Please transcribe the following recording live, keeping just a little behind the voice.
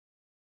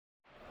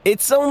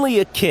It's only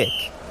a kick,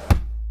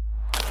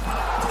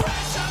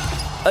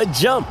 a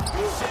jump,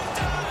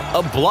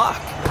 a block.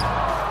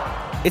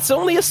 It's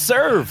only a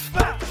serve.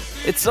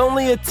 It's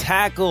only a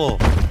tackle,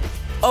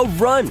 a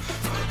run.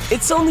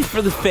 It's only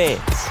for the fans.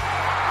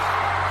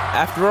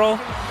 After all,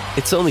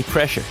 it's only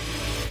pressure.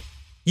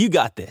 You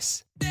got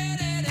this.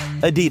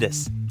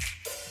 Adidas.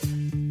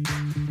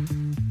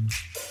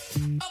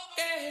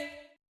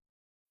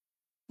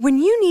 When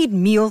you need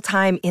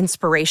mealtime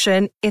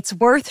inspiration, it's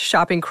worth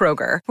shopping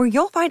Kroger, where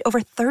you'll find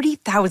over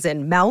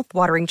 30,000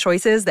 mouth-watering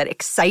choices that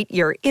excite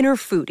your inner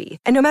foodie.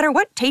 And no matter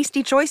what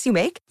tasty choice you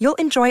make, you'll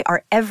enjoy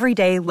our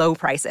everyday low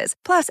prices,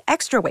 plus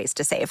extra ways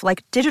to save,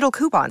 like digital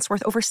coupons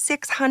worth over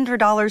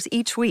 $600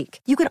 each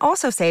week. You can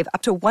also save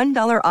up to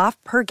 $1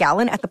 off per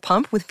gallon at the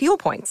pump with fuel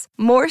points.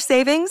 More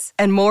savings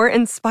and more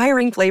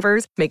inspiring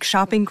flavors make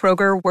shopping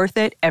Kroger worth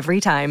it every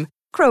time.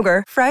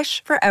 Kroger,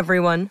 fresh for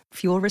everyone.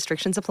 Fuel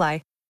restrictions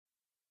apply.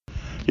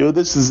 Yo,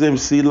 this is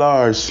MC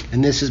Lars.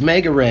 And this is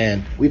Mega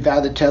Ran. We vow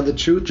to tell the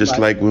truth. Just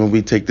like when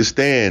we take the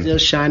stand. Still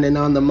shining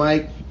on the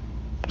mic.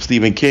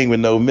 Stephen King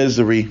with No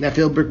Misery. Now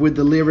Philbrick with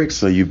the lyrics.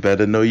 So you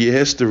better know your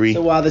history.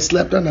 So while they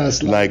slept on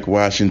us. Like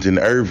Washington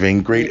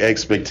Irving, great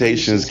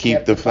expectations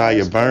keep the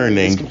fire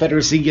burning.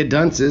 Confederacy get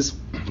dunces.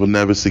 Will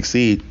never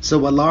succeed. So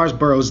while Lars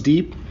burrows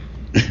deep.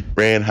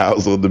 Ran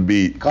House on the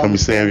beat. Call me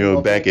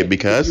Samuel Beckett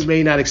because you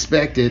may not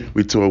expect it.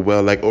 We tour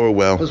well like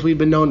Orwell. Because we've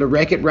been known to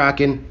wreck it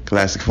rockin'.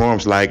 Classic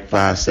forms like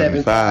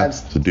 575.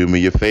 So do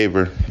me a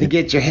favor. And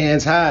get your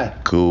hands high.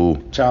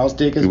 Cool. Charles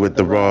Dickens. With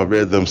the raw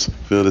rhythms.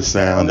 Feel the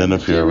sound and the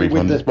fury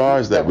from the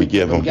bars that we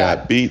give them.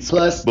 Got beats,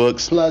 plus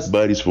books, plus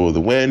buddies for the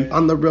win.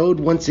 On the road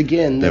once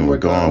again. Then we're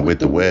gone with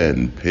the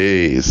wind.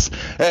 Peace.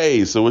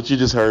 Hey, so what you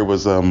just heard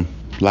was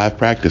live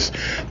practice.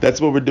 That's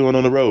what we're doing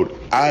on the road.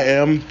 I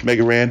am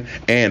Mega Ran,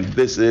 and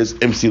this is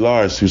MC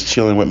Lars, who's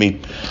chilling with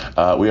me.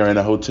 We are in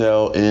a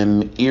hotel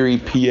in Erie,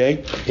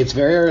 PA. It's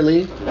very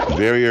early.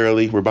 Very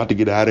early. We're about to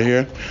get out of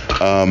here.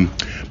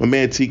 My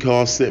man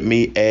T-Call sent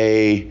me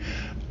a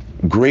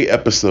great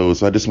episode,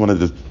 so I just wanted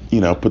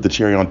to, put the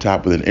cherry on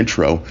top with an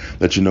intro,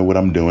 let you know what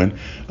I'm doing.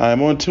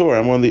 I'm on tour.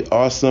 I'm on the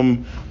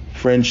Awesome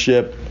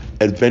Friendship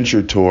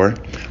Adventure Tour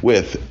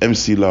with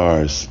MC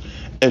Lars,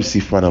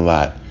 MC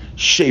Frontalot,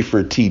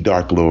 Schaefer T.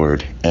 Dark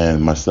Lord,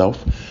 and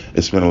myself.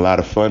 It's been a lot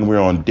of fun. We're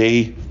on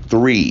day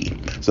 3.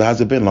 So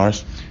how's it been,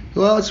 Lars?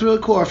 Well, it's really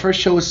cool. Our first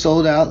show was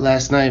sold out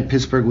last night.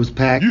 Pittsburgh was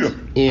packed. Yeah.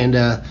 And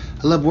I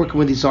love working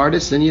with these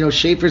artists. And,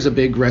 Schaefer's a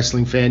big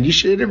wrestling fan. You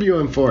should interview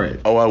him for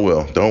it. Oh, I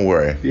will. Don't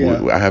worry.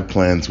 Yeah. I have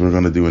plans. We're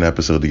going to do an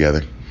episode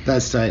together.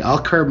 That's tight.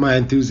 I'll curb my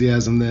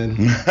enthusiasm then.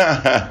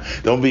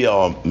 Don't be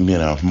all,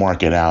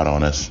 mark it out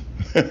on us.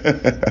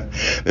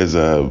 There's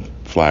a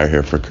flyer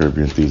here for Curb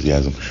Your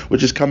Enthusiasm,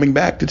 which is coming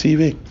back to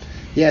TV.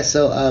 Yeah,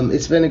 so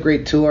it's been a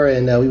great tour,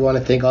 and we want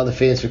to thank all the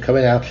fans for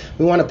coming out.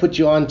 We want to put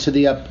you on to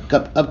the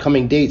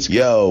upcoming dates.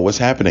 Yo, what's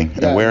happening?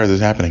 And where is this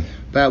happening?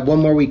 About one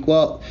more week.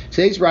 Well,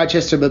 today's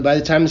Rochester, but by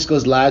the time this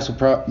goes live,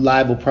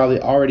 we'll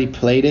probably already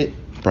played it.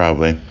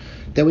 Probably.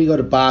 Then we go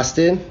to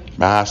Boston.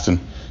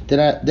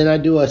 Then I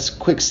do a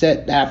quick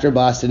set after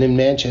Boston in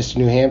Manchester,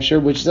 New Hampshire,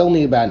 which is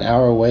only about an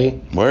hour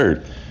away.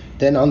 Word.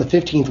 Then on the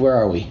 15th, where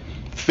are we?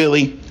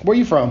 Philly. Where are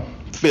you from?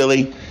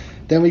 Philly.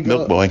 Then we go.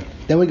 Milk Boy.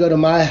 Then we go to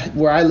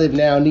where I live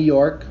now, New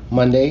York,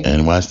 Monday.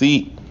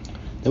 NYC.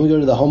 Then we go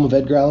to the home of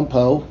Edgar Allan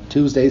Poe,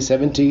 Tuesday,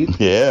 17th.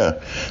 Yeah.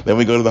 Then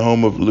we go to the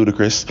home of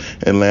Ludacris,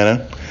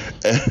 Atlanta.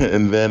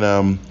 And then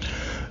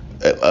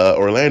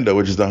Orlando,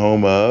 which is the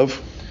home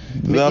of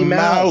Mickey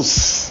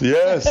Mouse.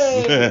 Yes.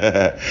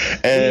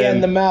 Me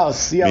and the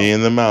Mouse. Yo. Me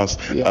and the Mouse.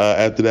 Yeah.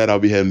 After that, I'll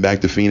be heading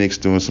back to Phoenix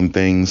doing some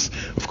things.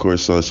 Of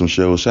course, some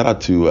shows. Shout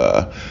out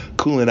to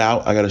Coolin'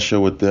 Out. I got a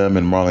show with them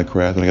and Marlon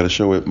Craft. And I got a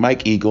show with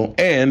Mike Eagle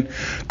and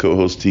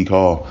co-host T.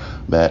 Call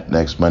that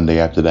next Monday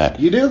after that.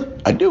 You do?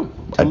 I do.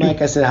 Tell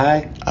Mike I said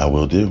hi. I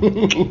will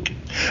do.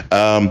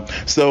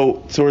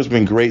 So tour's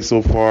been great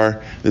so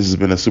far. This has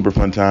been a super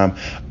fun time.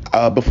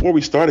 Before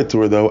we started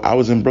tour, though, I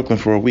was in Brooklyn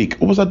for a week.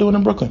 What was I doing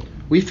in Brooklyn?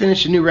 We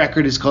finished a new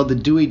record. It's called the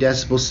Dewey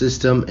Decibel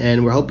System,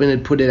 and we're hoping to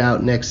put it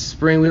out next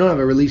spring. We don't have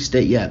a release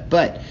date yet,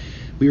 but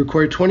we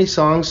recorded 20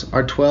 songs.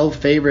 Our 12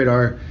 favorite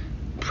are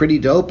pretty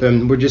dope,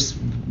 and we're just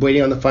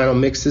waiting on the final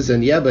mixes.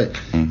 And but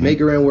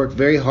Mega Ran worked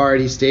very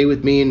hard. He stayed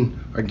with me in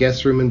our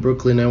guest room in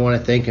Brooklyn. I want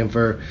to thank him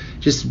for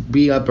just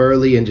being up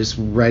early and just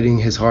writing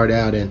his heart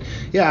out. And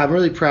I'm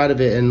really proud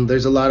of it. And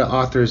there's a lot of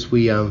authors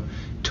we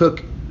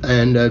took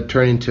and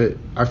turned into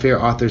our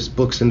favorite authors'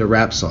 books into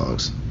rap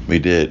songs. We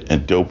did,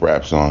 and dope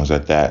rap songs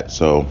at that.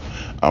 So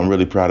I'm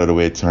really proud of the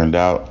way it turned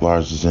out.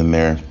 Lars is in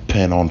there,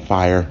 pen on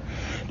fire,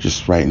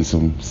 just writing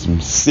some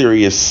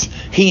serious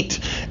heat,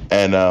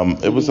 and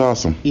it was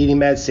awesome. Eating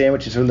mad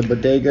sandwiches from the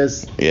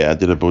bodegas. Yeah, I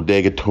did a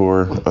bodega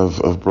tour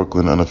of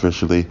Brooklyn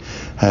unofficially.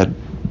 Had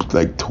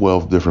like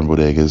 12 different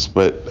bodegas,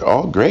 but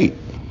all great.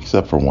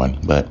 except for one,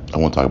 but I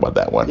won't talk about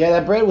that one. Yeah,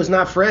 that bread was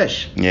not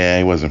fresh. Yeah,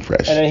 it wasn't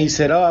fresh. And then he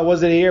said, "Oh, I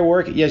wasn't here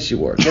working." Yes, you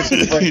were. That's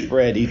some fresh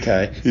bread,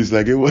 Itai. He's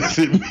like, it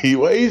wasn't me.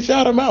 Well, he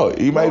shot him out.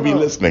 He might be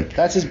listening.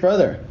 That's his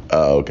brother.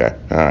 Oh, okay.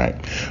 All right.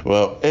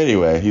 Well,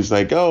 anyway, he's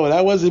like, "Oh,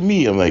 that wasn't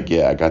me." I'm like,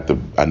 "Yeah,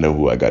 I know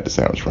who I got the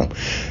sandwich from."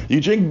 You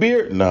drink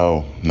beer?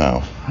 No.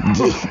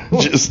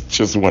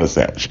 just want a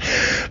sandwich.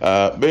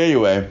 But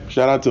anyway,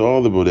 shout out to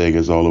all the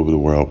bodegas all over the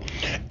world.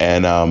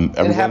 And everyone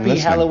and happy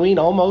listening. Halloween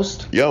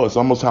almost. Yo, it's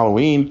almost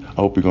Halloween. I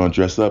hope you're going to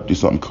dress up, do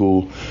something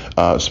cool.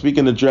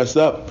 Speaking of dress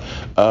up,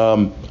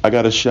 I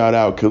got to shout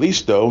out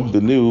Kalisto, the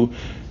new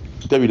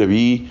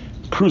WWE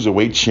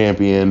Cruiserweight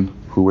Champion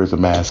who wears a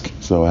mask.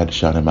 So I had to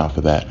shout him out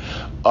for that.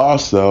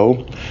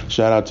 Also,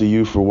 shout out to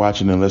you for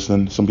watching and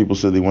listening. Some people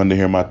said they wanted to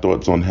hear my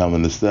thoughts on Hell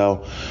in a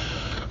Cell.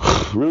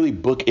 Really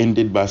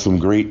book-ended by some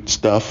great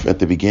stuff at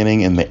the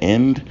beginning and the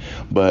end,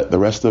 but the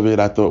rest of it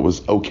I thought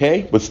was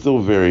okay, but still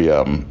very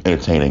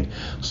entertaining.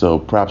 So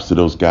props to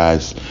those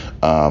guys.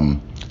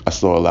 I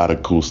saw a lot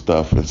of cool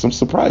stuff and some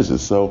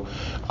surprises, so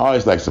I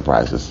always like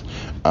surprises.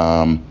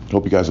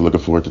 Hope you guys are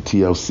looking forward to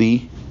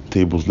TLC,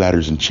 Tables,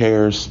 Ladders, and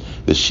Chairs.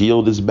 The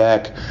Shield is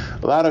back.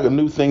 A lot of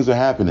new things are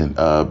happening.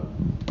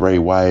 Bray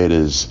Wyatt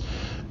is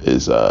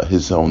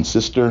his own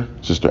sister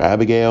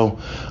Abigail.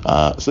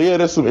 So yeah,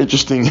 there's some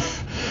interesting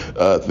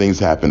things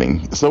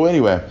happening. So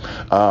anyway,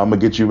 I'm gonna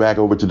get you back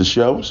over to the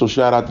show. So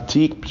shout out to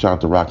Teak, shout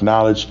out to Rock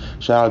Knowledge,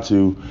 shout out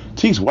to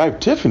Teak's wife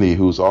Tiffany,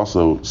 who's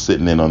also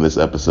sitting in on this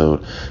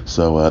episode.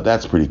 So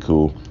that's pretty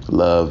cool.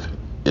 Love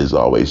is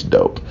always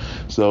dope.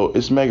 So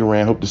it's Mega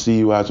Ran. Hope to see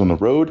you guys on the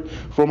road.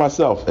 For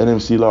myself and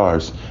MC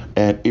Lars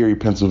and Erie,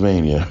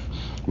 Pennsylvania.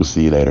 We'll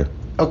see you later.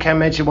 Oh, can I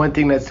mention one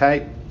thing that's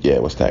tight? Yeah,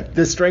 what's that?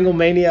 The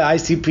Stranglemania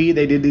ICP,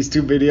 they did these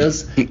 2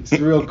 videos. It's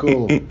real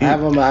cool. I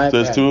have them on my iPad.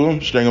 So there's 2 of them?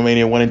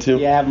 Stranglemania 1 and 2?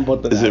 Yeah, I have them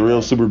both. Is it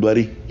real super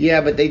bloody?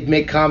 Yeah, but they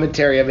make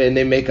commentary of it and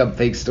they make up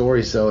fake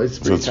stories, so it's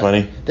pretty So it's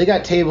funny? They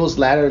got tables,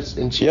 ladders,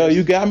 and chairs. Yo,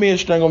 you got me a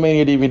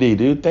Stranglemania DVD,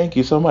 dude. Thank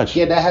you so much.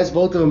 Yeah, that has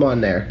both of them on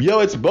there.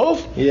 Yo, it's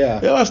both?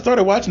 Yeah. Yo, I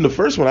started watching the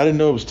first one. I didn't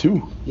know it was 2. Yeah,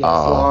 it's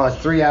long.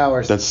 It's 3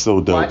 hours. That's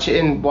so dope. Watch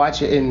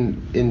it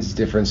in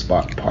different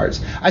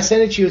parts. I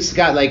sent it to you. It's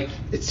got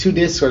it's 2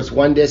 discs or it's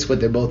 1 disc, but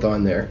they're both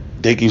on there.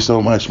 Thank you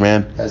so much,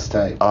 man. That's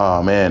tight.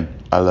 Oh, man.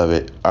 I love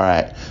it. All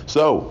right.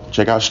 So,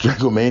 check out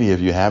Stranglemania if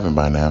you haven't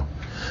by now.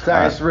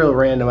 Sorry, it's real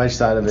random. I just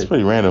thought of it. It's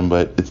pretty random,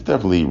 but it's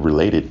definitely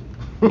related.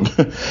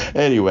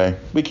 Anyway,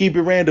 we keep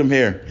it random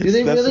here. Do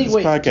they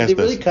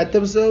really cut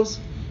themselves?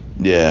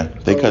 Yeah,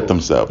 they cut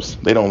themselves.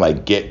 They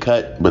don't get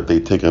cut, but they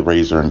take a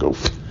razor and go.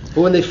 But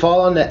when they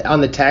fall on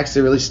the tacks,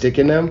 they really stick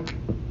in them?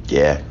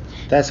 Yeah.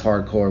 That's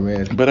hardcore,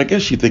 man. But I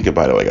guess you think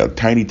about it, a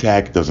tiny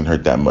tack doesn't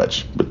hurt that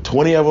much, but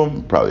 20 of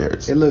them probably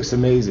hurts. It looks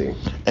amazing.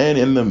 And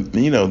in the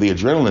the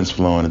adrenaline's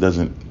flowing, it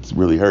doesn't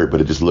really hurt,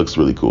 but it just looks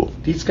really cool.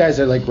 These guys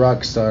are like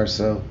rock stars,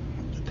 so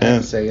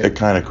they're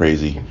kind of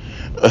crazy.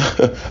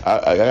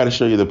 I got to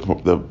show you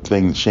the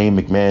thing. Shane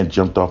McMahon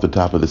jumped off the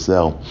top of the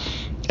cell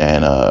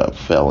and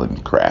fell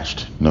and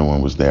crashed. No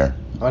one was there.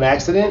 On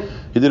accident?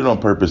 He did it on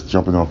purpose,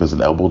 jumping off as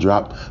an elbow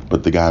drop,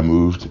 but the guy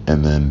moved,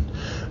 and then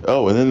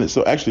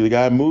so actually the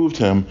guy who moved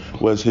him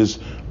was his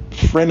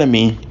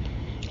frenemy.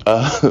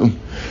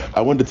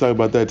 I wanted to talk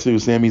about that too.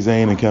 Sami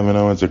Zayn and Kevin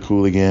Owens are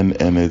cool again,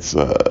 and it's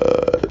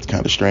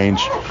kind of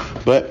strange,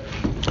 but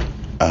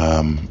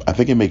I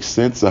think it makes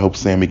sense. I hope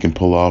Sami can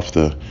pull off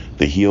the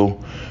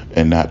heel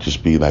and not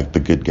just be like the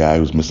good guy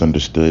who's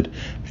misunderstood.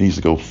 He needs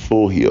to go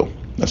full heel.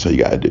 That's what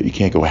you got to do. You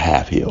can't go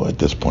half heel at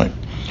this point.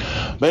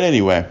 But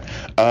anyway,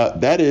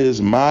 that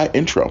is my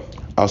intro.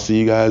 I'll see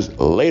you guys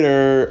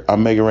later.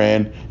 I'm Mega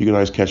Ran. You can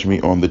always catch me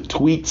on the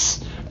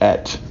tweets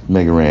at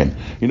Mega Ran.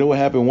 You know what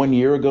happened 1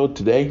 year ago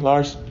today,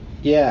 Lars?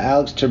 Yeah,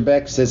 Alex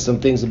Trebek said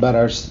some things about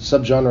our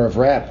subgenre of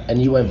rap,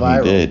 and you went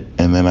viral. He did,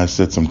 and then I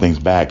said some things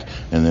back,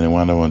 and then it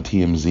wound up on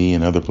TMZ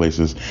and other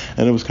places,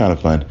 and it was kind of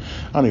fun.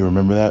 I don't even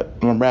remember that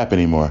rap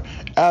anymore.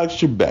 Alex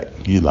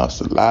Trebek, he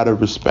lost a lot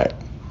of respect,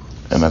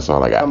 and that's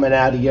all I got. Coming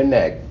out of your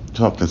neck.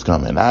 Something's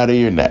coming out of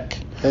your neck.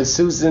 And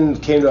Susan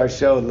came to our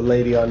show, the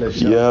lady on the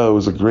show. Yeah, it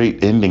was a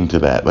great ending to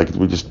that.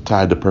 We just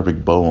tied the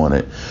perfect bow on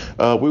it.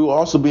 We will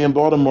also be in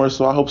Baltimore,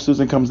 so I hope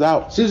Susan comes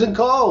out. Susan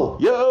Cole!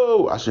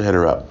 Yo! I should hit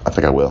her up. I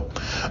think I will.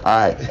 All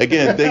right.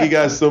 Again, thank you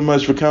guys so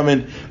much for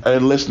coming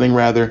and listening,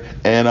 rather.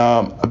 And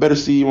I better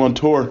see you on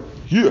tour.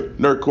 Yeah,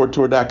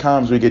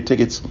 nerdcoretour.com is where you get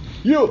tickets.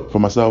 Yeah. For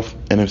myself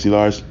and MC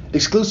Lars.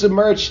 Exclusive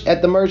merch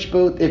at the merch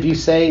booth. If you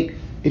say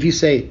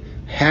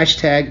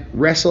hashtag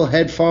Wrestle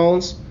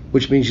Headphones,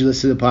 which means you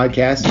listen to the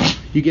podcast,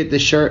 you get the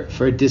shirt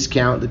for a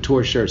discount, the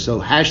tour shirt. So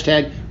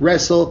hashtag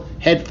Wrestle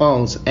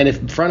Headphones. And if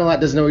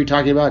Frontalot doesn't know what you're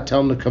talking about,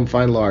 tell them to come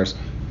find Lars.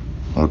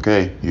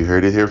 Okay, you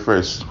heard it here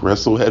first.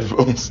 Wrestle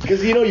Headphones.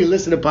 Because you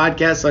listen to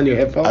podcasts on your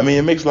headphones. I mean,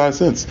 it makes a lot of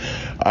sense.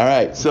 All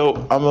right, so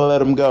I'm going to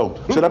let him go.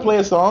 Should I play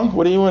a song?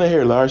 What do you want to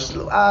hear, Lars?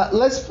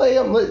 Let's play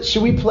them.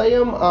 Should we play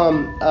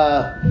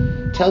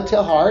them?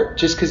 Telltale Heart,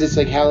 just because it's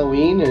like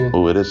Halloween. And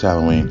Oh, it is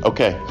Halloween.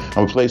 Okay, I'm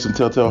gonna play some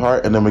Telltale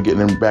Heart, and then we're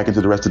getting back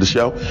into the rest of the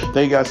show.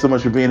 Thank you guys so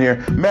much for being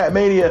here. Matt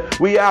Mania,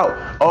 we out.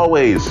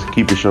 Always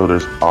keep your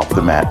shoulders off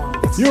the mat.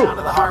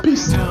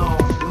 Peace.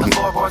 The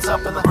floorboards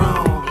up in the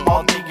room,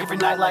 all day every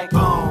night like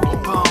boom,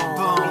 boom, boom,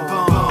 boom,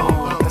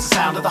 boom. The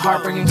sound of the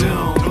heart bringing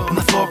doom, and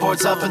the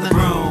floorboards up in the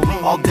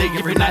room, all day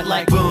every night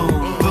like boom,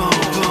 boom, boom,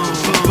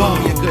 boom,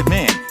 boom. You're a good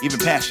man, even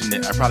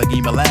passionate. I'd probably give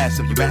you my last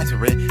if you asked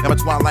for it. I'm a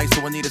twilight,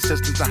 so I need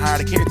assistance to hire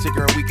the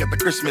caretaker a week after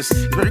Christmas.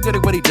 He's very good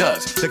at what he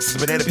does. Texas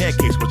banana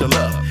pancakes, which I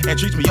love, and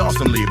treats me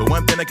awesomely. But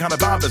one thing that kind of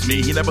bothers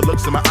me, he never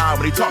looks in my eye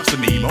when he talks to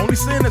me. My only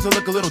sin is I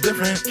look a little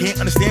different. Can't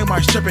understand why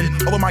he's tripping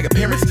over my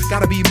appearance.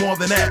 Gotta be more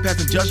than that,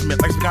 passing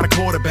judgment like some kind of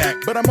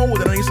quarterback. But I'm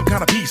old and I need some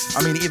kind of peace.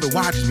 I mean, he either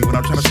watches me when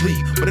I'm trying to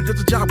sleep, but it does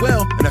the job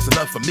well, and that's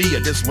enough for me.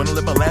 I just want to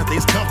live my last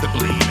days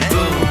comfortably, man.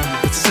 Boom,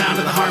 it's the sound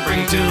of the heart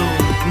bringing doom,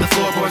 and the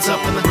floorboards up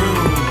in the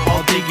room,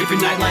 all day every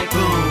night like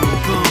boom,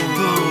 boom,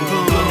 boom,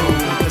 boom,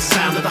 boom. The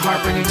sound of the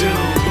heart bringing doom,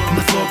 and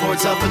the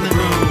floorboards up in the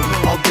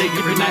room, all day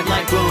every night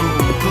like boom,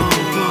 boom,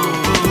 boom,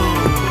 boom,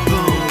 boom,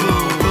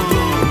 boom, boom,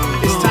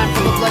 boom. It's time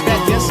for the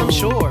bloodbath, yes I'm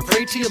sure.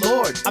 Pray to your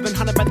Lord. I've been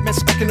hunted by the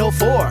mess back in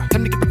 04.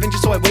 Time to get revenge,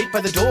 so I wait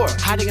by the door.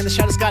 Hiding in the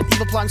shadows, got an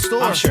evil plot in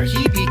store. I'm sure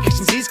he'd be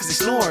catching Z's cause he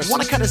snores.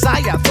 Wanna cut his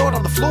eye out, throw it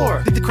on the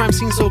floor. Did the crime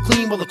scene so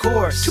clean, well of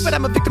course. Too bad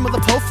I'm a victim of the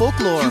Poe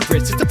folklore.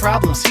 Hubris, it's a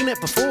problem, seen it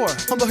before.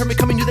 Humble heard me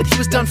coming, knew that he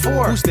was done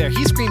for. Who's there?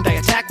 He screamed, I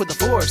attack with the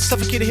force.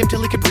 Suffocated him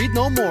till he could breathe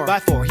no more. By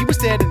 4, he was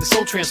dead and the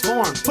soul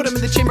transformed. Put him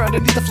in the chamber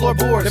underneath the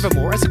floorboards.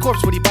 Nevermore, as a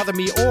corpse would he bother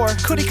me, or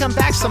could he come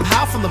back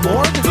somehow from the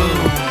morgue?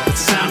 Boom,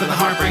 it's the sound of the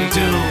heart bringing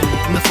doom,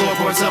 and the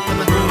floorboards up in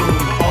the room,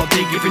 all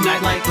day every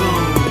night like boom,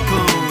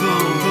 boom,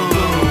 boom, boom,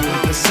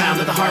 boom. The sound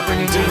of the heart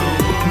bringing doom,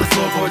 and the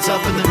floorboards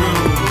up in the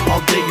room,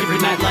 all day every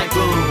night like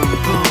boom,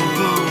 boom,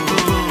 boom,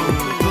 boom,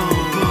 boom,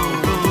 boom,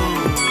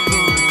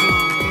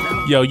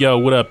 boom. Yo,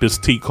 what up? It's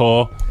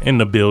T-Call in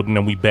the building,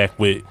 and we back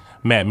with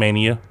Matt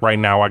Mania. Right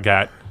now I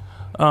got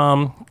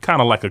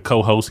kind of like a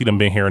co-host. He done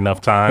been here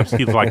enough times.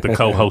 He's like the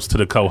co-host to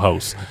the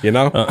co-host. You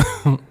know?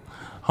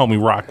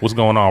 Homie Rock, what's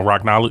going on?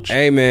 Rock Knowledge?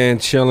 Hey, man,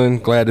 chilling.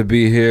 Glad to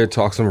be here.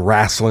 Talk some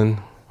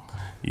wrestling.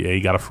 Yeah,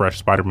 he got a fresh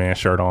Spider-Man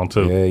shirt on,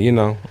 too. Yeah, you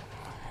know.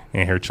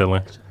 In here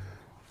chilling.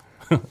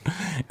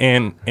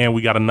 and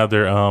we got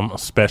another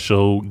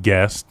special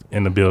guest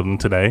in the building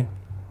today.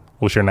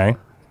 What's your name?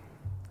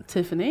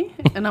 Tiffany,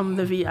 and I'm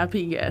the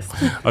VIP guest.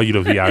 Oh, you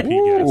the VIP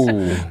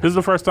guest. This is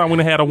the first time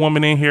we had a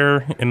woman in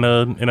here in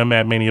a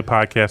Mad Mania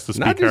podcast to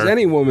speak. Not just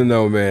any woman,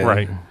 though, man.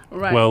 Right.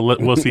 Right. Well,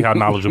 we'll see how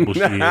knowledgeable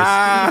she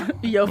is.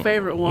 Your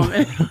favorite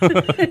woman.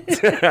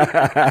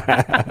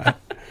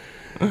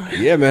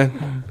 Yeah,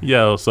 man.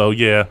 Yo, so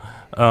yeah.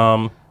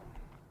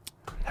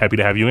 Happy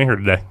to have you in here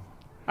today.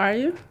 Are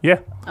you? Yeah.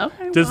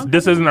 Okay.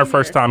 This isn't her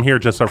first time here,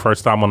 just her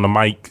first time on the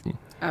mic.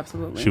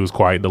 Absolutely. She was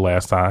quiet the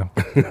last time.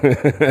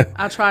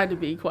 I tried to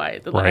be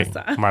quiet the Right.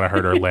 last time. Might have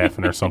heard her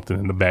laughing or something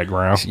in the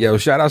background. Yo,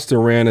 shout outs to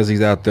Rand as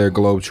he's out there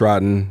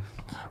globetrotting,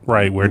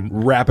 Right. We're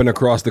rapping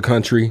across the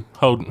country.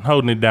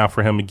 holding it down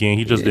for him again.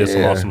 He just did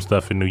some Yeah. awesome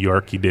stuff in New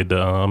York. He did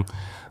the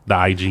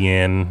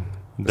IGN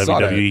Saw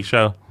WWE that.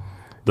 show.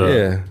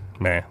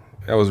 Man.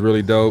 That was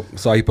really dope.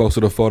 Saw he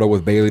posted a photo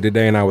with Bailey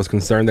today, and I was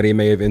concerned that he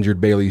may have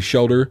injured Bailey's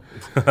shoulder.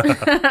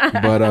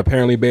 But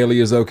apparently Bailey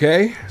is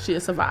okay. She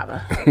a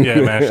survivor. Yeah,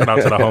 man. Shout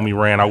out to the homie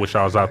Rand. I wish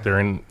I was out there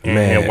in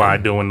Man. NY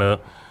doing it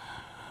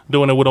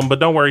with him. But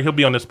don't worry, he'll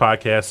be on this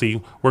podcast.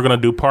 See, we're gonna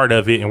do part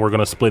of it and we're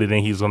gonna split it,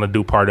 and he's gonna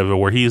do part of it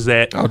where he's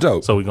at. Oh,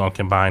 dope. So we're gonna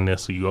combine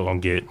this. So you're gonna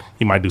get.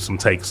 He might do some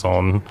takes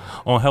on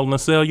Hell in a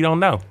Cell. You don't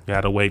know. You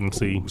gotta wait and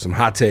see. Some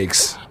hot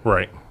takes.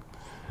 Right.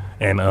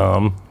 And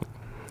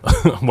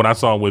when I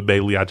saw him with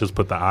Bailey, I just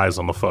put the eyes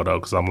on the photo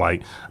because I'm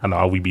like, I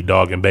know we be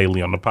dogging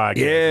Bailey on the podcast.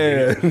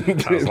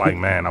 Yeah. I was like,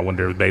 man, I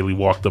wonder if Bailey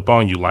walked up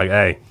on you like,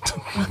 hey.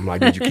 I'm like,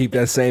 did you keep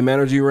that same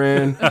energy,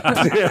 Rand?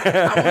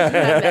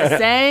 That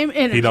same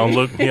energy. He don't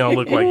look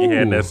like he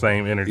had that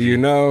same energy. You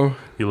know?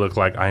 He looked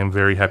like, I am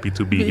very happy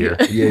to be here.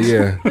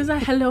 Yeah. He was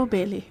like, hello,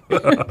 Bailey.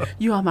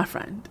 You are my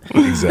friend.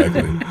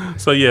 Exactly.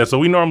 So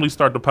we normally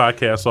start the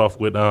podcast off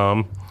with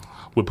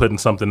putting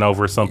something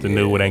over, something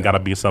new. It ain't gotta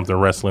be something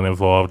wrestling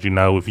involved. You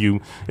know, if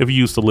you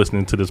used to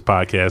listening to this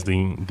podcast,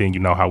 then you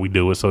know how we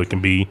do it. So it can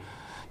be,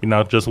 you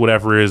know, just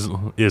whatever is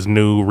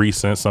new,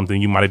 recent,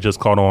 something you might have just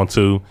caught on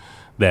to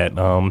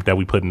that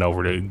we putting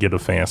over to give the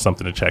fans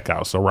something to check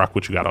out. So Rock,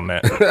 what you got on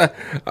that?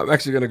 I'm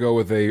actually going to go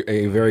with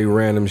a very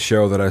random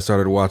show that I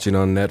started watching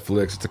on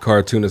Netflix. It's a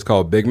cartoon. It's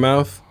called Big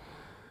Mouth.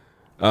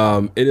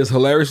 It is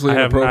hilariously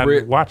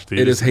inappropriate. I've watched it.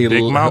 It is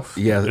Big Mouth?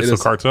 Yeah, it's a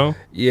cartoon?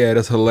 Yeah, it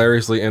is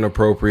hilariously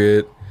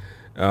inappropriate.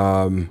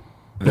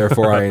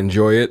 Therefore, I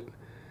enjoy it.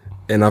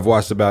 And I've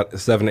watched about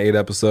 7 to 8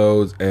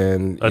 episodes.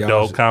 And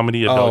Adult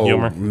comedy, adult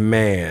humor?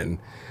 Man.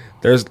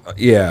 There's,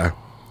 yeah.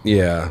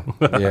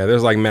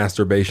 There's like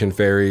masturbation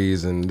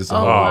fairies and just a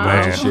whole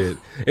bunch of shit.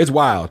 It's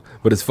wild,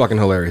 but it's fucking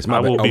hilarious. I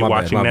will be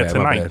watching that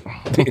tonight.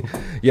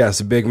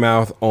 Yes, Big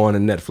Mouth on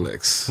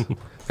Netflix.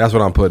 That's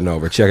what I'm putting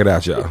over. Check it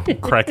out, y'all.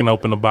 Cracking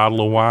open a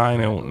bottle of wine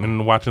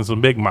and watching some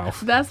Big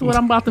Mouth. That's what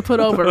I'm about to put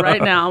over right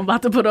now. I'm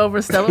about to put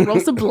over Stella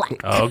Rosa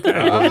Black.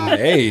 Okay.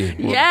 Hey.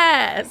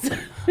 Yes.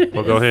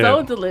 Well, go ahead. It's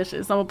so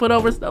delicious. I'm gonna put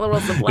over Stella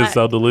Rosa Black. It's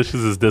so delicious.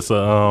 Is this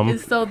a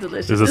It's so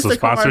delicious. Is this It's a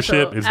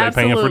sponsorship? commercial. Is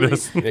they paying for Absolutely.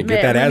 this? Yeah, get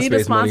Man, that ad we need a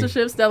space money.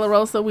 sponsorship. Stella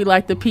Rosa. We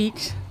like the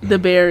peach, the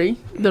berry,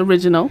 the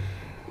original.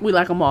 We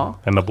like them all.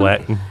 And the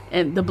black.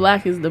 And the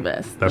black is the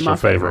best. That's my your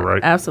favorite,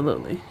 right?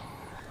 Absolutely.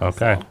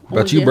 Okay.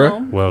 When About we you, get bruh?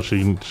 home, Well,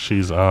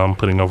 she's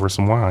putting over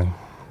some wine,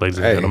 ladies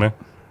and Hey. gentlemen.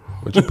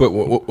 What you put?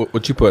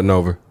 What you putting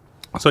over?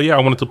 So yeah, I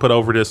wanted to put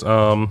over this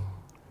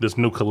this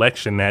new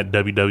collection that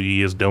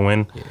WWE is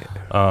doing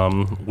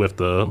with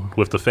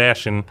the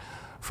fashion.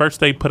 First,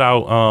 they put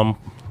out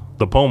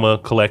the Puma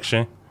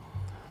collection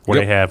where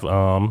Yep. they have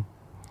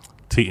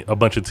a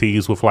bunch of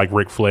tees with like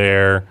Ric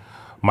Flair,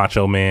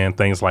 Macho Man,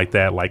 things like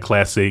that, like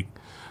classic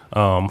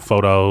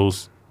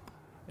photos.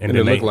 And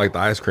it looked like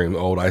the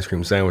old ice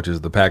cream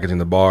sandwiches, the package in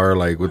the bar,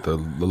 like with the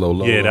little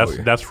logo. Yeah,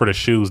 that's for the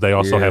shoes. They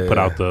also have put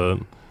Yeah. out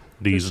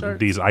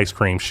these ice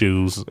cream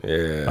shoes.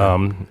 Yeah.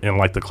 In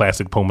like the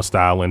classic Puma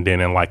style, and then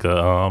in like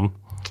the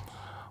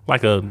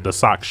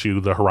sock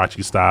shoe, the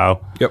Huarache style.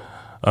 Yep.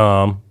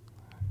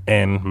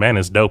 And man,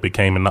 it's dope. It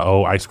came in the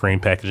old ice cream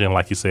packaging,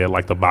 like you said,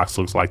 like the box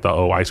looks like the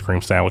old ice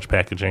cream sandwich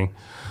packaging.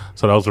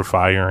 So those are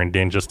fire. And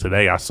then just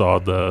today, I saw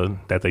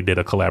that they did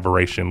a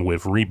collaboration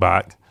with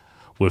Reebok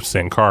with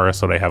Sin Cara.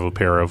 So they have a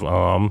pair of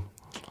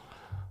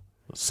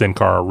Sin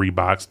Cara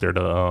Reeboks. They're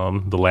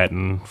the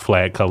Latin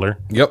flag color.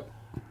 Yep.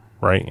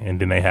 Right, and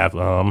then they have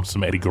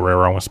some Eddie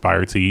Guerrero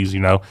inspired tees. You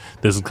know,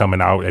 this is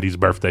coming out. Eddie's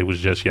birthday was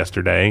just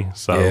yesterday,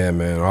 so Yeah,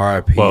 man.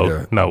 R.I.P.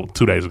 well, no,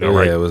 2 days ago, Yeah,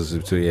 right? it was.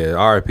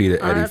 R.I.P.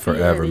 to Eddie R.I.P.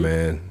 forever, Eddie.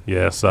 man.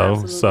 Yeah, so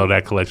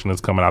that collection is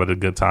coming out at a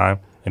good time.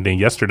 And then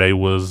yesterday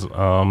was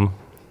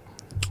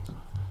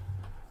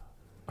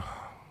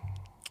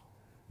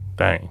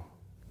dang,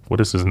 what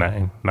is his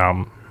name?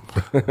 Now,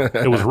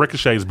 it was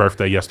Ricochet's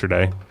birthday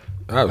yesterday.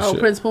 Oh, Shit.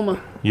 Prince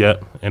Puma.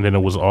 Yep, and then it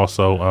was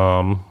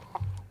also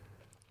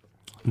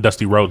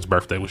Dusty Rhodes'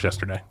 birthday was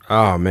yesterday.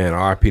 Oh man,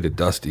 R.I.P. to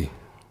Dusty.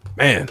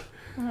 Man,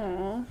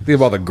 think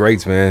of all the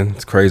greats, man.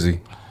 It's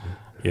crazy.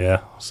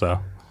 Yeah, so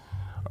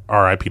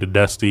R.I.P. to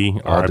Dusty,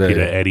 All R.I.P. day.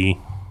 to Eddie.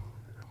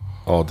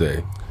 All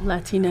day.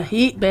 Latina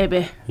heat,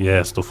 baby. Yeah,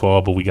 it's the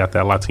fall, but we got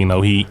that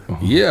Latino heat.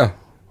 Yeah.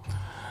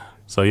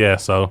 So yeah,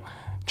 so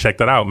check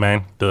that out,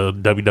 man. The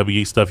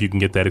WWE stuff, you can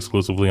get that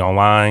exclusively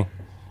online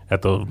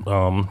at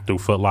the through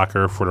Foot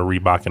Locker for the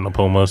Reebok and the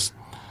Pumas.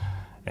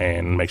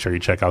 And make sure you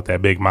check out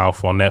that Big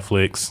Mouth on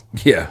Netflix.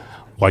 Yeah.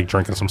 Like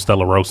drinking some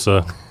Stella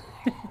Rosa.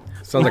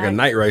 Sounds like a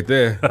night right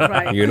there.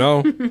 Right. You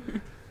know?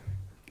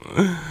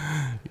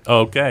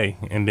 Okay,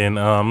 and then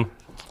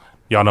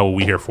y'all know what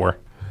we here for.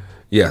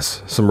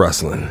 Yes, some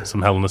wrestling.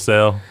 Some Hell in a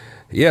Cell.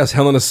 Yes,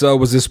 Hell in a Cell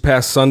was this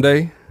past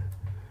Sunday.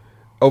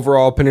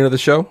 Overall opinion of the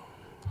show?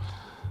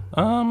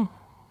 I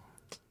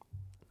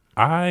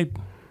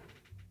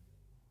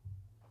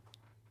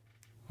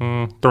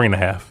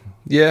 3.5.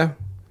 Yeah.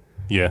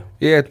 Yeah.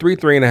 Yeah,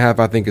 3.5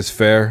 I think is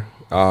fair.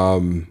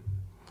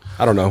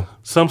 I don't know.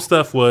 Some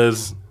stuff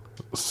was,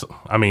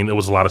 I mean, it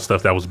was a lot of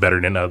stuff that was better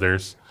than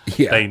others.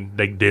 Yeah.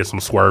 They did some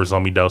swerves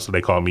on me, though, so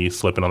they called me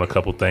slipping on a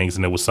couple things,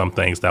 and there was some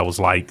things that was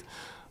like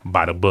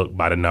by the book,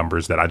 by the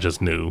numbers that I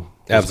just knew was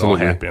Absolutely.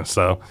 going to happen.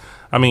 So,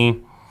 I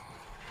mean,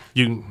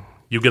 you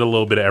get a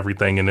little bit of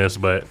everything in this,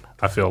 but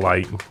I feel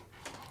like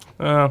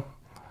the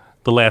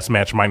last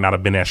match might not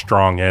have been as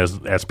strong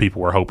as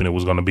people were hoping it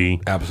was going to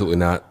be. Absolutely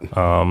not.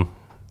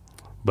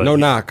 But No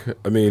knock.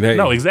 I mean, hey,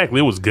 no, exactly,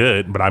 it was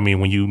good, but I mean,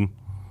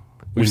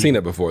 we've seen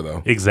it before,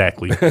 though.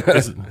 exactly,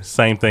 it's the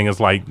same thing as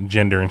like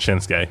Jinder and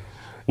Shinsuke.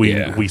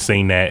 Yeah. We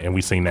seen that and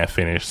we seen that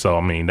finish. So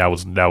I mean, that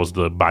was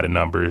the by the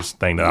numbers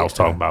thing that I was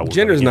talking about.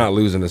 Jinder's not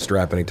losing the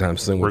strap anytime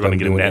soon. We're going to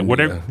get in that.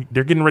 Well,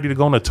 they're getting ready to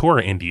go on a tour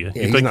of India. Yeah,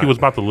 You he's think not- he was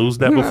about to lose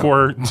that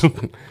before,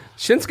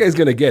 Shinsuke's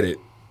going to get it,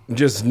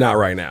 just not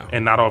right now.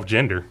 and not off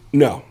Jinder?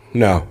 No.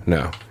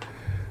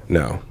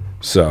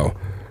 So,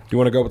 you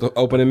want to go with the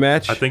opening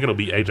match? I think it'll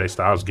be AJ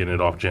Styles getting it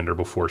off Jinder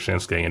before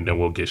Shinsuke, and then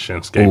we'll get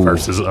Shinsuke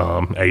versus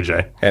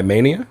AJ. At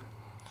Mania?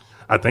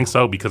 I think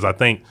so, because I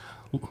think.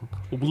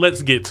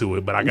 Let's get to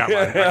it, but I got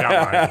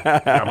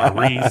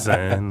my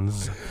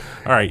reasons.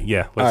 All right,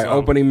 yeah. All right,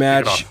 opening kick it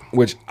match, off.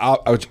 which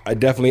I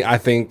definitely I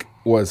think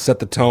was set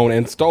the tone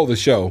and stole the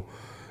show.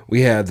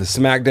 We had the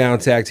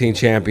SmackDown Tag Team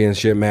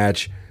Championship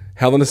match,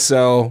 Hell in a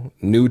Cell,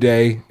 New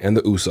Day, and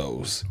the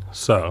Usos.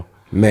 So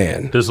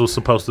Man, this was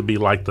supposed to be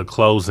like the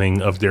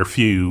closing of their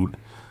feud.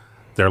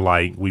 They're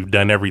like, we've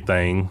done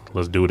everything.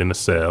 Let's do it in the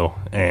cell.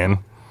 And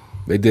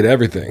they did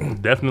everything.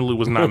 definitely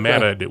was not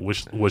mad at it.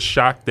 Was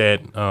shocked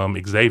that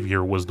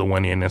Xavier was the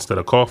one in instead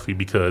of Coffee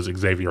because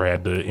Xavier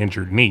had the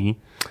injured knee.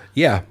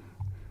 Yeah,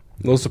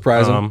 a little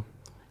surprising.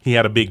 He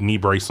had a big knee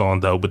brace on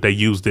though, but they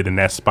used it in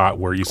that spot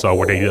where you saw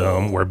where they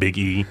where Big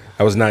E.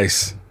 That was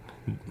nice.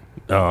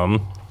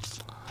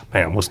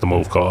 Man, what's the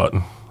move called?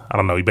 I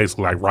don't know. He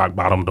basically like rock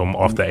bottomed him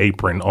off the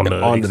apron on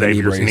Onto the knee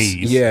Xavier's brace.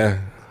 knees. Yeah,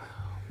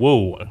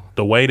 whoa,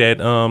 the way that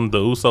the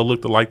Uso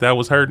looked like that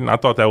was hurting, I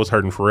thought that was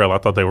hurting for real. I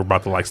thought they were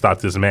about to like stop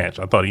this match.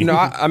 I thought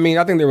I mean,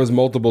 I think there was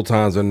multiple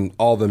times when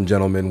all them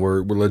gentlemen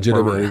were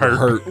legitimately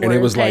hurt, and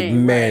it was like,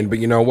 man, but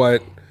you know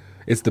what?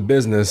 It's the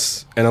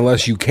business, and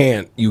unless you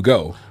can't, you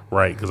go.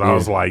 Right, because I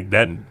was like,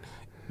 that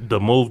the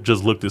move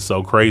just looked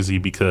so crazy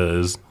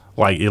because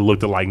like it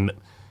looked like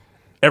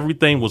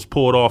everything was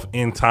pulled off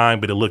in time,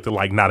 but it looked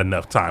like not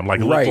enough time. Like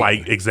it looked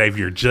like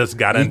Xavier just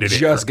got under there.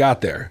 Just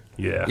got there.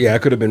 Yeah. Yeah,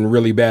 it could have been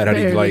really bad had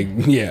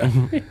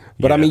he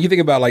But I mean, you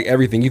think about like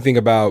everything. You think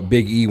about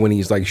Big E when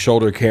he's like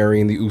shoulder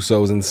carrying the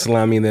Usos and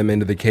slamming them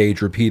into the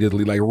cage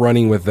repeatedly, like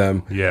running with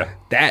them. Yeah.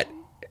 That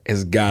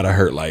has gotta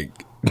hurt like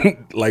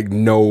like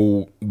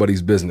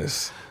nobody's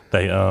business.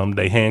 They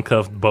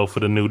handcuffed both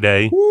of the New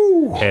Day.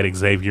 Woo. Had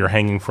Xavier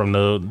hanging from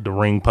the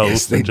ring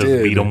post and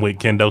just beat him with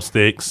kendo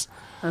sticks.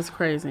 That's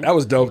crazy. That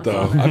was dope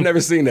though. I've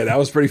never seen that. That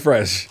was pretty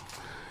fresh.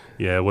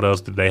 Yeah. What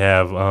else did they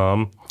have?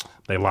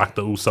 They locked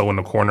the Uso in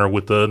the corner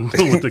with the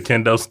with the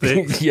kendo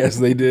stick. Yes,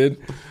 they did.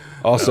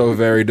 Also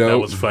very dope. That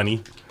was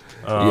funny.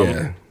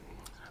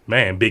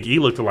 Man, Big E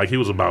looked like he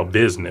was about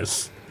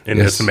business in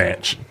this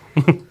match.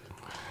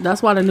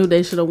 That's why the New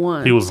Day should have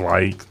won. He was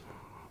like,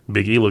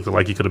 Big E looked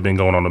like he could have been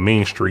going on a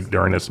mean streak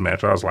during this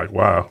match. I was like,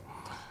 wow.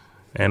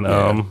 And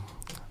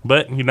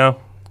but you know,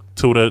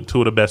 two of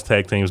the best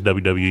tag teams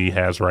WWE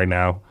has right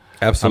now.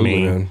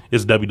 Absolutely. I mean,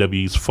 it's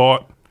WWE's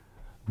fault,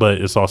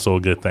 but it's also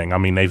a good thing. I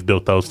mean, they've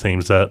built those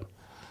teams up,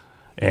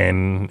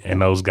 and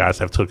those guys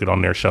have took it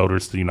on their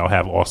shoulders to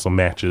have awesome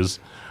matches.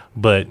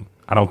 But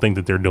I don't think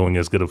that they're doing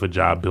as good of a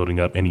job building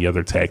up any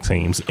other tag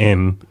teams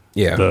in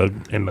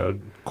the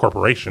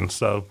corporation.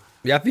 So.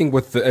 Yeah, I think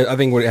what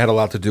it had a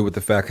lot to do with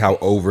the fact how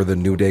over the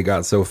New Day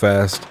got so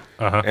fast,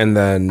 and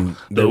then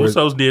the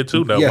Usos did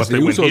too. Though yes, once they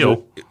went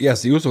heel. The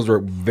Usos were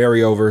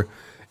very over,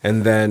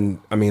 and then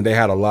I mean they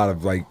had a lot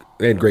of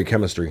they had great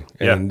chemistry,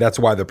 and that's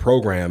why the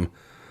program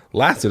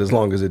lasted as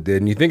long as it did.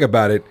 And you think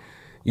about it,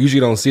 you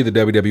usually don't see the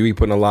WWE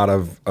putting a lot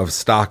of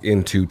stock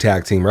into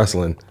tag team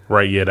wrestling.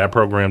 Right? Yeah, that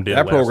program did.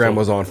 That program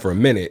was on for a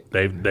minute.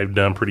 They've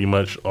done pretty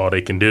much all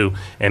they can do,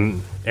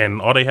 and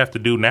all they have to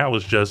do now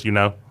is just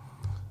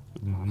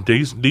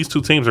These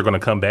two teams are going to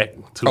come back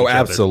to each other.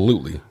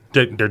 Absolutely.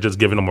 They're just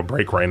giving them a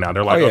break right now.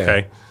 They're like,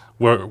 okay,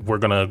 we're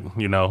going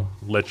to,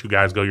 let you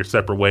guys go your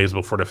separate ways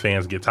before the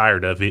fans get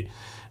tired of it.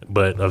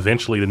 But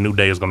eventually the New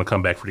Day is going to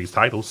come back for these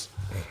titles.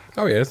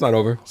 Oh, yeah, it's not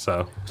over.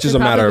 So it's just a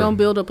matter of going to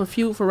build up a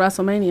feud for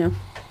WrestleMania.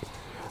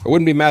 I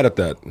wouldn't be mad at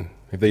that.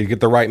 If they get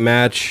the right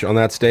match on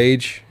that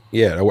stage,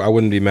 I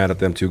wouldn't be mad at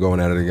them two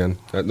going at it again.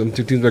 Them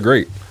two teams are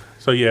great.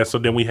 So so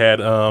then we had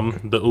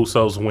the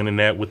Usos winning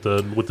that with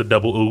the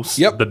double Us,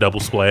 the double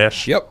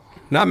splash. Yep,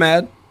 not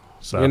mad.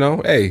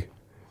 So hey,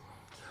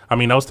 I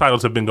mean those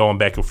titles have been going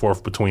back and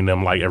forth between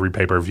them like every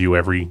pay-per-view,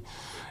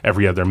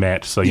 every other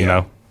match. So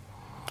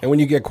and when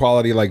you get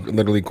quality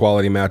literally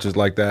quality matches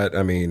like that,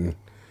 I mean,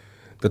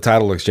 the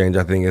title exchange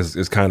I think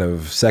is kind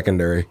of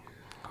secondary.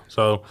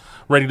 So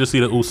ready to see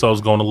the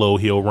Usos go on a little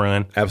heel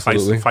run,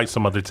 absolutely, fight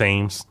some other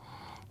teams,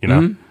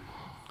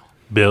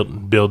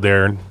 build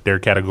their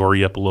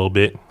category up a little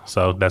bit.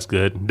 So that's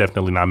good.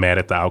 Definitely not mad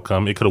at the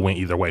outcome. It could have went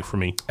either way for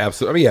me.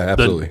 Absolutely. Yeah,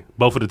 absolutely.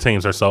 Both of the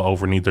teams are so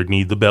over, neither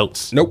need the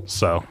belts. Nope.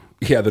 So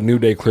yeah, the New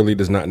Day clearly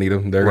does not need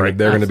them. They're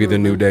going to be the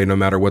New Day no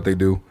matter what they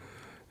do.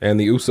 And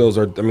the Usos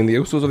are the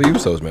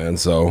Usos, man.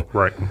 So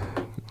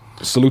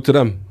salute to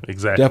them.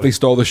 Exactly. Definitely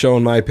stole the show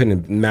in my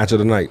opinion. Match of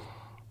the night.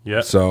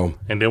 Yeah. So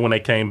and then when they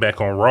came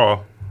back on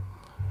Raw,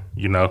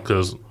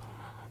 because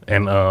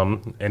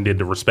and did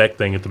the respect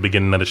thing at the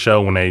beginning of the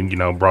show when they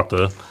brought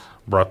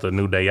the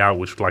New Day out,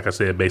 which like I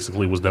said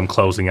basically was them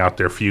closing out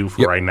their feud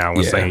for right now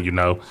and saying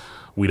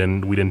we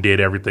done did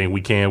everything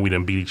we can, we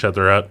done beat each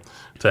other up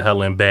to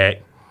hell and back,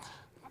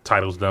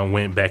 titles done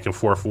went back and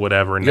forth or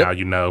whatever, and now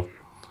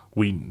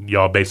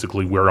y'all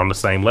basically we're on the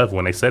same level.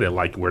 And they said it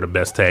like we're the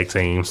best tag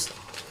teams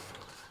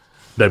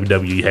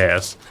WWE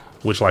has,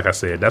 which like I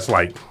said, that's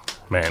like,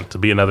 man, to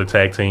be another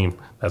tag team,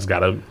 that's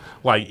gotta,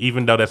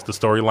 even though that's the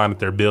storyline that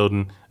they're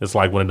building, it's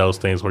like one of those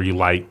things where you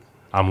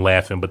I'm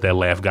laughing, but that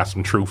laugh got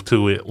some truth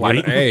to it.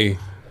 Hey,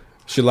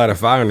 should light a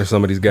fire under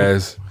some of these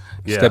guys.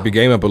 Step your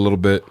game up a little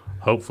bit.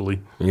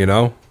 Hopefully.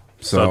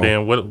 So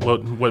then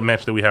what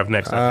match do we have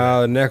next?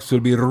 Next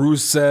would be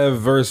Rusev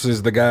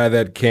versus the guy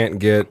that can't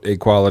get a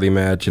quality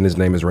match, and his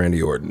name is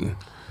Randy Orton.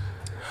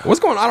 What's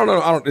going on? I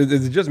don't know.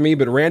 Is it just me?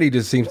 But Randy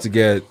just seems to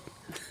get...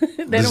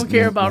 They don't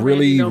care about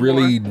really, Randy no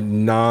really more.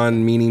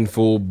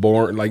 non-meaningful,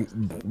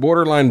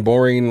 borderline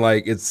boring.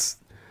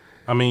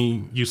 I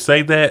mean, you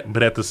say that,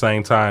 but at the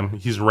same time,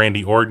 he's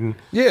Randy Orton,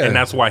 and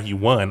that's why he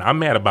won. I'm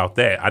mad about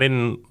that.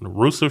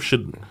 Rusev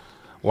should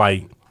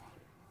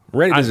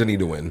Randy doesn't need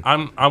to win.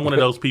 I'm one of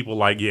those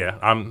people. I'm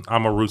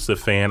a Rusev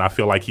fan. I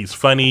feel like he's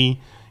funny.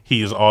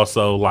 He is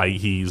also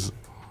he's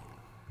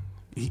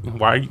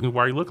Why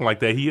are you looking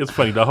like that? He is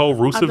funny. The whole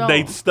Rusev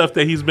Day stuff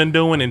that he's been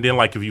doing, and then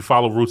like if you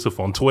follow Rusev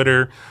on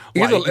Twitter,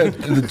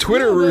 the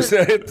Twitter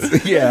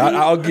Rusev, yeah,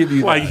 I'll give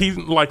you like that. he's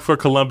like for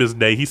Columbus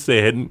Day,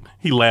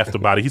 he laughed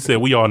about it. He said,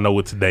 "We all know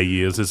what today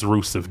is. It's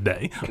Rusev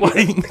Day."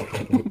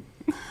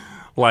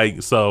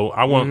 So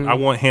I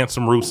want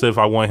handsome Rusev.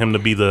 I want him to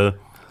be the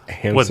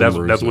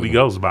Handsome that's what he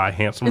goes by,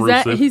 handsome Is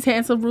Rusev. that he's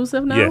handsome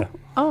Rusev now? Yeah.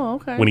 Oh,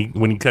 okay.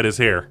 When he cut his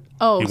hair.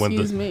 Oh, he went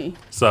excuse me.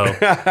 So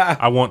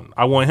I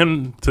want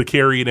him to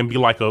carry it and be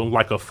like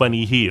a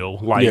funny heel,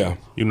 like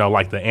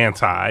like the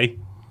anti,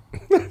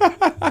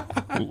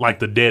 like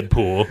the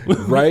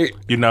Deadpool, right?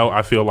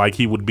 I feel like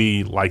he would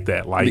be like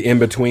that, like the in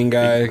between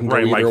guy,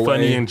 right? Like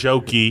funny way. and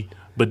jokey,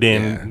 but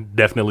then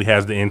definitely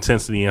has the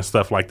intensity and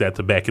stuff like that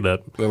to back it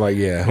up. They're like,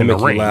 he'll make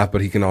you laugh,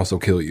 but he can also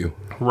kill you,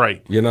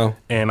 right?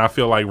 And I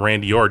feel like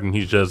Randy Orton,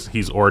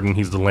 he's Orton,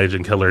 he's the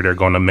legend killer. They're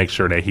going to make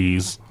sure that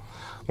he's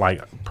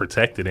like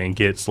protected and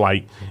gets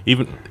like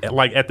even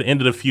like at the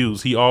end of the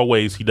feuds, he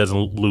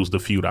doesn't lose the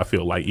feud. I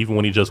feel like even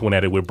when he just went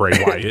at it with Bray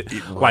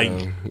Wyatt, like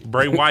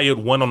Bray Wyatt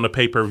won on the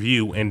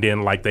pay-per-view, and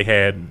then like they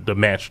had the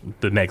match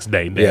the next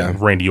day. Then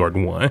Randy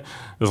Orton won.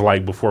 It's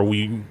like before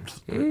we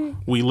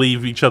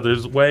leave each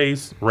other's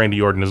ways,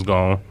 Randy Orton is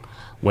gonna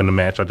win the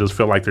match. I just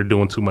feel like they're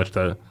doing too much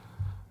to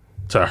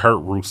hurt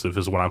Rusev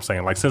is what I'm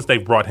saying. Like since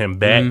they've brought him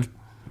back,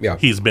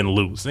 he's been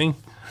losing,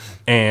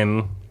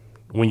 and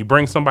when you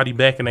bring somebody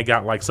back and they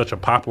got like such a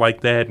pop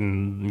like that,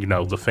 and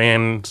the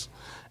fans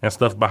and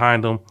stuff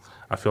behind them,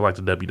 I feel like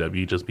the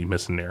WWE just be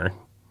missing their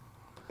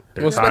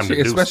time to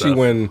do especially stuff.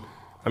 when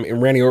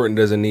Randy Orton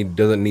doesn't need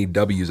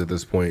W's at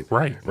this point.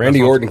 Right.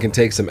 Randy Orton can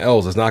take some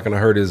L's. It's not going to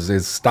hurt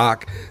his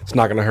stock. It's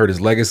not going to hurt his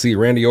legacy.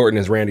 Randy Orton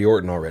is Randy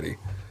Orton already.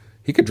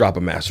 He could drop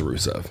a Master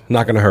Rusev.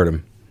 Not going to hurt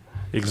him.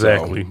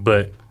 Exactly.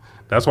 But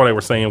that's why they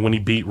were saying when he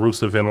beat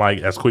Rusev in like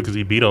as quick as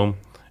he beat him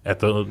at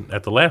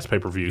the last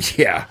pay-per-view.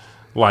 Yeah.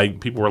 Like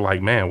people were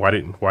like, man,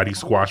 why'd he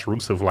squash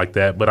Rusev like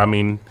that? But I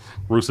mean,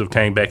 Rusev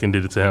came back and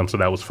did it to him, so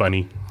that was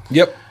funny.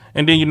 Yep.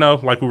 And then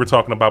like we were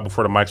talking about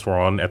before the mics were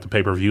on at the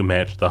pay-per-view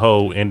match, the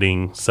whole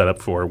ending setup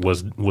for it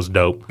was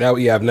dope.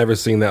 I've never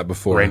seen that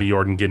before. Randy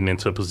Orton getting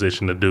into a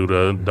position to do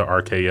the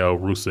RKO,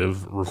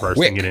 Rusev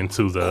reversing it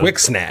into the quick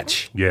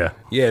snatch. Yeah.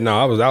 Yeah. No,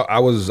 I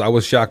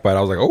was shocked by it.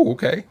 I was like, oh,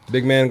 okay,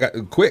 big man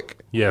got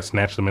quick. Yeah,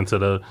 snatched him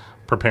into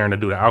preparing to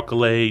do the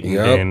Alkalade, and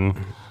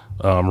then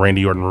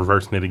Randy Orton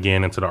reversing it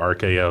again into the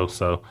RKO.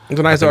 So it's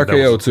a nice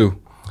RKO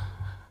too.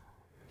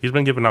 He's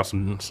been giving out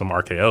some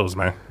RKOs,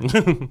 man.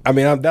 I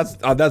mean,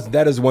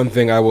 that is one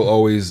thing I will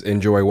always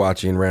enjoy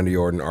watching Randy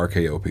Orton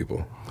RKO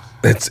people.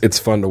 It's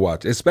fun to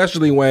watch,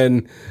 especially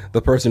when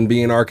the person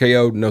being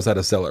RKO knows how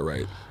to sell it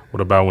right.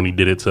 What about when he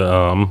did it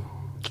to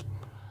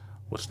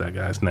what's that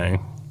guy's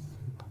name?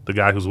 The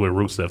guy who's with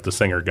Rusev, the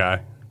singer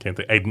guy. Can't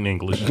think. Aiden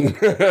English.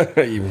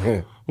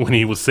 When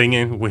he was in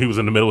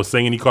the middle of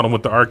singing, he caught him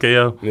with the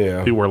RKO.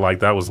 Yeah. People were like,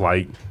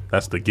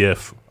 that's the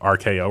GIF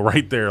RKO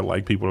right there.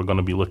 Like people are going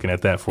to be looking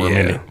at that for a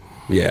minute.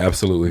 Yeah,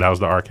 absolutely. That was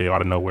the RKO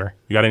out of nowhere.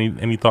 You got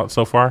any thoughts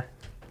so far,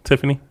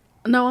 Tiffany?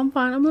 No, I'm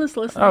fine. I'm just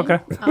listening. Okay.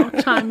 I'll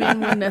chime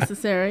in when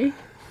necessary.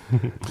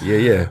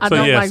 Yeah. I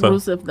don't like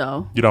Rusev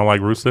though. You don't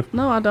like Rusev?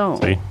 No, I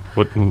don't. See,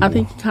 I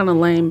think he's kind of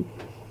lame,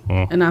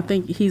 and I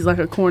think he's like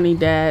a corny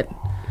dad.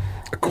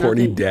 A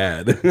corny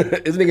dad.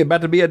 Isn't he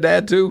about to be a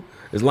dad too?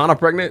 Is Lana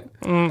pregnant?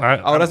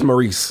 That's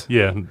Maurice.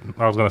 Yeah,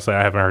 I was gonna say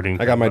I haven't heard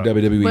anything. I got my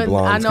WWE But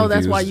blondes I know confused.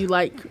 that's why you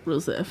like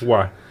Rusev.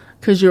 Why?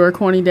 Because you're a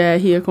corny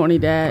dad. He a corny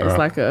dad. It's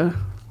like a,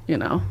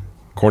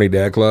 corny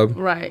dad club.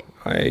 right.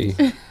 Hey,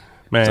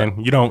 man,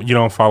 you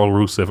don't follow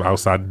Rusev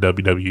outside the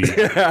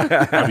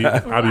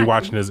WWE. I be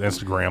watching his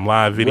Instagram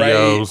live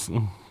videos.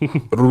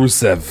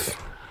 Rusev.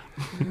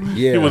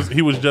 Yeah,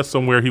 he was just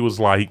somewhere. He was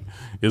like,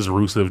 "It's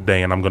Rusev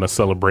Day, and I'm gonna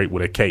celebrate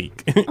with a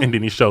cake." And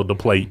then he showed the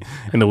plate,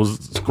 and it was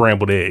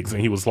scrambled eggs,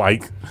 and he was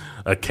like,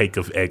 "A cake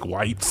of egg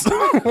whites."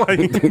 That's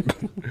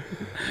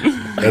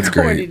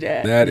Corny great.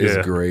 dad. That is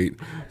great.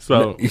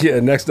 So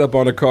next up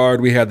on the card,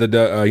 we had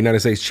the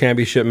United States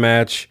Championship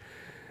match: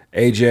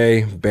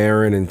 AJ,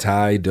 Baron, and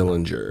Ty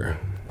Dillinger.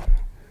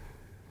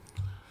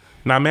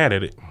 not mad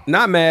at it.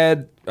 Not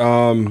mad.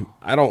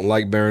 I don't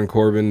like Baron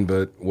Corbin,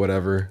 but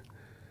whatever.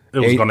 It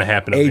was going to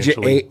happen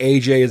eventually.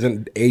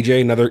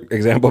 AJ, another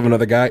example of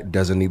another guy,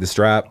 doesn't need the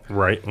strap.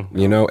 Right.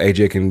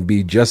 AJ can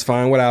be just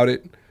fine without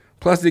it.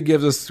 Plus, it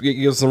gives us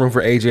some room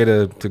for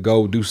AJ to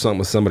go do something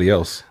with somebody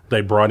else.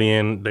 They brought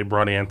in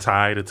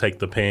Ty to take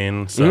the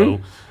pin,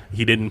 so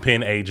he didn't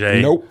pin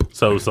AJ. Nope.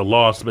 So it's a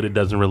loss, but it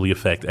doesn't really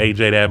affect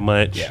AJ that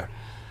much. Yeah.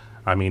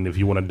 I mean, if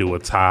you want to do a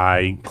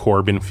Ty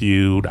Corbin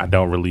feud, I'm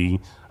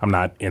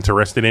not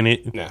interested in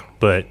it. No.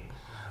 But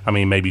I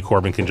mean, maybe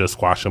Corbin can just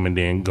squash him and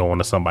then go on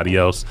to somebody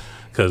else,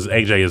 because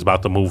AJ is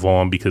about to move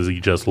on because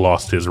he just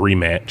lost his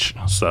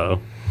rematch.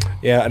 So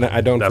yeah, and I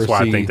don't. That's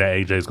why I think that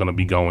AJ is going to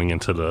be going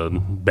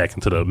back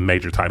into the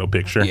major title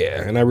picture.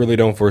 Yeah, and I really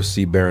don't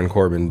foresee Baron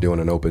Corbin doing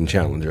an open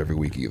challenge every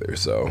week either.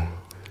 So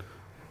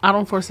I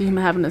don't foresee him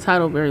having the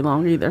title very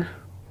long either.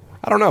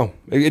 I don't know.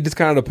 It just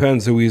kind of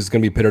depends who he's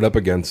going to be pitted up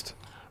against.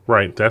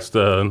 Right. That's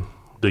the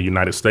the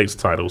United States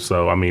title.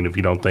 So, I mean, if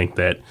you don't think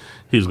that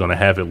he's going to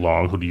have it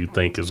long, who do you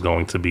think is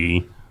going to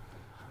be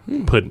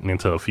put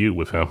into a feud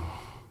with him?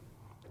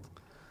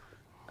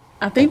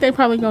 I think they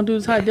probably going to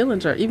do Ty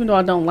Dillinger, even though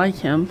I don't like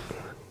him.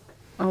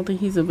 I don't think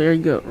he's a very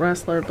good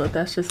wrestler, but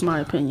that's just my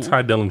opinion.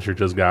 Ty Dillinger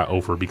just got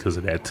over because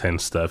of that 10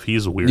 stuff.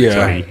 He's weird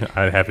Yeah. to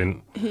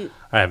me.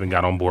 I haven't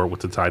got on board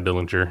with the Ty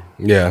Dillinger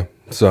Yeah.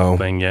 So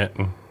thing yet.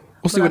 we'll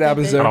see But what I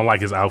happens think I there. don't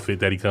like his outfit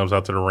that he comes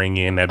out to the ring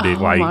in, that big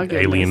Oh, my like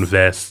goodness. alien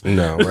vest.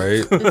 No,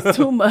 right? It's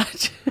too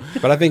much.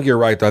 But I think you're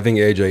right. Though. I think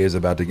AJ is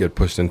about to get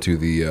pushed into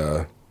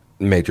the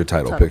major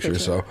title picture. picture.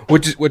 So,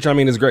 which I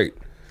mean is great.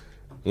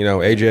 You know,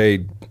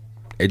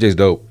 AJ's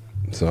dope.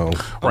 So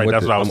Right,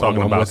 that's what I was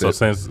talking about. So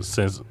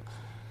since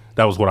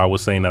that was what I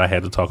was saying that I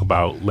had to talk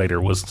about later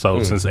was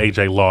since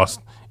AJ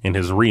lost in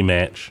his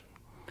rematch,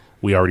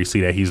 we already see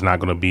that he's not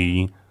going to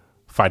be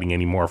fighting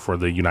anymore for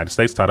the United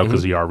States title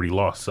because he already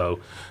lost. So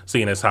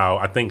seeing as how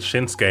I think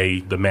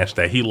Shinsuke, the match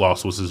that he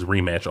lost was his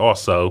rematch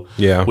also,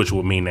 Yeah. which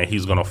would mean that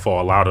he's going to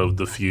fall out of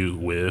the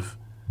feud with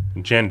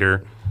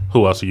Jinder.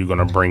 Who else are you going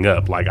to bring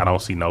up? Like, I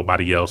don't see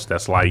nobody else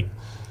that's like,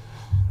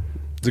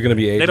 is it going to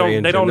be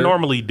AJ? they don't Jinder?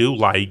 normally do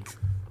like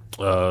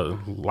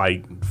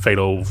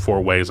fatal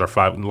 4-ways or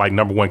 5 like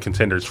number one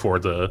contenders for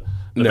the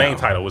No. main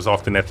title is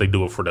often that they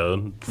do it for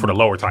the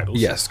lower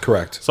titles. Yes,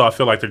 correct. So I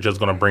feel like they're just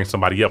going to bring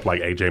somebody up.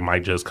 Like AJ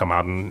might just come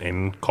out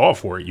and call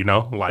for it. You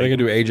know, Are they like going to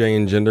do AJ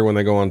and Jinder when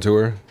they go on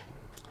tour?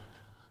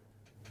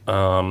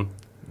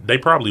 they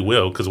probably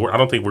will because I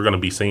don't think we're going to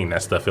be seeing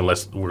that stuff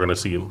unless we're going to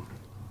see Unless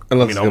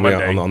you it's know going to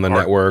be Monday on the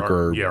network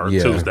or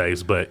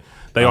Tuesdays. But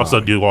they also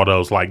do all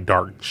those like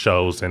dark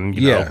shows and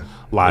you know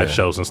live Yeah.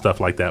 shows and stuff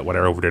like that.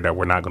 Whatever over there that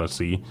we're not going to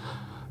see.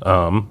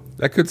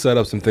 That could set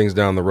up some things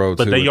down the road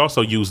But too. they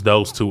also use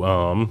those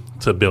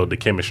to build the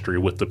chemistry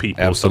with the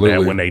people, so Absolutely.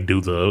 that when they do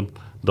the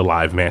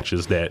live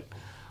matches that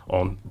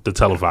on the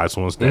televised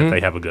ones that they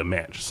have a good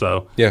match.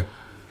 So yeah.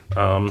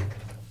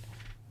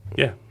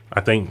 yeah, I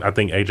think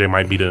AJ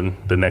might be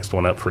the next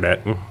one up for that.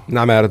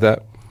 Not mad at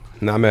that.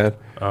 Not mad.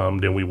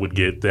 Then we would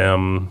get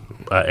them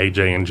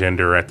AJ and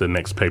Jinder at the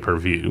next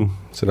pay-per-view.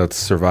 So that's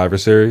Survivor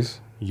Series?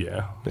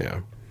 Yeah,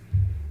 Yeah.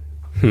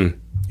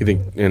 You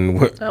think in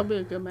what That'll be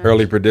a good match.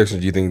 early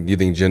predictions, do you think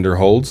Jinder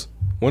holds?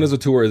 When is the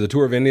tour? Is the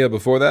tour of India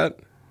before that?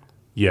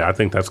 yeah, I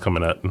think that's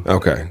coming up.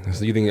 Okay.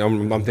 So you think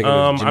I'm thinking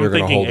of I'm Jinder going to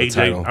thinking hold the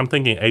title. I'm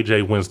thinking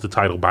AJ wins the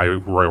title by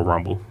Royal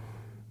Rumble.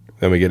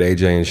 Then we get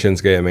AJ and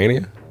Shinsuke at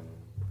Mania?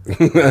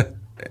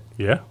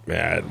 Yeah.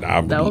 Yeah,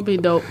 That would be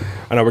dope.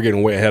 I know we're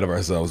getting way ahead of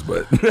ourselves,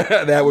 but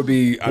that would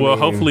be. I mean,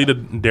 Hopefully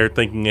they're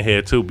thinking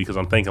ahead too, because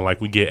I'm thinking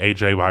like we get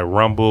AJ by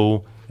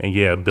Rumble and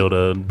build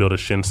a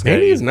Shinsuke.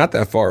 Mania is not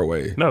that far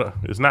away. No,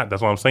 it's not.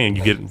 That's what I'm saying.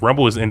 You get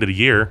Rumble is end of the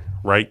year,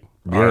 right?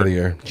 Beginning of the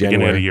year,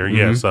 Beginning of the year,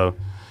 January. yeah. So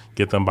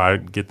get them by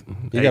get.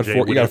 You got AJ four.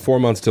 You with got it. 4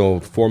 months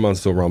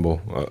till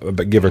Rumble,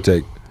 but give or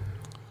take.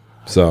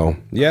 So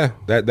yeah,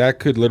 that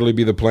could literally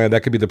be the plan.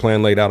 That could be the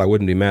plan laid out. I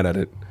wouldn't be mad at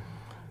it.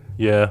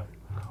 Yeah.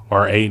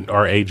 Or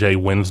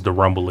AJ wins the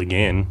Rumble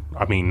again.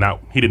 I mean,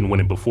 he didn't win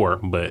it before,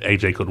 but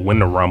AJ could win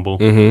the Rumble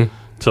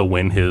to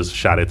win his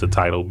shot at the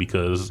title,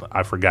 because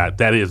I forgot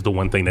that is the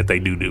one thing that they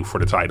do for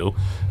the title.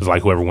 It's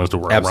like whoever wins the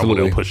Royal Rumble,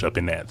 Absolutely. they'll push up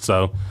in that.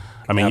 So,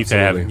 I mean,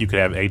 Absolutely. you could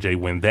have AJ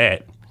win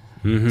that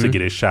to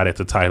get his shot at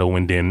the title,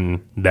 and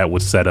then that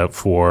would set up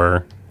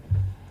for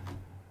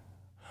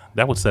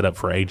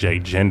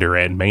AJ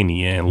Jinder at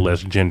Mania,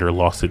 unless Jinder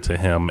lost it to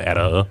him at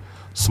a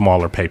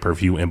smaller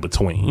pay-per-view in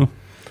between.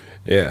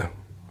 Yeah,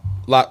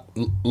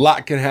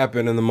 lot can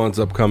happen in the months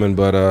upcoming,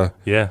 but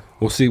Yeah.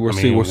 we'll see. We'll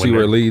I see. mean, We'll see when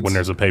where it leads. When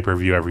there's a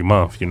pay-per-view every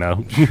month, you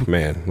know.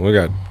 Man, we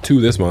got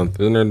 2 this month.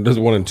 Isn't there? There's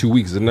one in 2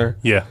 weeks, isn't there?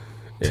 Yeah.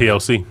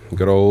 TLC.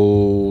 Good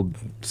old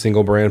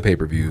single brand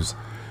pay-per-views.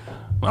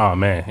 Oh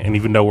man. And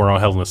even though we're on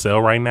Hell in a Cell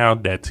right now,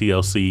 that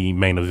TLC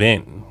main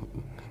event,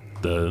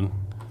 the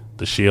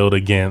Shield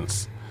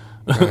against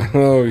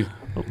Oh,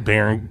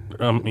 Braun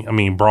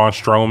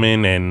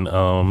Strowman and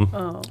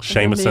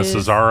Sheamus and Miz.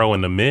 Cesaro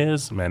and The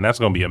Miz, man, that's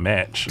gonna be a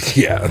match.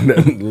 yeah.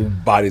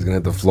 Body's gonna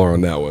hit the floor on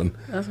that one.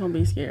 That's gonna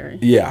be scary.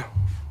 Yeah.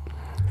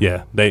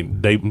 Yeah, they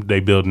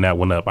building that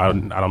one up. I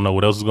don't know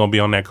what else is gonna be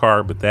on that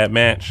card, but that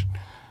match,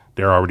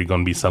 they're already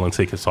gonna be selling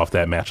tickets off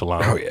that match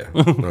alone. Oh yeah.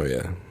 Oh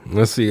yeah.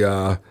 Let's see.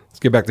 Let's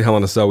get back to Hell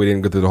in a Cell. We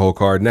didn't go through the whole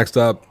card. Next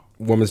up,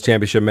 Women's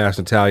Championship match: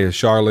 Natalya,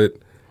 Charlotte.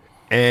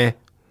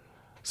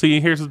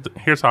 See, here's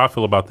how I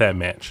feel about that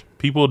match.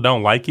 People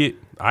don't like it.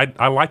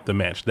 I like the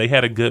match. They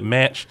had a good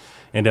match,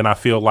 and then I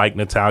feel like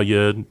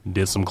Natalya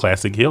did some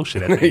classic heel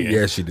shit at the end.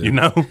 Yeah, she did. You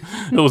know,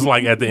 it was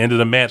like at the end of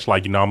the match,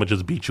 like, you know, I'm gonna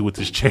just beat you with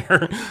this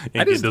chair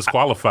and get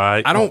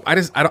disqualified. I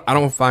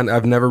don't find.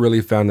 I've never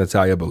really found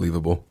Natalya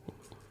believable.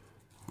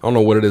 I don't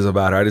know what it is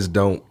about her. I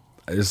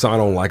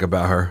don't like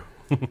about her.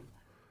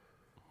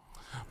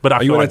 But I Are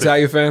feel you an like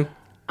Natalya fan?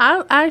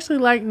 I actually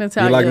like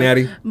Natalya. You like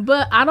Natty?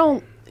 But I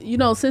don't. You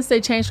know, since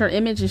they changed her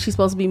image and she's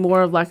supposed to be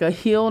more of like a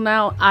heel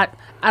now, I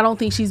don't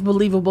think she's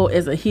believable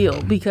as a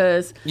heel,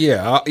 because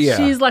Yeah.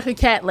 she's like a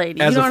cat lady.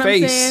 As you know a what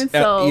face, I'm saying?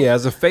 So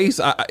as a face,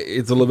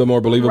 it's a little bit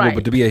more believable. Right.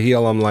 But to be a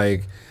heel, I'm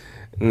like,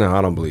 No,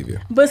 I don't believe you.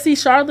 But see,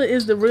 Charlotte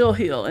is the real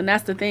heel, and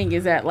that's the thing,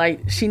 is that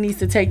like she needs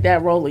to take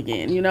that role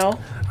again, you know?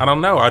 I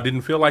don't know. I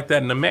didn't feel like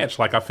that in the match.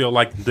 Like, I feel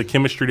like the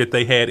chemistry that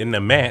they had in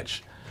the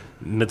match,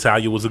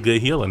 Natalya was a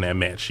good heel in that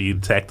match. She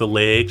attacked the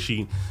leg.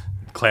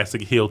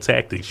 Classic heel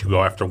tactics. You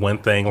go after one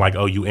thing, like,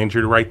 oh, you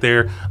injured right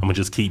there, I'm going to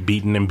just keep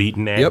beating and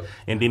beating that. Yep.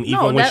 And then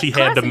even when she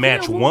had the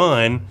match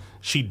won,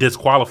 she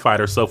disqualified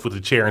herself with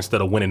the chair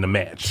instead of winning the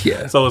match.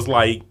 Yeah. So it's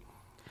like,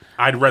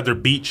 I'd rather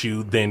beat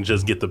you than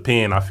just get the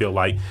pin, I feel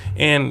like.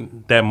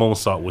 And that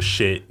moonsault was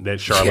shit that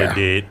Charlotte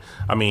did.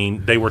 I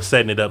mean, they were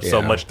setting it up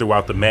so much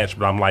throughout the match,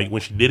 but I'm like,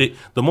 when she did it,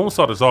 the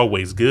moonsault is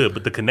always good,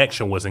 but the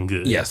connection wasn't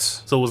good.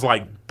 Yes. So it was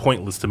like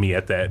pointless to me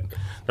at that.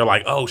 They're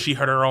like, oh, she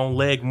hurt her own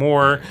leg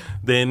more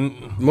than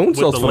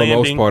moonsaults for the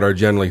most part are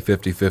generally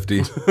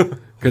 50-50.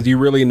 Because you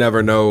really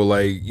never know.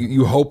 Like,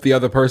 you hope the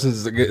other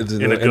person's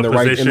in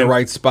the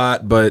right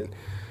spot, but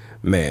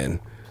man,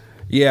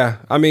 yeah,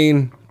 I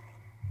mean,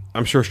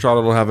 I'm sure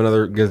Charlotte will have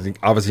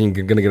obviously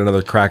going to get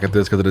another crack at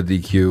this because of the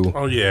DQ.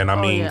 Oh yeah, and I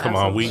mean, come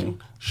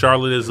on,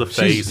 Charlotte is a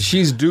face.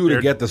 She's due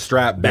to get the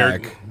strap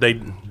back.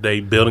 They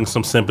building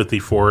some sympathy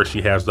for her.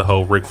 She has the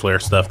whole Ric Flair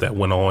stuff that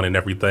went on and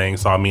everything.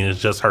 So I mean, it's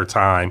just her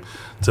time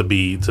to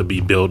be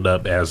built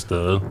up as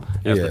the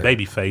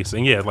baby face.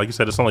 And yeah, like you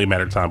said, it's only a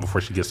matter of time before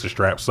she gets the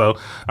strap. So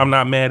I'm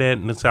not mad at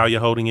Natalya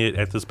holding it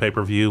at this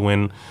pay-per-view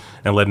and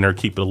letting her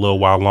keep it a little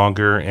while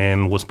longer.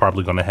 And what's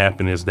probably going to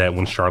happen is that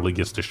when Charlotte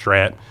gets the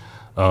strap,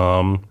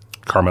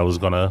 Carmella's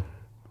going to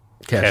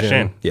cash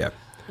in. Yeah.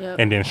 Yep.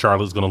 And then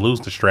Charlotte's going to lose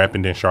the strap,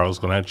 and then Charlotte's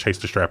going to chase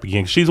the strap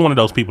again. She's one of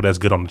those people that's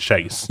good on the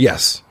chase.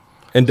 Yes.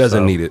 And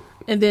doesn't need it.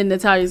 And then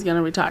Natalya's going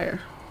to retire.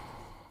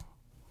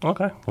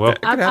 Okay. Well,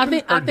 I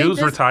think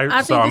dude's retired.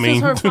 I think this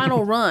is her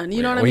final run.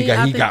 You know what I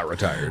mean? He got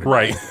retired.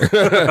 Right.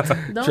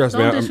 Trust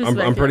me,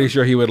 I'm pretty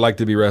sure he would like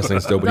to be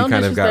wrestling still, but he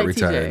kind of got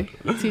retired.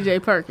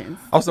 TJ Perkins.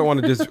 Also,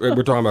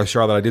 we're talking about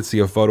Charlotte. I did see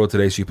a photo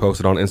today she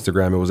posted on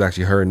Instagram. It was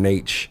actually her and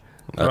Nate,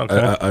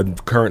 a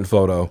current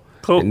photo.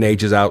 Cool. And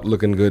Nate is out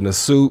looking good in a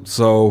suit,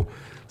 so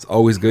it's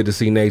always good to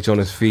see Nate on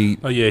his feet.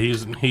 Oh yeah,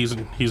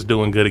 he's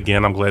doing good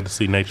again. I'm glad to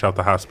see Nate out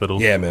the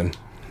hospital. Yeah, man.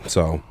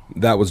 So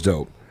that was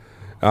dope.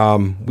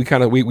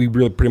 We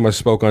really pretty much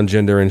spoke on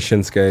Jinder and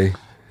Shinsuke.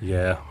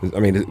 Yeah. I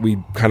mean,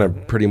 we kind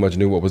of pretty much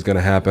knew what was going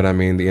to happen. I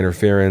mean, the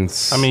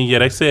interference. I mean, yeah,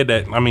 they said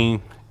that. I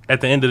mean, at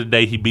the end of the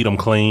day, he beat him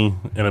clean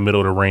in the middle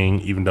of the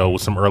ring, even though it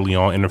was some early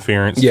on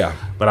interference. Yeah.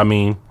 But I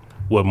mean,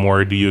 what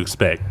more do you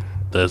expect?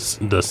 The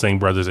Singh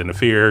brothers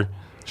interfere.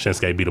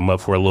 Shinsuke beat him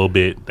up for a little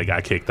bit. They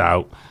got kicked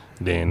out.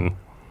 Then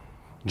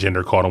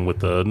Jinder caught him with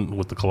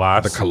the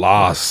Colossus. The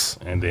Colossus.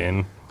 And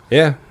then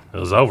it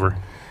was over.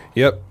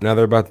 Yep. Now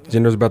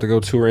Jinder's about to go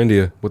tour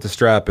India with the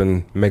strap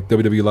and make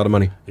WWE a lot of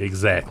money.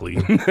 Exactly.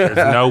 There's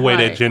no way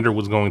that Jinder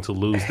was going to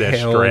lose that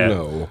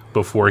strap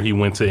before he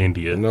went to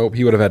India. Nope.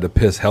 He would have had to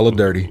piss hella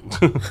dirty.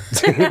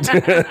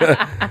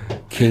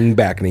 King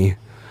Backney.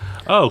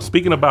 Oh,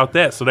 speaking about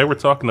that, so they were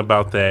talking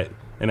about that,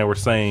 and they were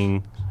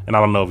saying, and I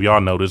don't know if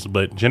y'all noticed,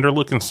 but Jinder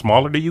looking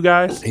smaller to you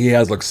guys? He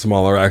has looked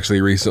smaller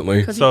actually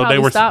recently. So they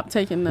were stopped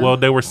taking them. Well,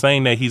 they were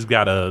saying that he's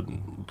got a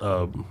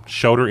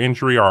shoulder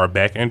injury or a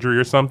back injury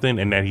or something,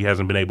 and that he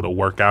hasn't been able to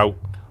work out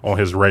on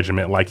his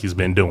regiment like he's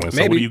been doing.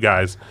 So what do you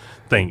guys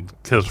think?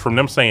 Because from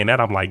them saying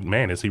that, I'm like,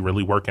 man, is he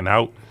really working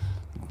out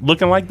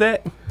looking like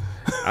that?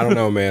 I don't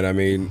know, man. I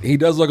mean, he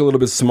does look a little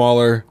bit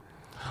smaller.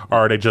 Or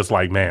are they just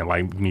like, man,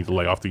 like, you need to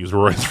lay off these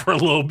roids for a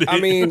little bit?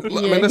 I mean,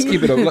 let's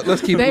keep it a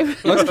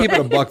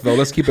buck though.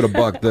 Let's keep it a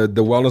buck. The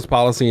wellness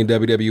policy in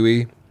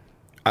WWE,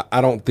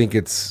 I don't think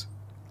it's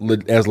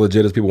as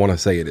legit as people want to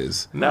say it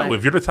is. No,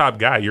 if you're the top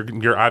guy,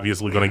 you're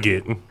obviously going to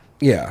get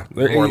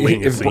more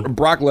leniency. If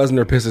Brock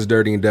Lesnar pisses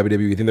dirty in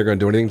WWE, you think they're going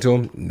to do anything to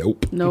him?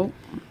 Nope.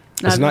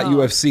 It's not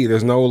UFC.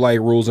 There's no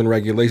like rules and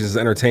regulations. It's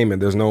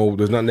entertainment. There's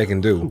nothing they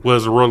can do. Well,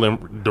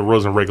 the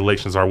rules and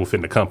regulations are within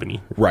the company,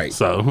 right?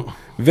 So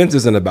Vince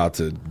isn't about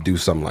to do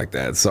something like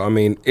that. So I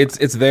mean, it's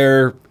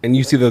there, and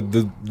you see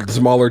the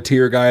smaller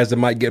tier guys that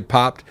might get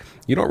popped.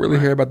 You don't really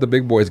hear about the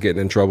big boys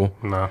getting in trouble.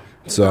 No.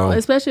 So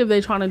especially if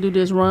they're trying to do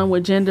this run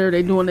with Jinder,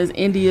 they're doing this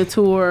India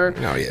tour.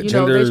 Oh yeah,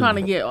 they're trying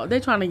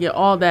to get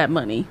all that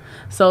money.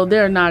 So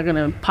they're not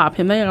gonna pop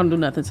him. They ain't gonna do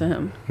nothing to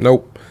him.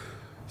 Nope.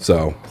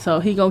 So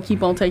he gonna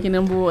keep on taking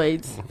them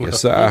roids.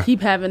 Yes, sir. And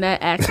keep having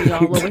that action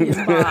all over his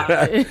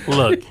body.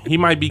 Look, he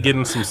might be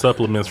getting some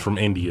supplements from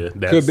India.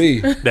 Could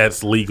be.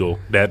 That's legal.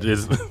 That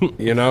is,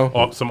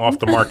 some off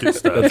the market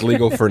stuff. That's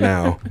legal for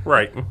now.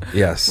 Right.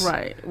 Yes.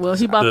 Right. Well,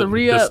 he about to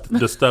re-up.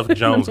 The stuff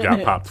Jones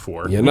got popped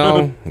for.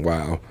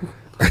 Wow.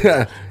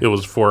 It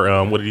was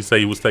for what did he say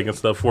he was taking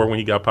stuff for when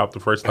he got popped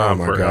the first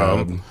time? Oh my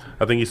God.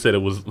 I think he said it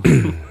was.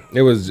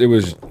 it was.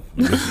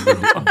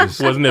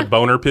 Wasn't it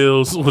boner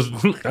pills?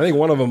 I think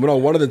one of them. No,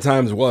 one of the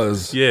times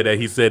was. Yeah, that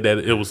he said that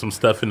it was some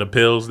stuff in the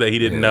pills that he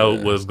didn't know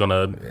was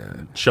gonna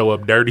show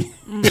up dirty.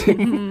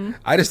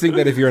 I just think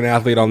that if you're an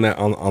athlete on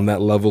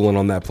that level and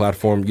on that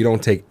platform, you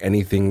don't take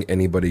anything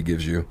anybody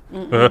gives you.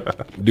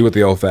 Do it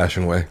the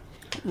old-fashioned way.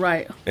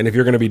 Right. And if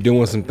you're going to be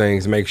doing some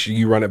things, make sure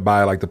you run it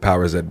by like the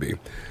powers that be.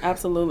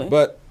 Absolutely.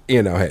 But,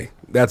 hey,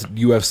 That's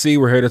UFC.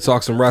 We're here to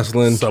talk some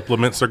wrestling.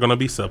 Supplements are going to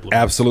be supplements.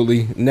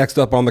 Absolutely. Next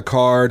up on the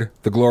card,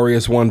 the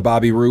glorious one,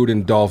 Bobby Roode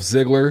and Dolph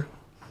Ziggler.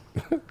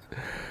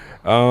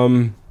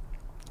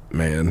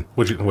 Man.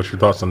 What's your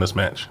thoughts on this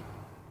match?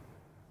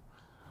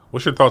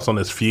 What's your thoughts on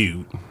this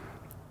feud?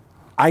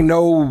 I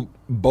know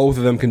both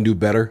of them can do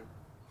better.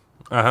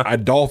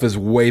 Dolph is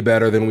way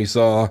better than we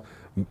saw.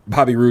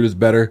 Bobby Roode is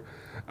better.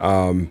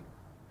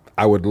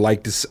 I would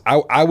like to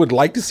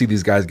see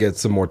these guys get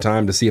some more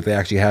time to see if they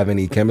actually have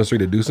any chemistry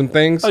to do some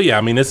things. Oh yeah,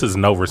 I mean this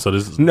isn't over, so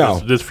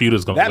this feud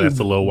is going to last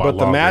a little while. But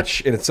the longer.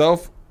 match in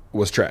itself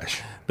was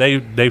trash.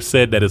 They've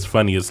said that it's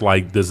funny. It's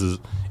like this is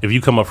if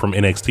you come up from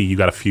NXT, you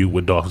got to feud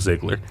with Dolph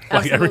Ziggler.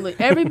 Absolutely,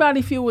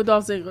 everybody feud with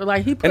Dolph Ziggler.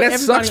 Like he put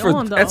everybody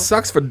on Dolph. That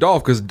sucks for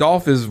Dolph because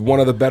Dolph is one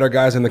of the better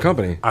guys in the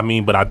company. I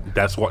mean, but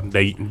that's what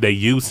they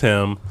use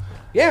him.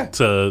 Yeah.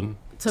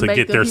 To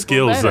get their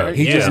skills better. up.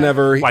 He just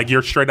never... Like,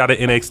 you're straight out of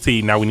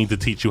NXT. Now we need to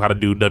teach you how to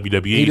do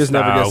WWE He just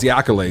style. never gets the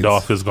accolades.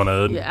 Dolph is going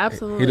to... Yeah,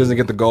 absolutely. He doesn't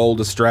get the gold,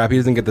 the strap. He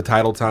doesn't get the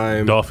title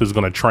time. Dolph is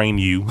going to train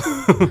you.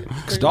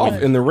 Because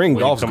Dolph in the ring,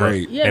 Dolph's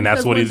great. Yeah, and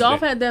that's what when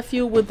Dolph had that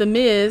feud with The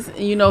Miz,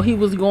 he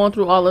was going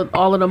through all of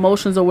the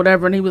emotions or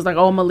whatever, and he was like,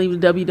 oh, I'm going to leave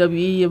the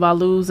WWE if I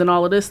lose and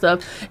all of this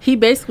stuff. He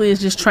basically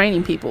is just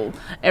training people.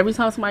 Every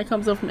time somebody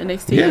comes up from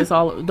NXT, it's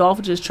all Dolph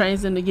just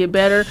trains them to get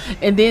better,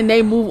 and then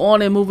they move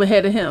on and move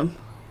ahead of him.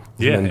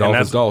 Yeah, and Dolph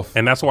is Dolph.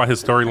 And that's why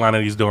his storyline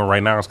that he's doing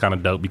right now is kind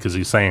of dope because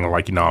he's saying,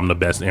 like, I'm the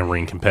best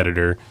in-ring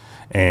competitor.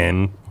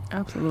 And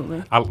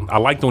absolutely, I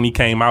liked when he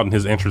came out and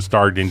his entrance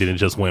started and then it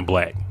just went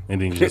black. And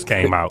then he just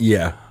came out.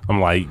 Yeah. I'm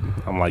like,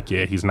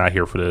 yeah, he's not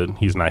here for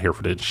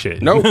the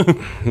shit.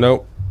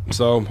 Nope.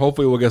 So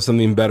hopefully we'll get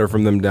something better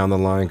from them down the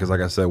line because,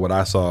 like I said, what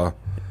I saw.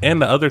 And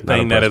the other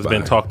thing that has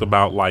been talked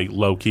about, like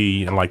low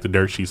key and like the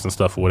dirt sheets and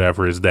stuff or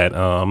whatever, is that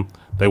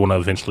they want to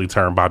eventually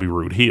turn Bobby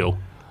Roode heel.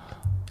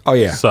 Oh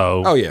yeah.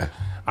 So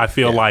I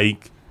feel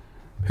like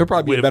he'll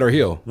probably be a better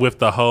heel with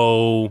the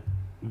whole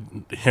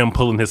him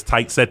pulling his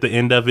tights at the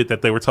end of it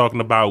that they were talking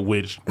about,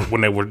 which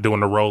when they were doing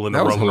the roll and the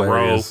roll and the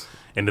roll.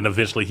 And then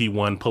eventually he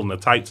won pulling the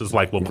tights. It's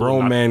like, well,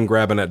 grown man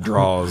grabbing at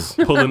draws,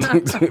 pulling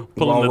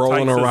while the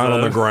rolling tights around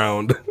on the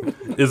ground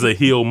is a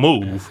heel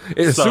move.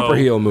 It's a super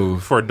heel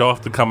move for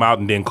Dolph to come out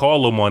and then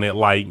call him on it,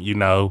 like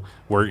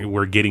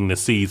we're getting the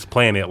seeds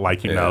planted,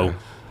 like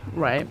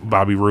right.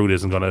 Bobby Roode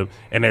isn't gonna,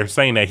 and they're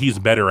saying that he's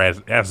better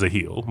as a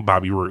heel,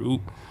 Bobby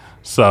Roode.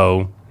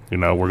 So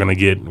we're gonna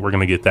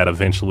get that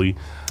eventually.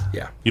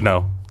 Yeah.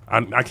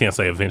 I can't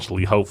say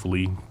eventually.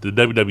 Hopefully, the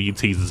WWE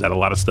teases at a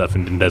lot of stuff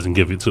and then doesn't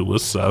give it to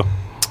us. So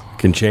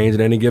can change at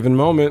any given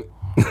moment.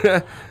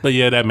 But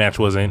yeah, that match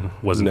wasn't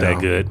that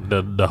good.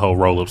 The whole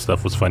roll up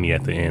stuff was funny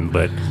at the end,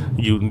 but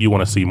you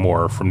want to see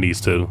more from these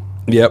two.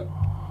 Yep.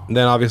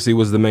 Then obviously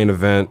was the main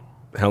event: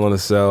 Hell in a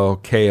Cell,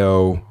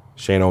 KO,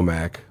 Shane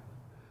O'Mac.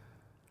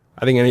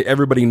 I think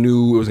everybody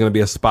knew it was going to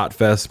be a spot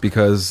fest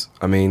because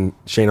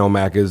Shane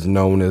O'Mac is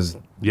known as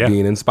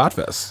being in spot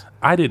fest.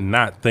 I did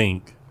not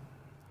think.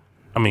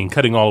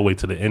 Cutting all the way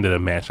to the end of the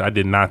match, I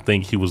did not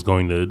think he was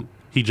going to.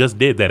 He just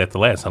did that at the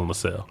last Hell in a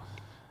Cell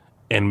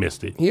and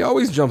missed it. He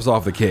always jumps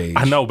off the cage.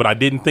 I know, but I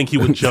didn't think he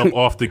would jump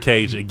off the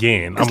cage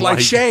again. It's like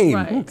Shane,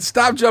 right.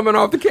 Stop jumping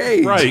off the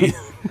cage. Right.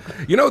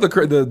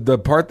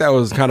 The part that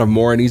was kind of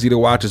more and easy to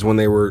watch is when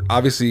they were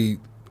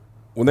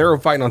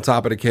fighting on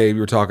top of the cage.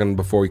 We were talking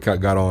before we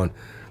got on.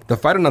 The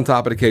fighting on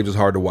top of the cage was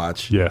hard to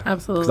watch. Yeah,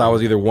 absolutely. Because I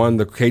was either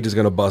the cage is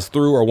going to bust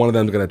through, or one of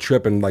them is going to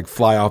trip and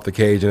fly off the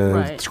cage, and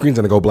the screen's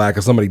going to go black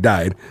because somebody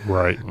died.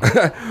 Right.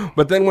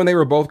 But then when they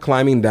were both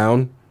climbing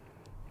down,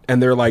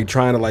 and they're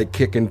trying to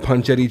kick and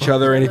punch at each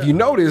other, and if you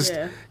noticed,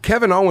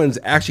 Kevin Owens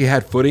actually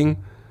had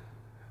footing.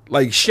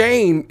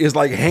 Shane is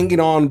hanging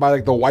on by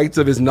the whites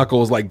of his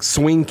knuckles,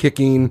 swing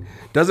kicking,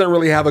 doesn't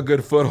really have a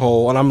good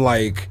foothold, and I'm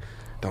like,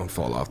 don't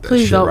fall off that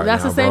please shit don't. right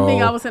That's now, the same bro.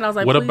 thing I was saying. I was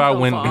like, what please about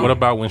don't when fall. what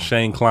about when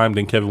Shane climbed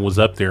and Kevin was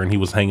up there and he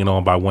was hanging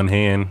on by one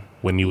hand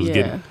when he was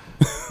getting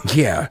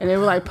Yeah. And they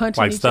were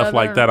punching each stuff other.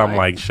 like that. I'm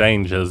like,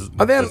 Shane just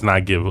does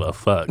not give a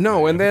fuck.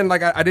 No, and then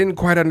I didn't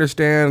quite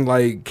understand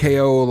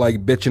KO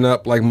bitching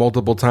up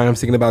multiple times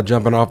thinking about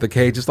jumping off the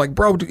cage. It's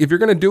bro, if you're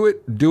gonna do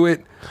it. No,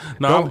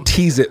 don't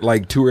tease it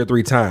 2 or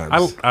 3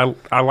 times.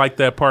 I like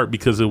that part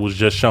because it was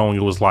just showing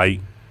it was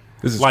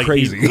this is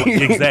crazy.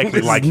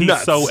 Exactly. This is he's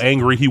nuts. so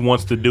angry he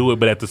wants to do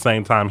it, but at the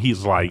same time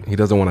he's he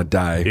doesn't want to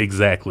die.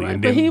 Exactly. Right.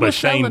 And But then, he was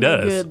Shane selling it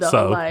does. good, though,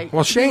 So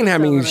Well, Shane,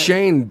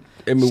 Shane,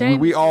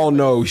 we all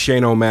know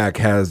Shane O'Mac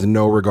has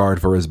no regard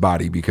for his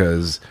body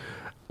because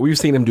we've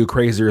seen him do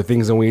crazier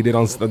things than we did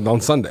on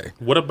Sunday.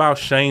 what about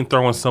Shane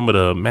throwing some of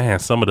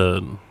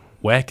the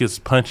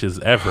wackest punches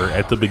ever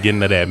at the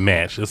beginning of that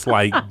match? It's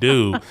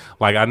dude,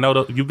 I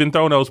know you've been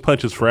throwing those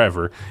punches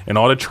forever, and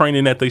all the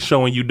training that they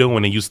showing you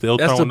doing, and you still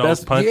throwing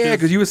those punches. Yeah,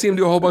 because you would see him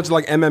do a whole bunch of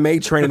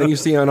MMA training, and you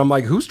see him, and I'm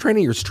like, who's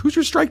your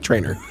strike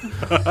trainer?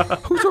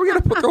 Who's we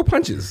got to throw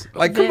punches?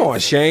 Come on,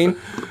 Shane.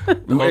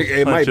 Those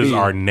It might punches be.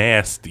 are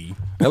nasty.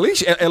 At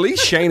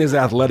least Shane is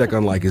athletic,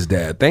 unlike his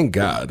dad. Thank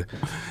God.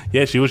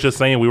 Yeah, she was just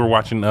saying we were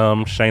watching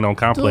Shane on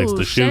Complex, Dude,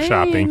 the shoe Shane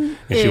shopping,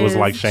 and she was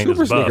like, Shane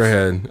Super is buff.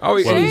 sneakerhead.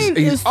 Oh, Shane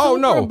he's is oh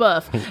super no.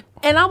 buff.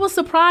 And I was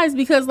surprised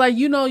because, like,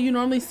 you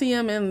normally see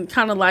him in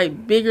kind of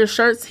like bigger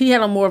shirts. He had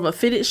on more of a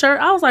fitted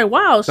shirt. I was like,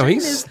 wow, Shane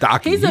he's is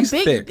stocky. He's a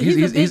big, thick.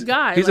 He's a big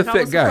guy. He's like, a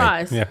thick I was guy.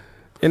 surprised. Yeah.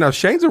 You know,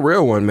 Shane's a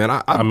real one, man.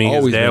 I mean, his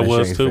always dad been a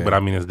was Shane too, fan. but I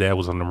mean, his dad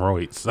was on them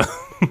roids. So.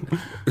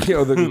 You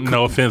know, the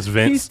No offense,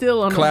 Vince. He's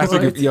still on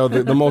classic. the You know,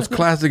 the most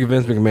classic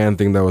Vince McMahon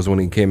thing though was when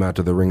he came out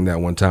to the ring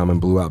that one time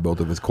and blew out both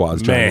of his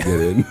quads trying to get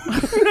in.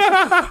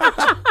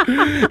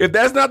 If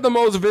that's not the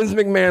most Vince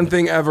McMahon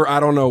thing ever, I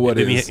don't know what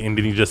is. And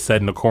then he just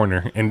sat in the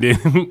corner and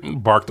then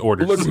barked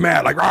orders. Looked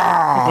mad, like,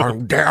 ah,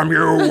 damn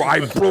you!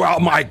 I blew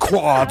out my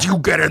quads. You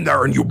get in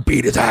there and you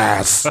beat his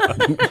ass.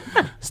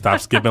 Stop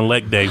skipping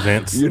leg day,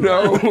 Vince. You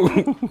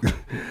know.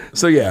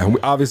 So yeah,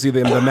 obviously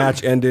the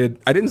match ended.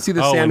 I didn't see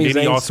the Sami and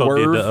then he Zayn also swerve.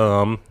 did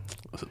the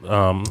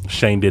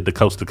Shane did the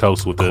coast to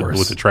coast with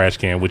the trash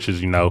can, which is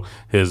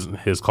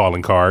his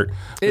calling card.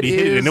 But he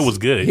hit it and it was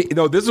good.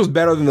 This was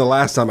better than the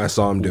last time I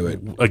saw him do it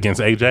against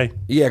AJ.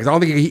 Yeah, because I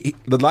don't think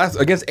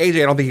against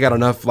AJ. I don't think he got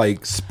enough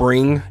like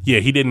spring. Yeah,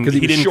 he didn't.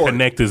 He didn't short.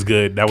 connect as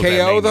good. That was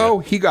KO though.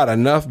 He got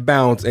enough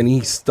bounce and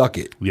he stuck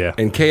it. Yeah,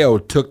 and KO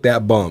took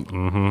that bump.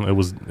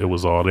 Mm-hmm. It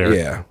was all there.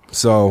 Yeah.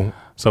 So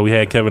we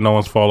had Kevin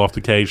Owens fall off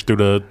the cage through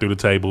the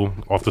table,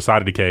 off the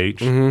side of the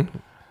cage, and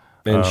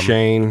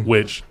Shane,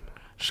 which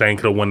Shane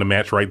could have won the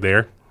match right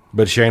there,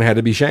 but Shane had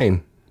to be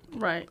Shane.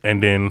 Right.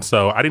 And then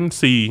so I didn't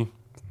see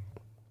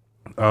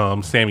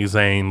Sami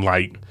Zayn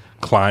like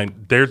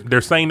climb.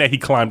 They're saying that he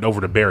climbed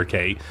over the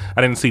barricade.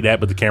 I didn't see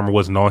that, but the camera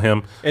wasn't on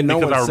him. And no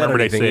one said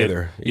anything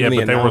either. Even the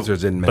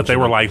announcers didn't mention but they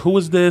were it. like, "Who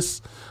is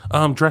this?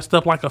 Dressed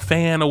up like a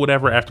fan or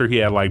whatever?" After he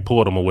had like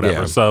pulled him or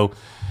whatever. Yeah. So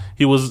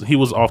he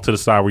was off to the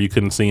side where you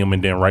couldn't see him,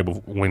 and then right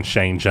when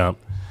Shane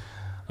jumped,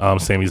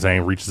 Sami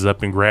Zayn reaches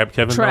up and grabs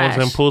Kevin Owens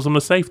and pulls him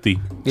to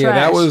safety. Yeah,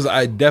 that was.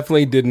 I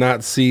definitely did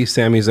not see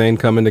Sami Zayn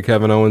coming to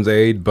Kevin Owens'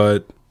 aid,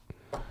 but.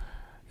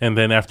 And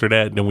then after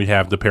that, then we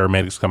have the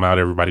paramedics come out.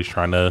 Everybody's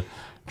trying to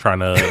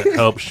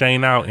help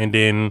Shane out, and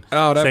then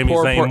Sami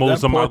Zayn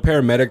moves him out.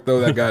 Paramedic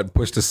though that got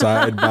pushed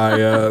aside by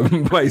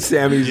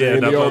Sami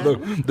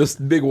Zayn. This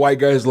big white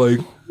guy's like.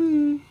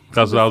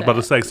 That's what I was about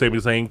to say. Sami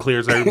Zayn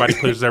clears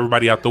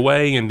everybody out the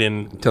way, and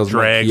then tells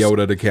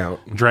Yoda to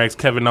count. Drags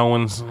Kevin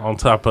Owens on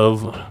top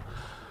of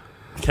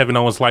Kevin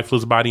Owens'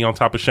 lifeless body on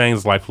top of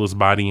Shane's lifeless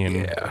body,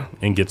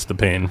 and gets the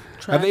pin.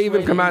 Have they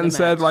even come out and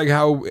said like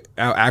how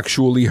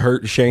actually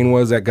hurt Shane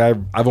was? That guy.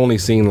 I've only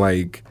seen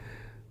like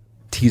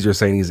teaser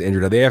saying he's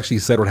injured. Have they actually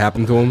said what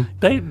happened to him?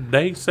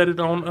 They said it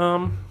on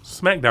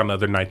SmackDown the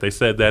other night. They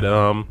said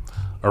that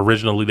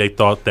originally they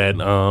thought that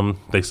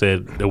they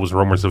said there was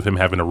rumors of him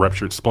having a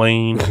ruptured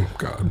spleen. Oh,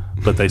 God.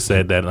 But they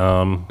said that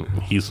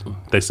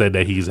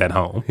he's at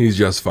home. He's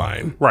just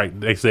fine. Right.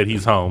 They said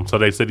he's home. So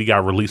they said he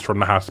got released from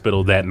the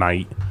hospital that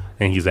night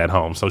and he's at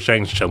home. So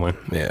Shane's chilling.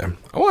 Yeah.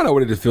 I want to know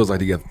what it feels like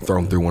to get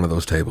thrown through one of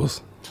those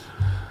tables.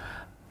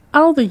 I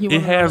don't think you.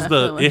 It has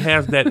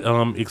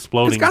that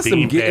exploding.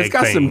 It's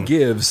got some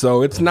give,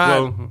 so it's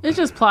not. Well, it's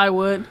just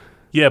plywood.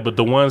 Yeah, but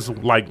the ones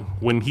like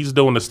when he's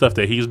doing the stuff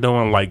that he's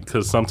doing, like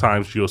because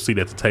sometimes you'll see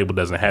that the table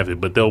doesn't have it,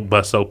 but they'll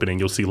bust open and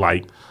you'll see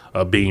like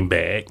a bean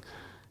bag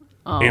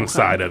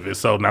inside of it.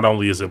 So not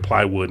only is it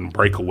plywood and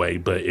breakaway,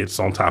 but it's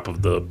on top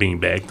of the bean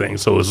bag thing.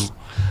 So it's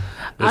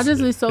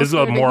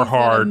a more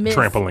hard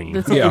trampoline.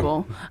 The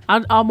table.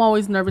 Yeah. I'm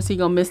always nervous he's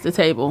gonna miss the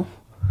table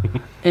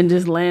and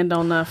just land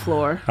on that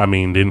floor. I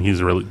mean, then he's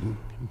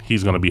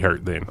gonna be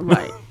hurt then.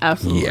 Right.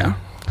 Absolutely. Yeah.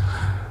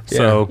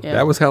 So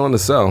that was Hell in a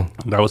Cell.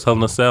 That was Hell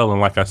in a Cell, and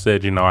like I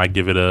said, I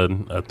give it a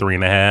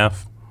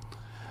 3.5.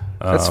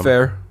 That's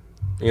fair.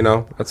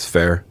 That's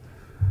fair.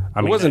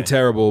 It wasn't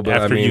terrible, but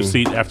after you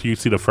see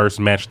the first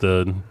match,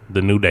 the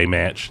New Day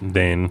match,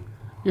 then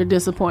you're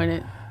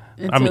disappointed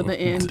until the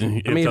end.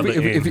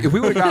 If we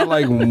would have got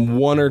like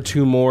one or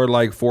two more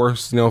like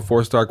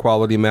 4-star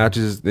quality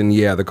matches, then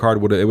the card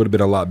would have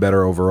been a lot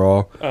better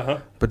overall.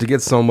 But to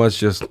get so much,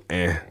 just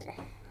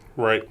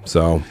right.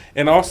 So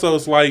and also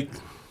it's like.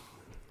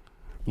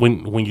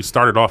 When you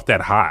started off that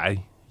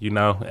high,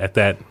 at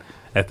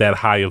that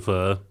high of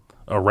a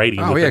rating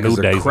with the New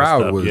Days, the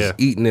crowd and stuff, was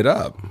eating it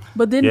up.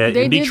 But then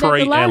they in did Detroit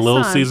that the last at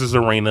Little time. Caesars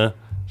Arena.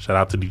 Shout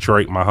out to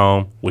Detroit, my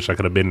home. Wish I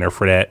could have been there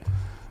for that.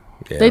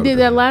 Yeah, they did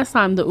that last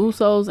time. The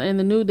Usos and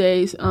the New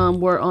Days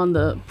were on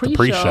the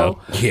pre-show.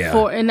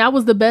 And that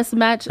was the best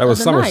match. That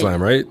was of the SummerSlam,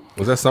 night. right?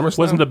 Was that SummerSlam?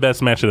 Wasn't the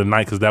best match of the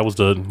night because that was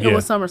the It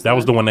was SummerSlam. That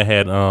was the one that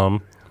had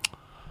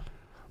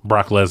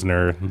Brock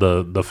Lesnar,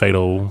 the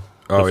fatal.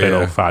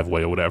 Fatal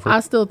 5-way or whatever.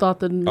 I still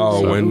thought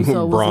when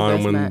Uso Braun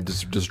was the best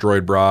match.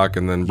 destroyed Brock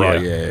and then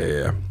Brock.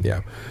 Yeah.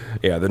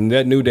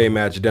 That New Day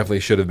match definitely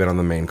should have been on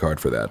the main card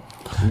for that.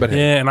 But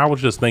hey. And I was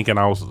just thinking,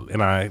 I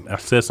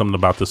said something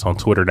about this on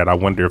Twitter that I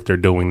wonder if they're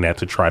doing that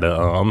to try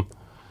to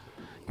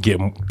get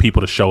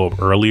people to show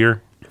up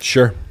earlier.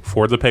 Sure.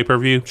 For the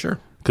pay-per-view. Sure.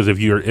 Because if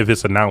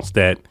it's announced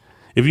that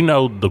if you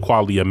know the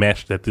quality of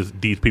match that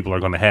these people are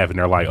going to have, and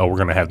they're like, oh, we're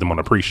going to have them on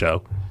a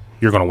pre-show.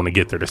 you're going to want to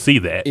get there to see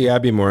that. Yeah,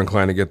 I'd be more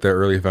inclined to get there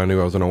early if I knew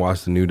I was going to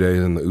watch the New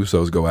Days and the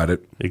Usos go at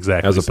it.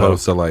 Exactly. As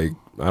opposed to, like,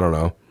 I don't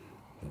know.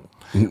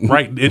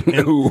 Right.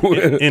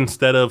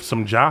 Instead of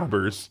some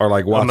jobbers or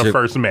like watching on the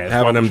first match.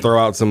 Having them throw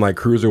out some, like,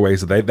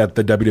 cruiserweights that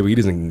the WWE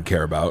doesn't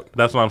care about.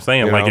 That's what I'm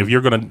saying. You like, know? if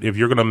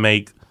you're gonna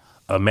make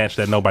a match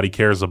that nobody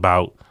cares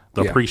about,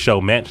 the pre-show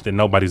match, then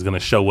nobody's going to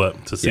show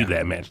up to see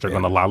that match. They're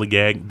going to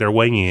lollygag their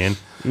way in,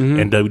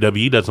 and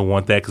WWE doesn't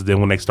want that because then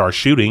when they start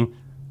shooting,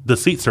 the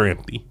seats are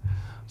empty.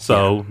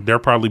 So they're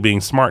probably being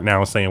smart now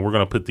and saying, we're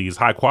going to put these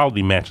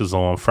high-quality matches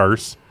on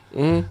first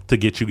to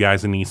get you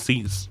guys in these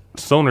seats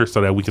sooner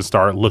so that we can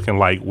start looking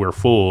like we're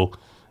full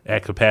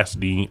at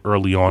capacity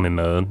early on in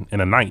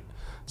the night.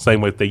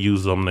 Same way if they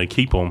use them to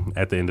keep them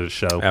at the end of the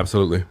show.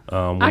 Absolutely.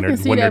 When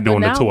they're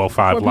doing the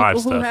 205 live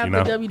stuff, who have the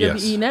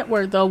WWE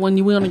network, though, when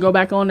you want to go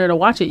back on there to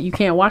watch it, you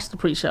can't watch the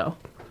pre-show,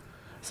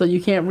 so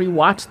you can't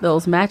rewatch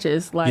those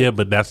matches. Like, yeah,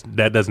 but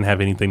that doesn't have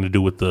anything to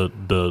do with the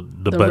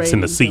butts in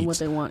the seats. What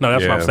they want. No,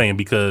 that's what I'm saying,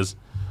 because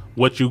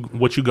what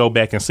you go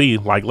back and see,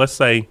 like, let's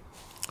say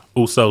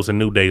Usos and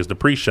New Day is the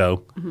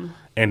pre-show,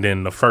 and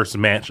then the first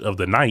match of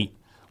the night.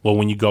 Well,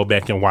 when you go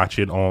back and watch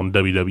it on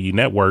WWE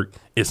Network,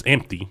 it's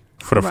empty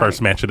for the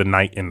first match of the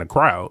night in the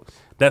crowd.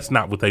 That's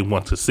not what they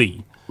want to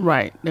see.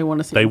 Right. They want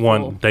to see They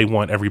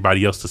want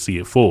everybody else to see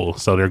it full.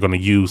 So they're going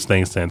to use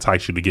things to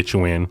entice you to get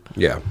you in.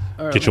 Yeah.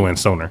 Get you in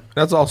sooner.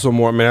 That's also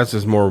more, I mean,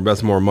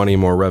 that's more money,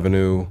 more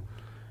revenue.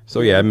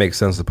 So yeah, it makes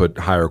sense to put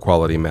higher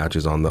quality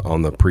matches on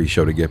the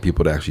pre-show to get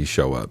people to actually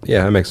show up.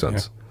 Yeah, that makes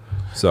sense.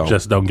 Yeah. So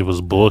just don't give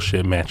us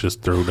bullshit matches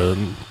through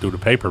the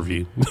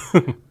pay-per-view.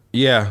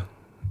 Yeah.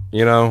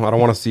 You know, I don't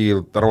want to see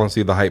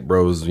the Hype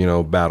Bros,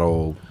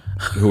 battle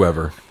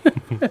whoever.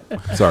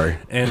 Sorry.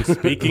 And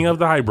speaking of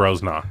the Hype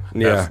Bros, that's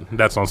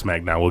on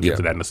SmackDown. We'll get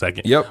to that in a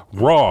second. Yep.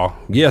 Raw.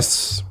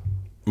 Yes.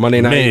 Monday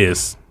night.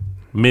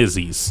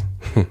 Mizzies.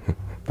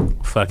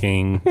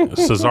 Fucking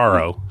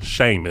Cesaro.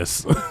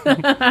 Sheamus.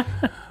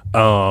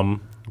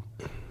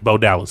 Bo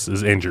Dallas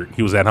is injured.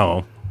 He was at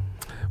home.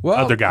 Well,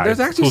 other guy. There's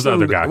actually Who's the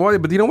other guy? Well,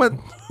 but you know what?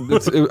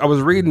 I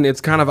was reading.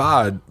 It's kind of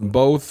odd.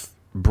 Both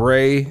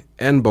Bray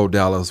and Bo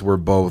Dallas were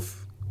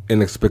both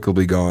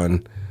inexplicably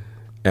gone,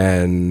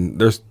 and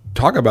there's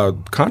talk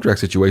about contract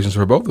situations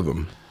for both of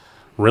them.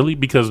 Really?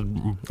 Because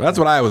that's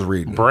what I was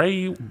reading.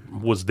 Bray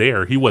was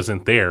there. He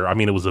wasn't there. I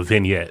mean, it was a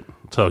vignette,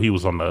 so he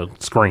was on the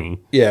screen.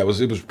 Yeah, it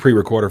was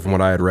pre-recorded from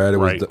what I had read. It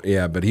was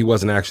but he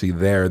wasn't actually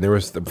there. There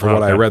was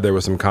what I read, there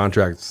was some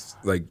contracts,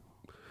 like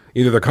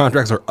either the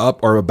contracts are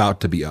up or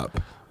about to be up.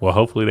 Well,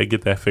 hopefully they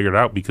get that figured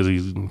out because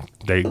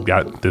they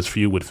got this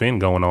feud with Finn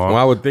going on. Well,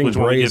 I would think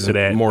Bray's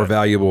more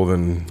valuable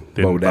than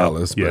Bo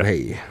Dallas, but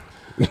hey.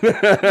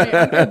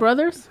 Aren't they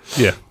brothers?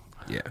 Yeah.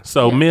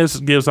 So Miz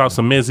gives out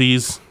some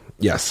Mizzies.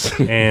 Yes.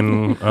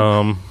 And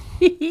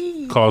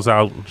calls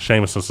out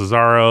Sheamus and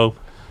Cesaro.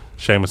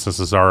 Sheamus and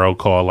Cesaro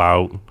call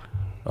out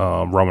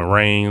Roman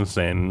Reigns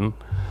and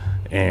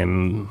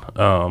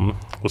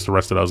what's the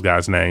rest of those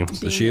guys' names?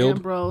 The Shield?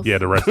 Ambrose. Yeah,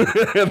 the rest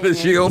of the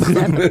Shield.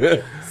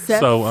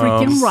 Seth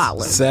freaking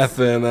Rollins. Seth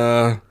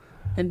and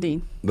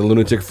Dean. The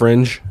Lunatic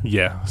Fringe.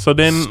 Yeah. So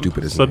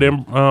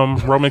then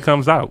Roman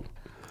comes out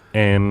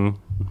and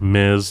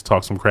Miz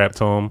talks some crap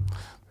to him.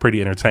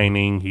 Pretty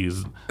entertaining.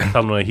 He's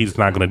telling him that he's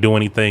not going to do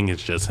anything.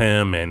 It's just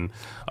him and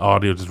all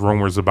these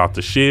rumors about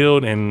the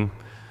Shield. And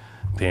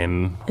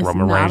then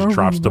Roman Reigns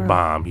drops the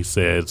bomb. He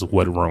says,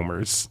 "What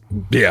rumors?"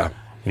 Yeah.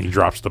 And he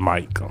drops the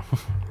mic.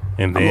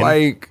 And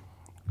then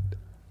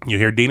you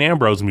hear Dean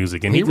Ambrose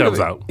music, and he comes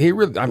out.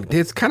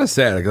 It's kind of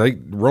sad. Like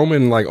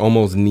Roman,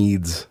 almost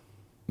needs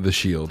the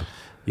Shield.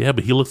 Yeah,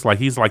 but he looks like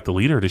he's like the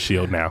leader of the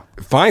Shield now.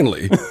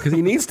 Finally, because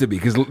he needs to be.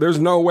 Because there's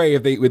no way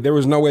there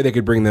was no way they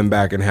could bring them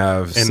back and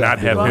have not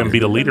have him be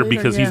the leader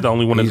because he's the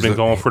only one that's been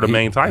going for the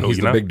main title. He's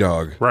the big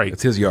dog, right?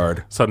 It's his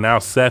yard. So now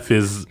Seth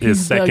is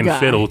second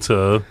fiddle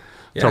to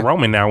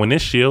Roman now in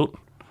this Shield.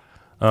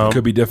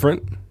 Could be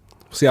different.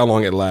 See how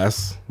long it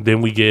lasts.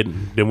 Then we get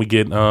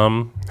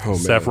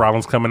Seth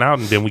Rollins coming out,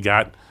 and then we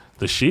got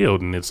the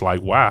Shield, and it's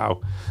like,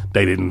 wow,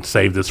 they didn't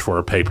save this for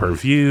a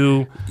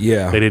pay-per-view.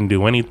 Yeah, they didn't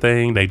do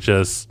anything. They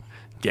just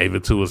gave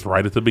it to us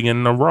right at the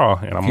beginning of Raw,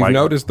 and I'm like,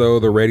 noticed though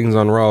the ratings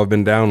on Raw have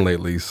been down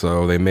lately,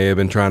 so they may have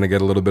been trying to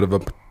get a little bit of a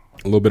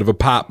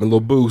pop, a little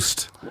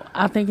boost.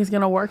 I think it's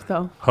gonna work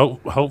though.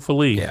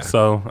 Hopefully. Yeah.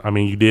 So I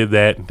mean, you did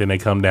that. Then they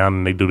come down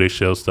and they do their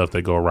show stuff.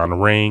 They go around the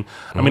ring.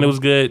 I mean, it was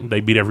good.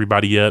 They beat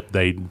everybody up.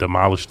 They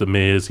demolished the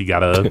Miz. He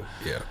got a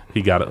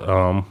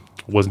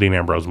what's Dean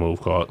Ambrose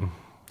move called?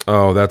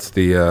 Oh, that's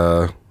the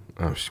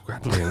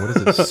God damn, what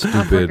is it?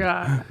 Stupid.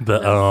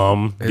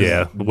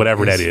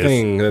 Whatever that is.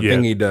 The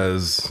thing he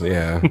does.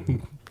 Yeah.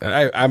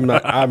 I'm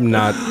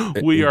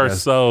not. We are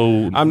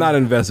so. I'm not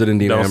invested in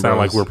Dean Ambrose. Don't sound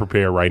like we're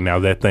prepared right now.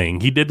 That thing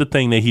he did, the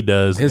thing that he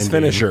does, his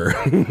finisher,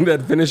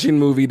 that finishing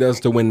move he does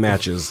to win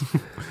matches,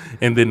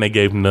 and then they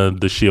gave him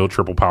the Shield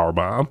triple power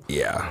bomb.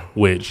 Yeah,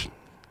 which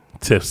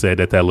Tiff said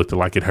that looked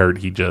like it hurt.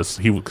 Because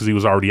he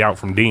was already out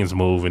from Dean's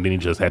move, and then he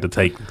just had to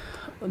take.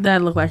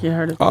 That looked like it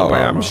hurt. Oh,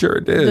 I'm sure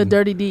it did. The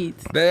dirty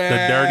deeds. The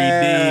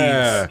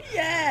dirty deeds.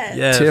 Yes. that.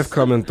 Yes. Tiff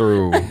coming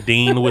through.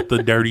 Dean with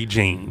the dirty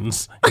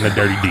jeans and the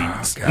dirty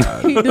deeds.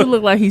 He do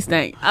look like he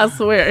stank. I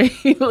swear,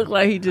 he look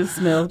like he just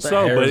smells bad.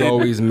 So, Hair's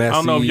always messy. I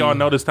don't know if y'all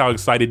noticed how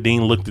excited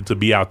Dean looked to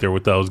be out there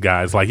with those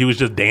guys. Like he was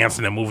just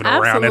dancing and moving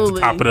around at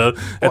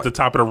the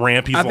top of the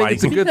ramp. He's I think like,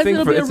 it's a good Because thing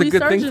it'll for be a it's a good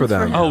thing for resurgence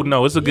them. for him. oh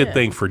no, it's a good Yeah.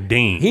 thing for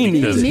Dean. He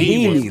needs because it. He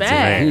needs needs it.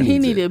 bad. He He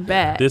needs needed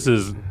bad. This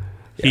is.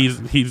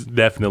 He's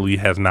definitely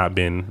has not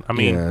been. I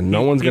mean, Yeah,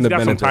 no one's he's gonna got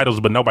some benefit. titles,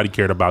 but nobody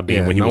cared about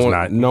Dean when he was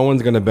not. No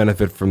one's going to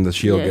benefit from the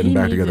Shield Yeah, getting he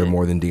back needs together it.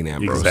 more than Dean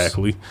Ambrose.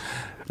 Exactly.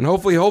 And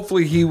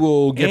hopefully he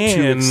will get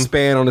to And-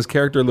 expand on his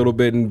character a little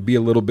bit and be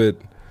a little bit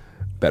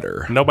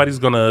better. Nobody's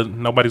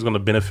gonna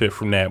benefit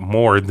from that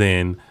more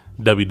than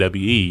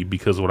WWE,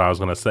 because what I was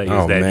gonna say is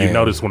Oh, that you man.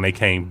 notice when they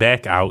came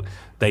back out,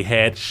 they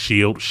had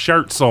Shield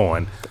shirts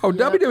on. Oh,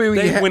 WWE!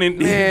 They went in-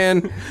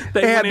 man.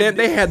 they They went in-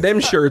 they had them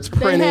shirts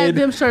printed.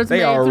 them shirts They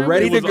made are through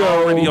ready It to was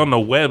already go. on the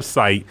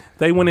website.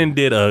 They went and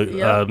did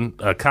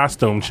a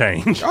costume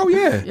change. Oh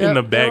yeah. in the Yep, they're on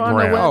the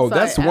background. Oh, website,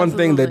 that's one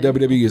thing that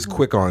absolutely. WWE is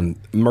quick on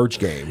merch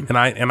game. And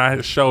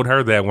I showed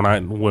her that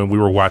when we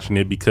were watching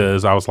it,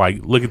 because I was like,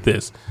 look at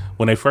this.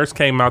 When they first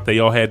came out, they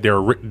all had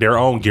their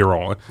own gear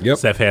on. Yep.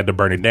 Seth had the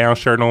Burn It Down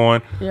shirt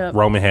on. Yep.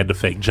 Roman had the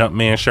fake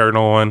Jumpman shirt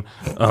on.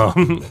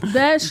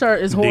 That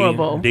shirt is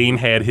horrible. Dean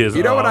had his.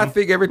 You know what I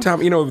think every time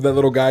that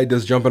little guy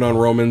does jumping on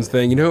Roman's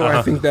thing. You know who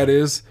I think that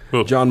is?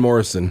 Who? John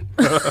Morrison.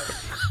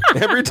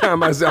 Every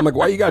time I say, I'm like,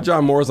 why you got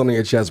John Morrison on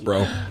your chest,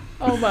 bro?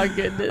 Oh my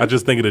goodness. I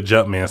just think of the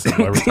Jumpman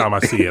symbol every time I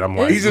see it. I'm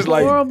like, He's just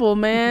like- horrible,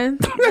 man.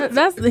 He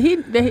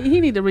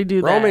need to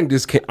redo that. Roman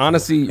just can't.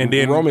 Honestly, and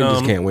then Roman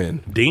just can't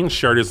win. Dean's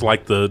shirt is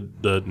like the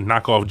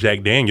knockoff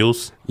Jack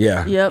Daniels.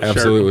 Yeah. Yep.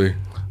 Absolutely.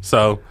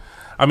 So,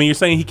 I mean, you're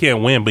saying he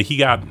can't win, but he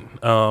got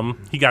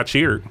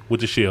cheered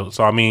with the Shield.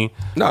 So I mean,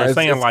 No, they're it's,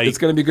 saying it's, like it's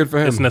going to be good for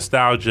him. it's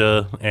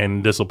nostalgia,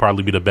 and this will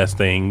probably be the best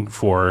thing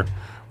for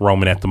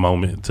Roman at the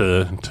moment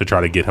to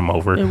try to get him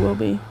over. It will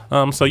be.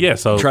 So yeah,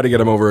 so Try to get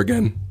him over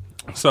again.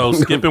 so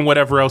skipping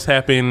whatever else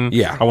happened.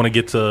 Yeah. I want to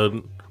get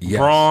to Yes.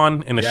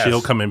 Braun and the Yes.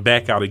 Shield coming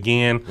back out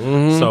again.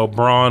 So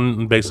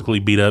Braun basically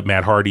beat up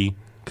Matt Hardy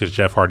because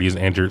Jeff Hardy is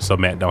injured, so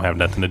Matt don't have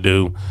nothing to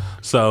do.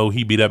 So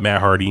he beat up Matt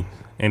Hardy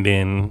and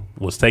then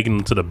was taking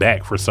him to the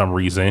back for some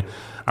reason.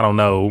 I don't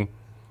know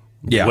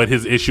Yeah. what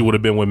his issue would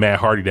have been with Matt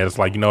Hardy. That it's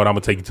like, you know what, I'm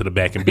gonna take you to the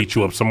back and beat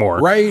you up some more.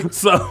 Right.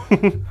 So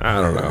I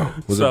don't know.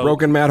 Was So- it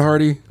broken Matt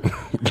Hardy?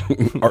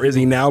 Or is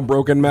he now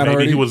broken Matt maybe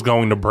Hardy? he was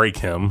going to break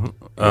him.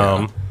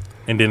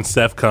 And then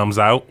Seth comes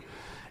out.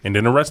 And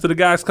then the rest of the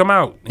guys come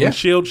out in Yeah.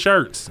 Shield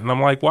shirts. And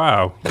I'm like,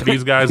 wow,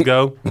 these guys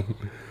go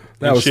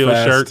That in was Shield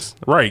fast. shirts.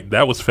 Right,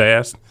 that was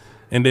fast.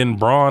 And then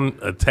Braun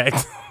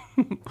attacked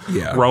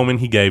Yeah. Roman.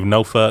 He gave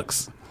no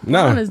fucks.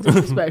 Braun No. is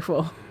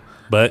disrespectful.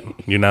 But,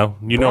 you know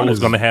what was is-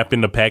 going to happen.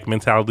 The pack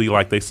mentality,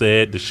 like they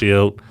said, the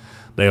Shield,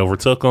 they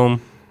overtook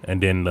them.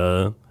 And then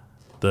the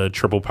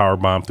triple power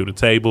bomb through the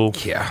table.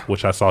 Yeah.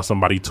 Which I saw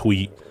somebody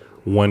tweet.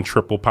 1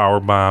 triple power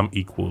bomb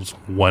equals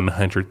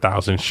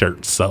 100,000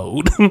 shirts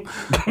sold on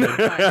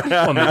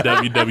the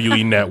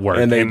WWE network.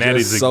 And they that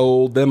just is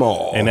sold them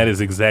all. and that is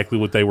exactly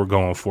what they were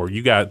going for.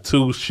 You got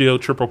 2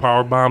 Shield triple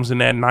power bombs in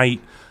that night.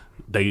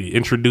 They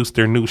introduced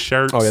their new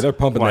shirts. Oh yeah, they're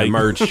pumping that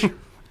merch.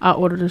 I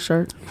ordered a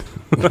shirt.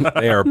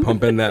 They are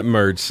pumping that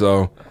merch.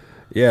 So,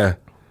 yeah,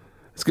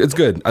 it's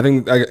good. I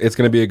think it's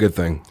going to be a good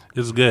thing.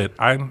 It's good.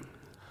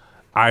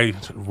 I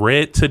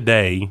read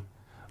today.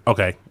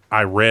 Okay,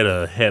 I read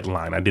a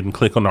headline. I didn't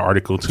click on the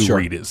article to Sure.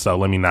 read it, so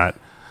let me not.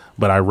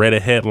 But I read a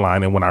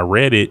headline, and when I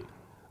read it,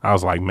 I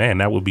was like, man,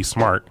 that would be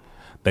smart.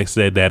 They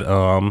said that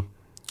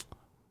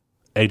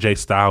AJ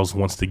Styles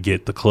wants to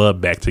get the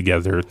club back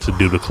together to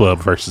do the club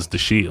versus the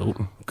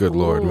Shield. Good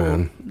Lord, Ooh,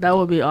 man. That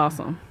would be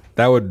awesome.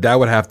 That would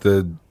have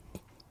to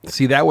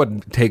see. That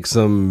would take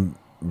some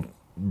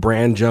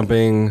brand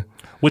jumping.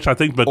 Which I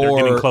think, but they're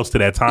getting close to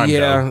that time.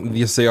 Yeah, though.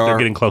 yes they are. They're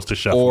getting close to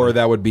shuffling. Or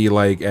that would be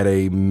like at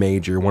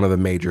one of the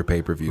major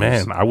pay-per-views.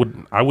 Man,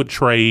 I would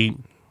trade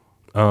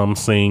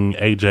seeing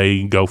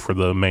AJ go for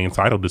the main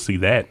title to see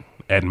that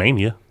at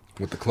Mania.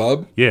 With the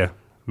club, Yeah,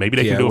 maybe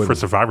they Yeah, can do it it for would-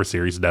 Survivor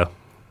Series though.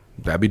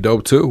 that'd be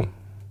dope too.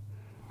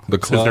 The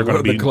club, they're gonna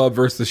the be- club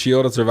versus the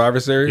Shield at Survivor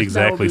Series.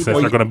 Exactly, be since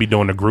dope. they're going to be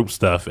doing the group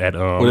stuff at.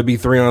 Would it be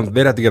 3-on?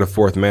 They'd have to get a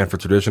 4th man for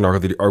tradition, or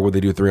would they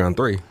do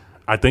 3-on-3?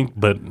 I think,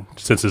 but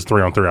since it's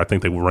 3-on-3, I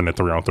think they will run it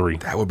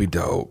 3-on-3. That would be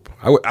dope.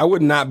 I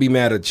would not be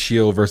mad at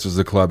Shield versus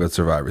the club at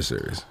Survivor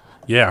Series.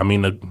 Yeah, I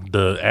mean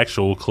the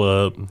actual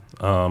club,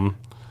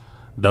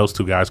 those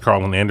 2 guys,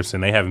 Carl and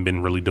Anderson, they haven't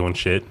been really doing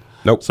shit.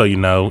 Nope. So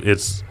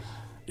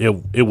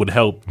it would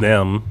help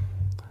them,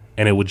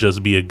 and it would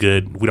just be a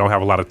good. We don't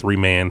have a lot of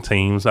 3-man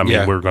teams. I mean,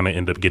 Yeah. we're going to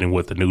end up getting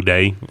with the New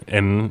Day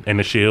and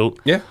the Shield.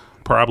 Yeah.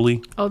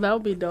 Probably. Oh, that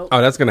would be dope.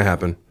 Oh, that's gonna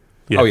happen.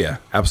 Yeah. Oh yeah,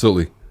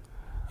 absolutely.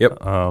 Yep.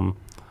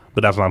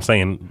 But that's what I'm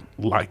saying.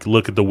 Like,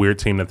 look at the weird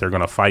team that they're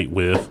going to fight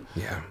with.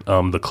 Yeah.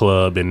 The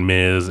club and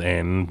Miz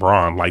and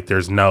Braun. Like,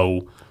 there's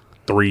no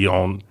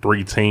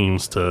 3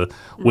 teams to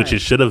which it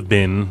should have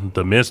been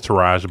the Miz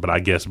Taraj, but I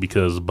guess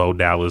because Bo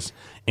Dallas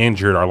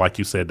injured, or like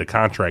you said, the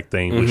contract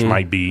thing, which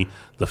might be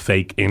the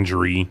fake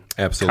injury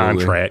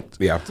contract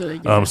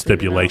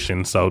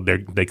stipulation. So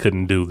they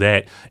couldn't do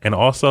that, and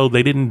also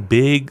they didn't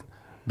big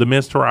the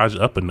Miz Taraj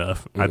up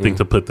enough, I think,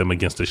 to put them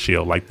against the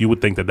Shield. Like you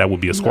would think that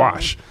would be a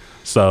squash.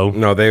 So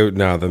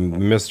the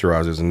Miz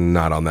Taraj is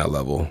not on that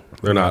level.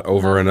 They're not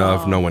over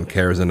enough. No one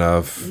cares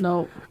enough.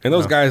 No. And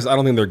those guys, I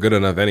don't think they're good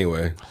enough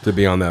anyway to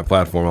be on that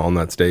platform, on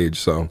that stage.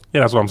 So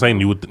yeah, that's what I'm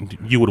saying.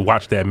 You would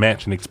watch that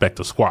match and expect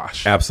a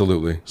squash.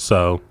 Absolutely.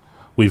 So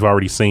we've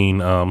already seen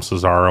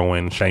Cesaro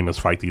and Sheamus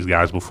fight these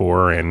guys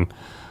before, and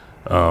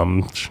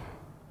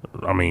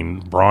I mean,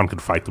 Braun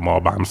could fight them all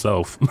by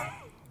himself.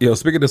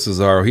 Speaking of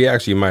Cesaro, he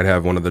actually might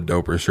have one of the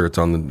doper shirts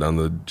on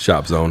the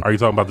Shop Zone. Are you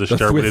talking about the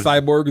shirt with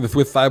Cyborg? The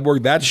Swift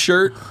Cyborg, that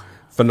shirt.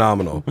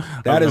 Phenomenal.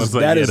 That is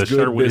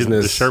good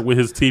business. The shirt with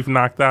his teeth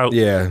knocked out.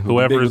 Yeah,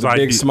 whoever's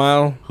big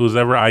smile.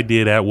 Whoever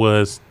idea that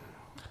was.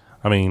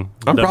 I mean,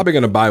 I'm probably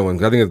going to buy one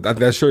because I think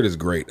that shirt is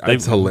great.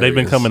 It's hilarious. They've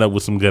been coming up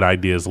with some good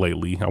ideas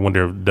lately. I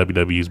wonder if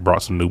WWE's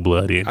brought some new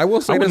blood in. I will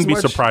say, I wouldn't be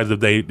surprised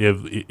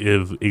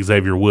if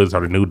Xavier Woods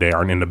or the New Day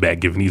aren't in the back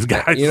giving these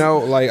guys.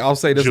 I'll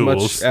say this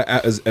much: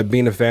 as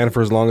being a fan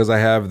for as long as I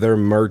have, their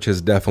merch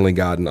has definitely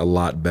gotten a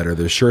lot better.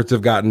 Their shirts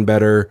have gotten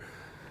better.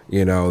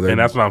 And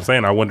that's what I'm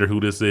saying. I wonder who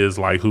this is.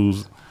 Like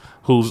who's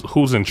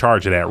in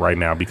charge of that right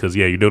now? Because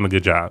you're doing a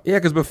good job. Yeah,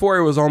 because before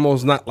it was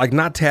almost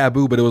not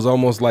taboo, but it was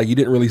almost like you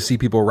didn't really see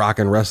people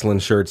rocking wrestling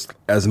shirts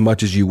as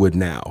much as you would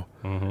now.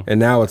 Mm-hmm.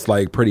 And now it's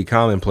like pretty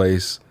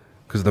commonplace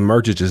because the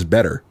merch is just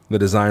better. The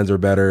designs are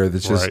better.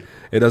 It's just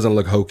it doesn't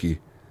look hokey,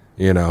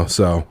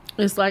 So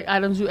it's like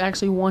items you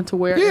actually want to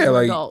wear. Yeah,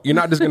 like you're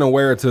not just gonna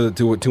wear it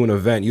to an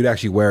event. You'd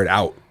actually wear it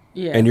out.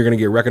 Yeah, and you're gonna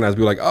get recognized.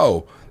 Be like,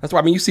 oh, that's why.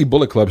 I mean, you see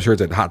Bullet Club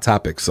shirts at Hot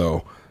Topic.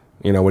 So,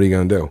 what are you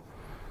gonna do?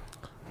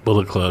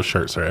 Bullet Club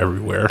shirts are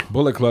everywhere.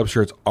 Bullet Club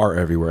shirts are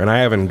everywhere, and I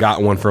haven't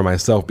got one for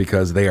myself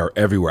because they are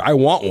everywhere. I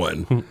want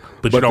one,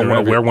 but you don't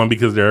want to wear one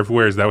because they're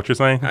everywhere. Is that what you're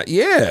saying?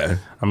 Yeah.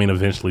 I mean,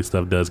 eventually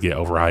stuff does get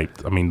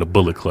overhyped. I mean, the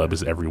Bullet Club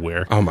is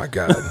everywhere. Oh my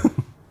god.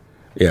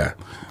 Yeah.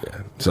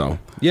 So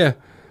yeah.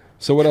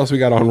 So what else we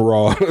got on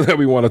Raw that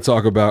we want to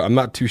talk about? I'm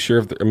not too sure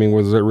if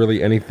was there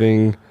really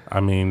anything? I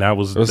mean, that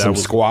was some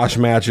squash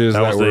matches.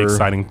 That was the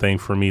exciting thing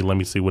for me. Let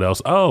me see what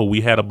else. Oh,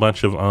 we had a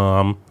bunch of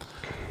Enzo.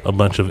 A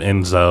bunch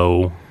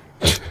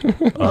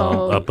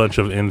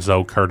of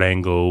Enzo, Kurt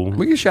Angle.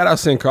 We can shout out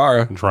Sin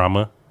Cara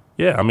drama.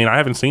 Yeah, I mean, I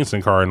haven't seen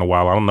Sin Cara in a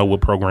while. I don't know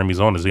what program he's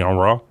on. Is he on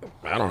Raw?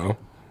 I don't know.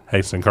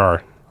 Hey, Sin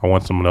Cara, I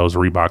want some of those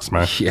Reeboks,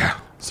 man. Yeah,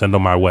 send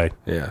them my way.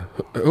 Yeah.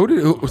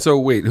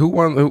 Who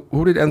won?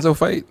 Who did Enzo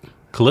fight?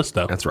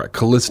 Callisto. That's right.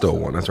 Callisto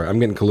won. That's right. I'm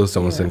getting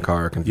Callisto and Sin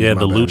Cara confused. Yeah,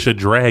 the Lucha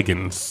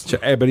Dragons.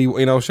 Hey, but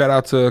shout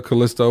out to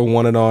Callisto.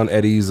 Won it on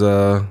Eddie's.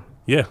 On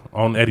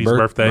Eddie's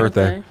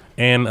birthday.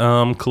 And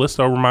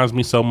Callisto reminds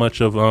me so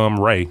much of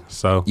Ray.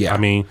 So I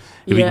mean,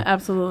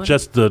 absolutely.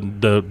 Just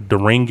the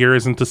ring gear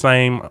isn't the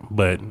same,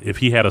 but if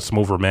he had a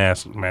smoother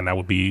mask, man, that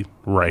would be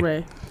Ray.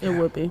 Ray, it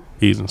would be.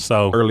 He's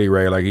so early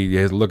Ray, like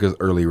his look is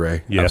early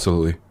Ray. Yeah,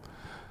 absolutely.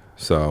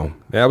 So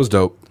that was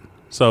dope.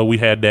 So we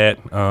had that.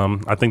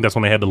 I think that's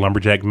when they had the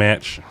lumberjack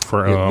match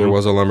for. There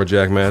was a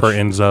lumberjack match for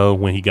Enzo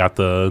when he got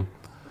the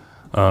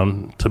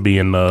to be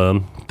in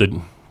the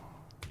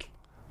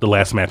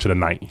last match of the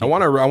night. I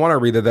want to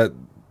read that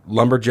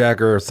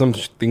lumberjack or some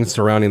things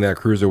surrounding that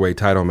cruiserweight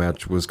title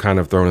match was kind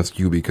of thrown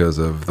askew because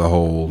of the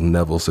whole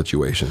Neville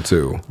situation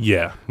too.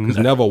 Yeah, because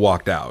Neville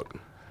walked out.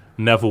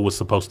 Neville was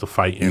supposed to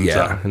fight Enzo.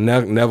 Yeah,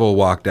 Neville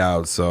walked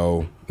out,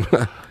 so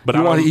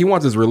but he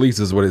wants his release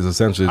is what is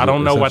essentially. I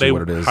don't know how they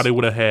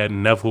would have had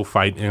Neville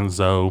fight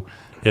Enzo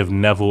if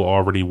Neville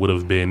already would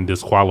have been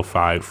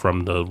disqualified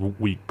from the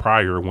week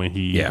prior when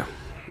he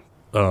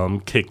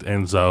kicked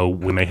Enzo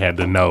when they had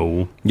the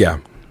no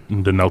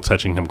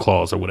touching him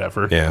clause or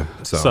whatever. Yeah.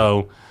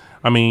 So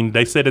I mean,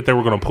 they said that they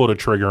were going to pull the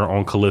trigger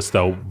on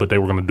Callisto, but they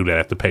were going to do that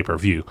at the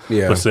pay-per-view.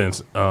 Yeah. But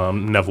since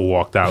Neville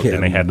walked out,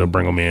 then they had to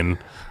bring him in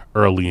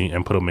early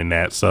and put him in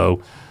that.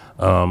 So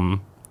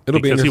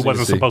because he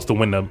wasn't supposed to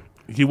win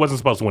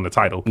the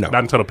title. No.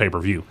 Not until the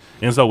pay-per-view.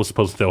 Enzo was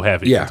supposed to still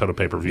have it until the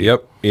pay-per-view.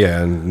 Yep.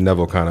 Yeah, and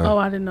Neville kind of... Oh,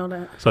 I didn't know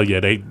that. So, yeah,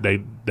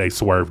 they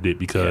swerved it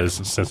because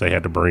since they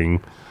had to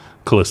bring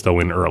Callisto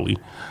in early.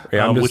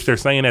 Yeah, which they're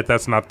saying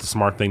that's not the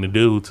smart thing to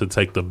do, to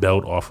take the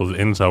belt off of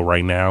Enzo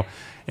right now.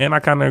 And I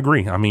kind of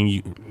agree. I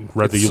mean,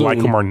 whether you like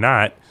him or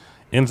not,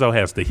 Enzo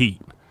has the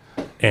heat.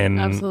 And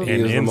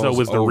Enzo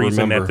is the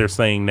reason that they're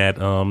saying that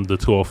the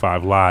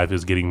 205 Live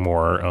is getting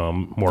more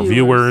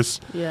viewers.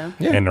 Yeah.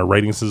 And their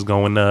ratings is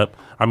going up.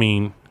 I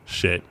mean,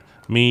 shit.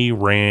 Me,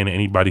 Rand,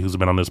 anybody who's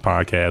been on this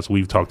podcast,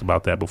 we've talked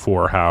about that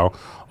before, how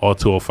all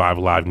 205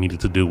 Live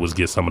needed to do was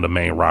get some of the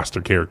main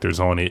roster characters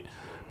on it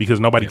because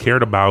nobody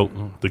cared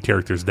about the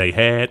characters they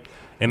had,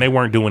 and they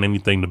weren't doing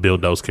anything to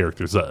build those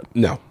characters up.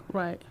 No.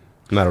 Right.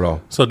 Not at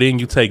all. So then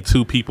you take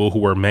two people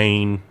who are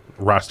main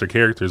roster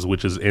characters,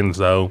 which is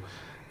Enzo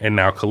and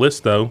now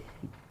Callisto,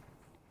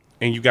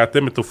 and you got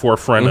them at the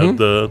forefront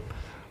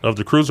of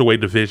the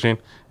cruiserweight division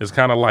is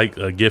kind of like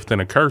a gift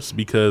and a curse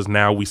because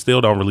now we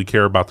still don't really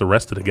care about the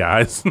rest of the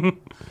guys.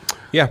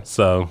 Yeah.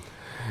 So,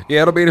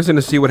 yeah, it'll be interesting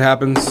to see what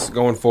happens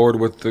going forward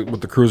with the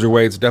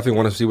cruiserweights. Definitely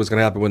want to see what's going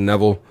to happen with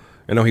Neville.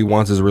 I know he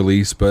wants his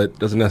release, but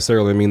doesn't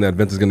necessarily mean that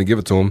Vince is going to give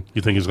it to him.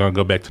 you think he's going to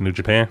go back to New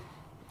Japan?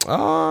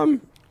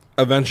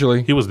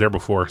 Eventually. He was there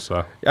before,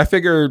 so. I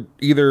figure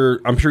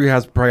I'm sure he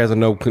probably has a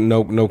no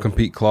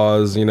compete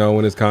clause, in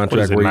his contract. What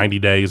is it, where 90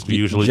 days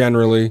usually?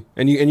 Generally.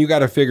 And you got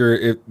to figure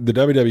if the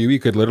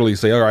WWE could literally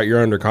say, all right,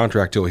 you're under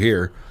contract till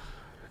here.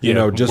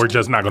 We're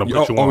just not going to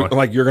put you on.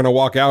 Like, you're going to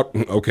walk out?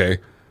 Okay.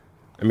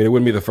 I mean, it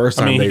wouldn't be the first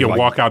time. I mean, he can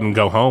walk out and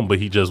go home, but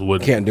he just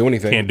can't do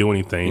anything. Can't do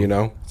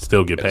anything.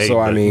 Still get paid. So,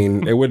 I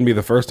mean, it wouldn't be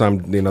the first time,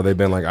 they've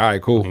been like, all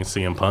right, cool. And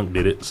CM Punk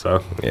did it,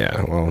 so.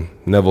 Yeah, well,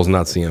 Neville's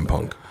not CM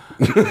Punk.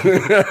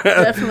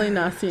 Definitely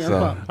not CM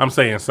Punk. I'm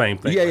saying same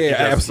thing. Yeah,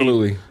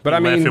 absolutely. But he I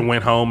mean, left and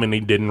went home, and he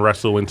didn't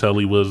wrestle until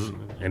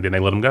and then they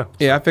let him go.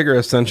 Yeah, I figure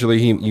essentially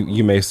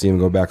you may see him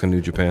go back to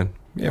New Japan.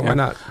 Yeah, why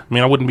not? I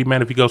mean, I wouldn't be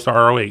mad if he goes to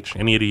ROH.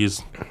 Any of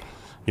these,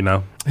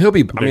 he'll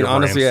be. I mean,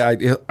 honestly,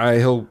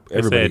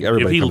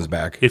 everybody comes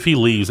back. If he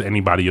leaves,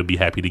 anybody will be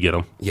happy to get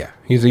him. Yeah,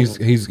 he's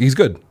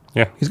good.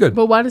 Yeah, he's good.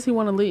 But why does he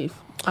want to leave?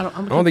 I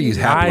don't think he's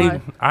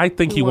happy. I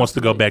think he wants to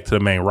go back to the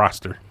main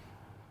roster.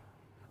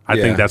 I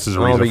think that's his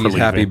reason for leaving. I don't think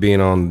he's happy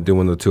being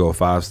doing the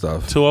 205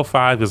 stuff.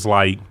 205 is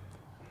like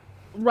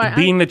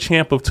being the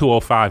champ of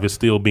 205 is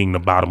still being the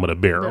bottom of the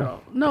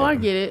barrel. No, I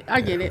get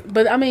it.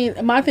 But I mean,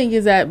 my thing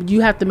is that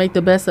you have to make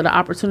the best of the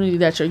opportunity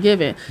that you're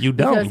given. You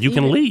don't. You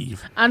can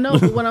leave. I know,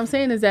 but what I'm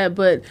saying is that,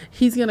 but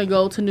he's going to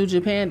go to New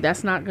Japan.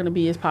 That's not going to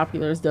be as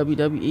popular as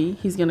WWE.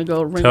 He's going to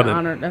go Ring of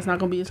Honor. That's not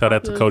going to be as popular.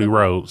 Tell that to Cody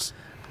Rhodes.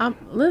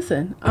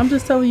 Listen, I'm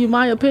just telling you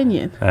my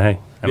opinion. Hey.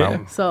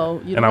 I'm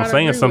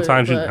saying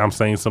sometimes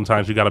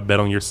you got to bet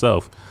on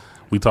yourself.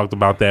 We talked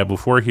about that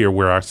before here,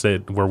 where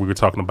we were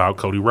talking about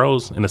Cody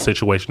Rhodes in a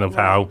situation of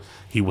how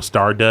he was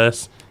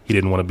Stardust. He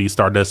didn't want to be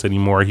Stardust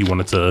anymore. He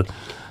wanted to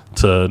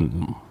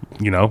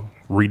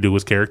redo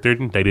his character.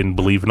 They didn't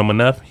believe in him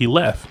enough. He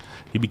left.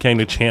 He became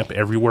the champ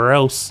everywhere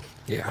else.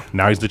 Yeah.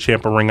 Now he's the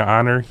champ of Ring of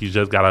Honor. He's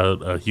just got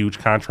a huge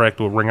contract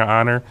with Ring of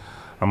Honor.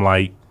 I'm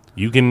like,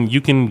 you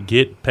can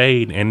get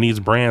paid, and these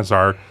brands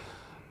are.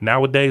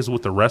 Nowadays,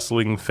 with the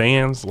wrestling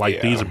fans,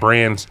 these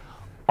brands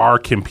are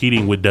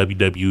competing with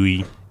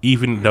WWE,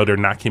 even though they're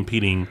not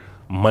competing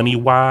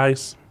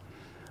money-wise.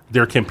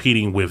 They're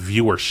competing with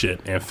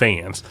viewership and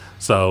fans.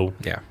 So,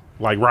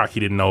 like Rock, he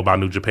didn't know about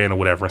New Japan or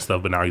whatever and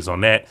stuff, but now he's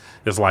on that.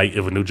 It's like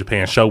if a New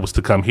Japan show was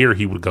to come here,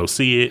 he would go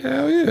see it.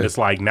 Hell yeah. It's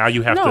like now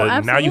you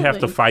have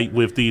to fight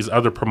with these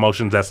other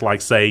promotions that's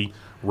like, say,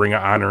 Ring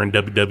of Honor and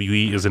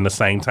WWE is in the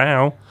same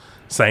town,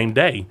 same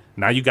day.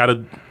 Now you got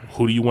to.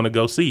 Who do you want to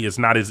go see? It's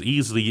not as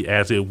easy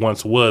as it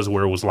once was,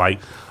 where it was like,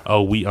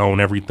 oh, we own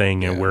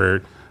everything,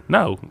 and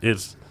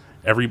it's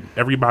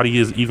everybody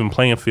is even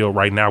playing field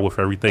right now with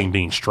everything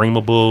being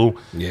streamable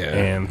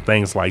and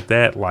things like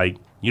that. Like,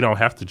 you don't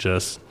have to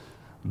just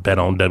bet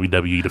on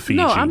WWE to feed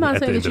you. No, I'm not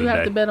saying that you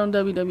have to bet on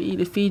WWE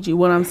to feed you.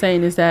 What I'm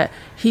saying is that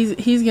he's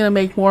going to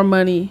make more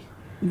money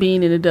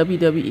being in the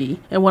WWE,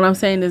 and what I'm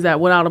saying is that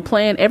without a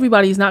plan,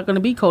 everybody's not going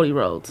to be Cody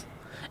Rhodes.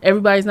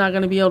 Everybody's not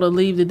going to be able to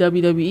leave the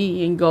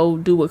WWE and go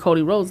do what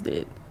Cody Rhodes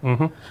did.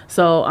 Mm-hmm.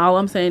 So all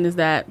I'm saying is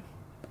that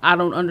I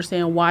don't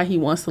understand why he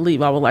wants to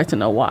leave. I would like to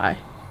know why.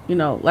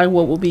 What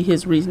will be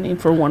his reasoning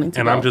for wanting to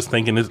go? And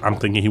I'm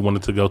thinking he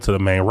wanted to go to the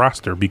main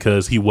roster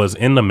because he was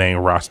in the main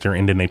roster,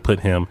 and then they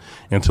put him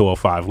in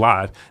 205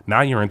 Live.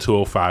 Now you're in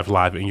 205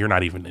 Live, and you're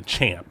not even the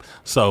champ.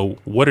 So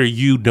what are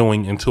you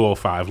doing in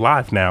 205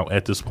 Live now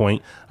at this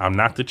point? I'm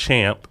not the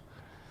champ.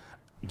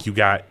 You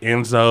got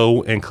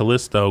Enzo and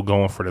Kalisto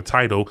going for the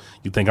title.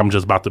 You think I'm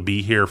just about to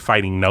be here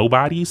fighting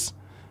nobodies,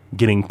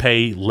 getting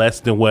paid less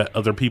than what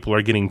other people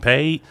are getting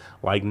paid?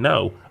 Like,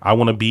 no. I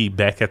want to be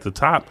back at the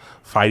top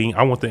fighting.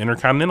 I want the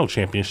Intercontinental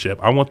Championship.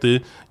 I want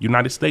the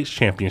United States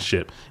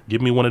Championship.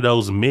 Give me one of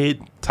those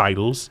mid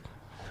titles.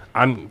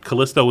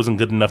 Kalisto isn't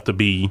good enough to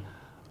be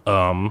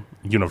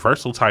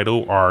Universal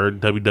title or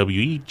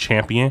WWE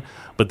champion,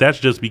 but that's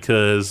just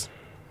because...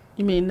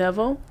 You mean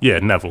Neville? Yeah,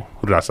 Neville.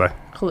 What did I say?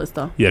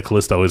 Kalisto. Yeah,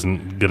 Kalisto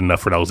isn't good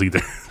enough for those either.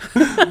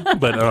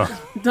 But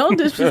don't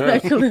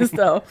disrespect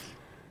Kalisto.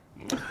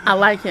 I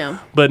like him.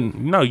 But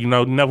no,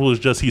 Neville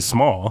is he's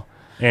small.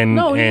 And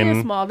he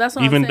is small. That's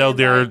what even I'm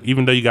saying.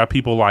 Even though you got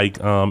people like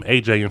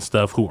AJ and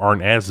stuff who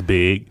aren't as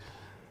big,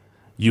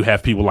 you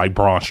have people like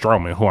Braun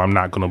Strowman, who I'm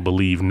not going to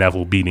believe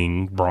Neville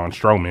beating Braun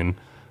Strowman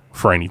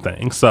for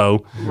anything.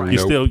 So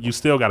you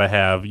still got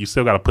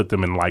to put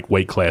them in like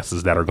weight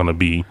classes that are going to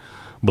be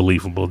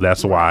believable.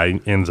 That's why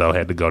Enzo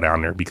had to go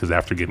down there, because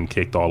after getting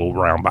kicked all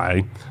around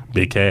by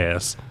Big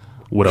Cass,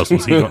 what else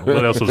was he going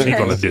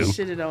to do?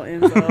 Shitted on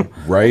Enzo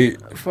right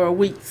for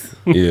weeks.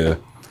 Yeah.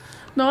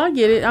 No, I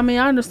get it. I mean,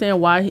 I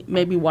understand why he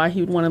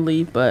would want to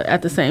leave, but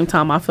at the same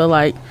time, I feel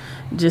like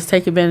just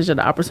take advantage of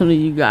the opportunity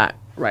you got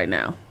right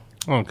now.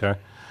 Okay.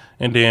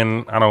 And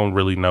then I don't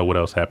really know what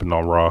else happened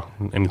on Raw.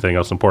 Anything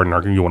else important,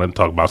 or you want to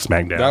talk about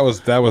SmackDown?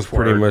 That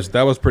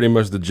was pretty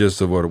much the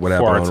gist of what happened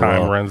before our on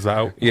time Raw. runs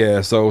out.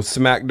 Yeah, so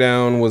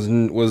SmackDown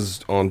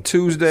was on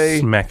Tuesday.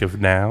 Smack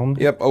it down.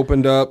 Yep,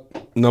 opened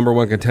up number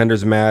one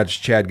contenders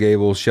match: Chad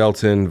Gable,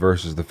 Shelton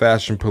versus the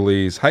Fashion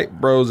Police, Hype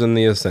Bros, and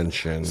the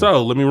Ascension.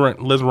 So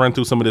let's run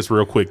through some of this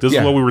real quick. This is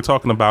what we were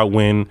talking about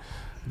when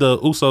the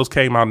Usos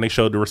came out and they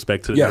showed the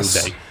respect to the New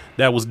Day.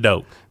 That was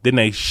dope. Then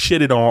they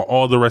shitted on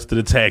all the rest of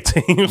the tag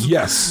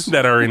teams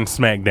that are in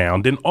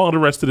SmackDown. Then all the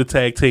rest of the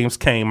tag teams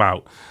came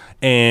out.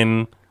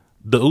 And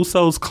the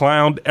Usos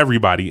clowned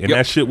everybody. And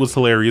that shit was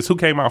hilarious. Who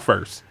came out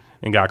first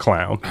and got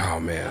clowned? Oh,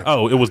 man.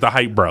 Oh, it was the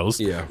Hype Bros.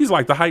 Yeah. He's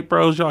like, the Hype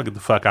Bros? Y'all get the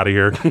fuck out of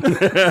here.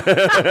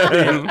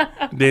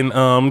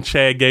 then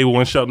Chad Gable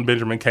and Shelton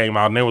Benjamin came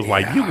out and they was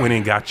like, you went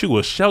and got you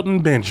a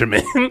Shelton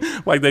Benjamin.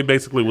 Like, they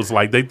basically was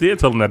like, they did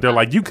tell them that. They're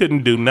like, you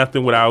couldn't do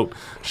nothing without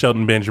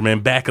Shelton Benjamin.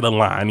 Back of the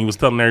line. He was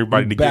telling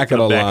everybody to get to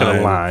the back of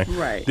the line.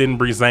 Right. Then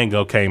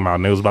Breezango came out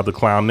and they was about to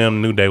clown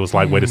them. New Day was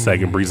like, wait a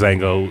second,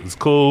 Breezango is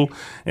cool.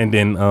 And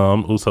then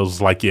Usos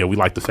was like, yeah, we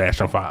like the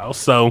Fashion Files.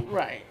 So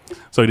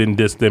he didn't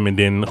diss them. And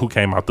then who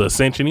came out? The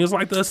Ascension. He was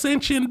like, the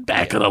Ascension,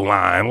 back of the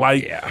line.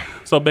 Like,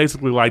 so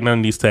basically, like, none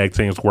of these tag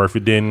teams worth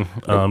it. Then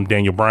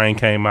Daniel Bryan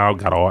came out,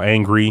 got all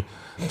angry,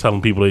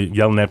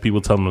 yelling at people,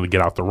 telling them to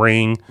get out the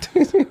ring.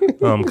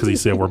 Because he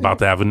said, we're about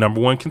to have a number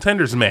one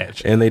contenders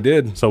match. And they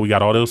did. So we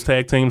got all those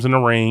tag teams in the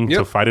ring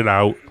to fight it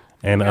out.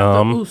 And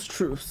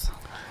Truth.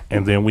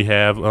 And then we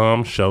have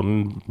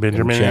Shelton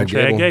Benjamin and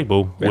Chad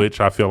Gable, which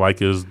I feel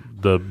like is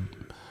the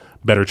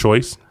better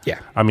choice. Yeah.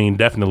 I mean,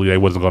 definitely they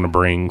wasn't going to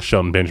bring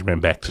Shelton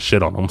Benjamin back to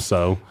shit on him.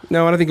 So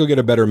no, and I think you'll get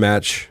a better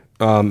match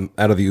out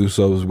of the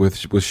Usos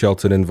with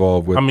Shelton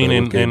involved. With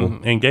Gable.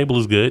 And Gable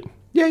is good.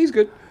 Yeah, he's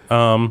good.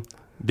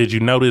 Did you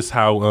notice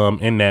how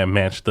in that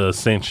match the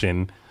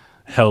Ascension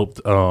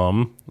helped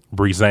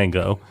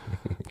Breezango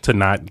to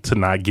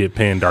not get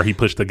pinned, or he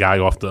pushed the guy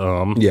off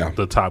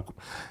the top?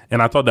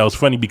 And I thought that was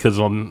funny because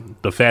on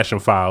the Fashion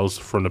Files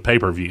from the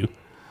pay-per-view,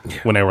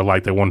 when they were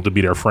like they wanted to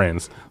be their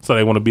friends, so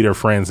they want to be their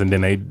friends, and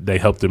then they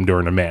helped them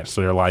during the match.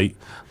 So they're like,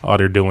 oh,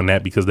 they're doing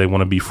that because they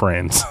want to be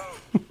friends.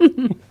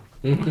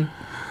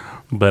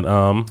 But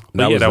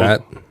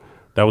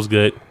that was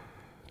good.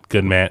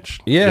 Good match.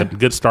 Yeah,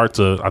 good start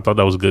to. I thought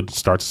that was a good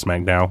start to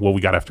SmackDown. What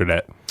we got after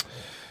that?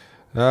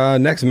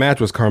 Next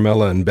match was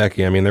Carmella and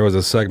Becky. I mean, there was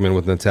a segment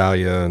with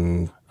Natalya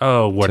and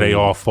where they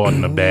all fought in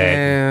the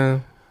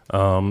bag.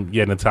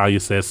 Yeah. Natalya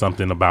said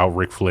something about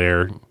Ric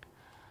Flair.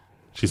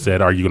 She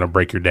said, "Are you going to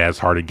break your dad's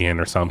heart again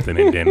or something?"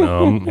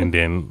 And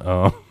then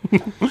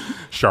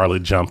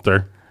Charlotte jumped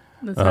her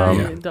in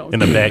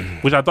the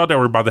back, which I thought they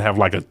were about to have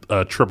like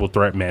a triple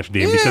threat match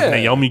then because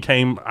Naomi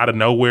came out of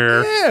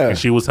nowhere and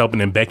she was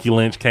helping, and Becky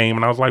Lynch came,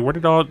 and I was like, where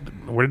did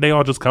they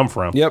all just come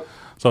from? Yep.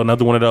 So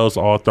another one of those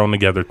all thrown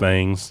together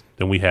things.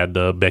 Then we had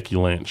Becky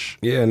Lynch.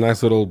 Yeah,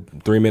 nice little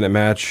 3-minute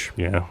match.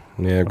 Yeah.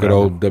 Yeah, good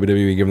old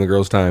WWE giving the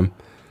girls time.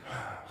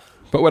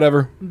 But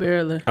whatever.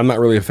 Barely. I'm not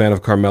really a fan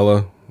of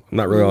Carmella.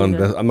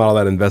 I'm not all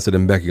that invested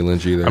in Becky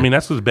Lynch either. I mean,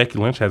 that's because Becky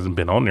Lynch hasn't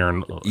been on there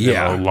in a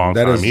long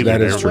time either.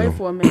 That is true.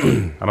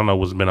 I don't know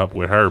what's been up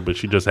with her, but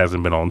she just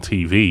hasn't been on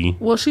TV.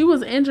 Well, she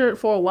was injured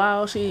for a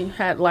while. She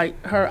had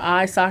like her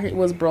eye socket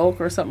was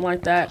broke or something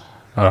like that.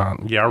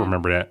 Yeah, I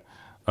remember that.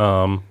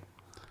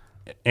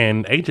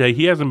 And AJ,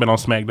 he hasn't been on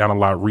SmackDown a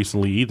lot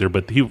recently either,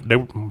 but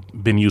they've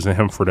been using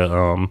him for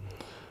the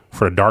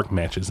dark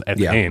matches at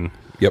the end.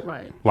 Yep.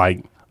 Right.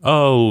 Like,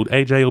 oh,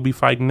 AJ will be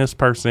fighting this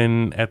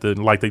person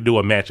they do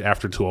a match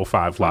after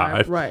 205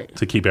 Live. Right.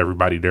 To keep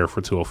everybody there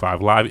for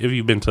 205 Live. If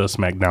you've been to a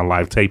SmackDown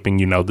Live taping,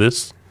 you know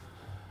this.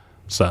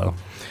 So.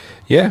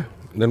 Yeah.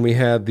 Then we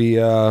had the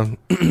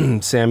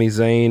Sami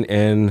Zayn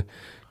and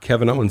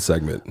Kevin Owens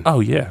segment.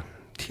 Oh, yeah.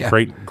 Yeah.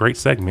 Great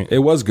segment. It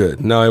was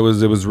good. No, it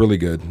was really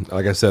good.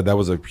 Like I said, that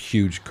was a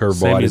huge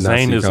curveball. I did not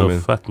see Sami Zayn is coming.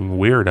 a fucking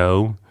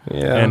weirdo.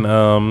 Yeah.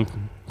 And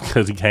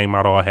because he came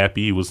out all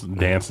happy, he was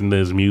dancing to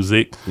his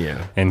music.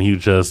 Yeah. And he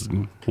just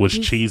was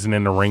cheesing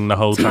in the ring the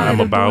whole time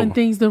about doing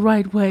things the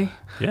right way.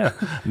 Yeah.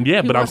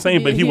 Yeah, but I'm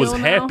saying, but he was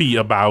happy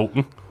about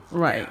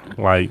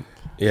like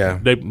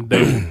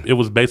it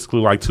was basically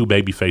like two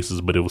baby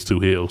faces, but it was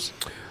two heels.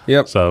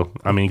 Yep. So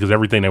I mean, because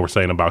everything they were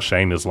saying about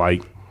Shane is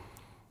like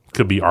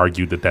could be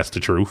argued that that's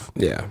the truth.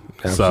 Yeah,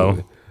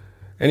 absolutely. So,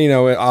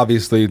 and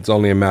obviously it's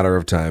only a matter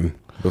of time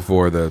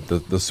before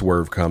the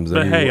swerve comes.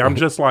 But hey, I'm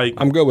just like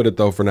I'm good with it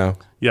though for now.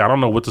 Yeah, I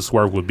don't know what the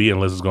swerve would be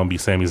unless it's going to be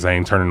Sami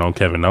Zayn turning on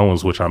Kevin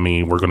Owens, which I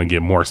mean we're going to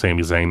get more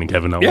Sami Zayn than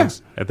Kevin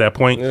Owens at that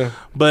point. Yeah.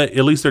 But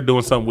at least they're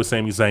doing something with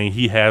Sami Zayn.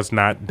 He has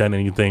not done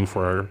anything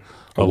for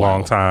a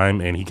long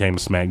time, and he came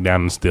to SmackDown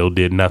and still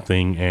did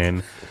nothing.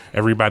 And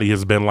everybody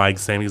has been like,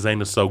 Sami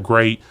Zayn is so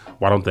great.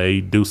 Why don't they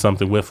do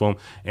something with him?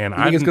 And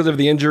I think it's because of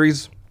the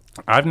injuries.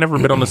 I've never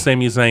been on the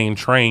Sami Zayn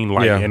train,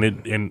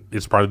 and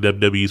it's probably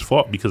WWE's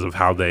fault because of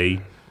how they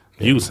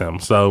use him.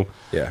 So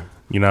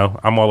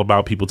I'm all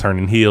about people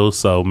turning heels.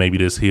 So maybe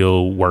this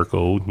heel work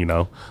will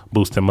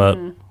boost him up.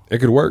 It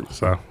could work.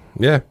 So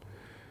yeah.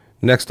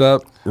 Next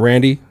up,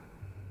 Randy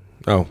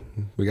Oh,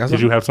 we got Did something?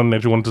 you have something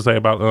that you wanted to say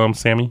about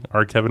Sammy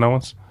or Kevin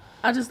Owens?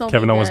 I just don't.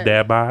 Kevin think Owens' that-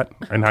 dad bod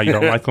and how you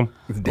don't like him,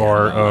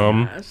 or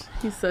Gosh,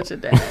 he's such a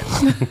dad.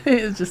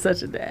 He's just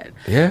such a dad.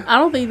 Yeah. I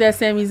don't think that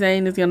Sami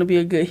Zayn is going to be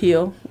a good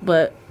heel,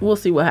 but we'll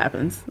see what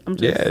happens. I'm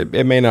just. Yeah,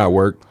 it may not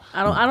work.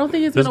 I don't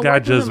think it's This gonna guy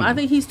work for just- him. I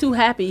think he's too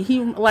happy.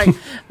 He like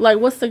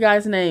what's the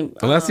guy's name?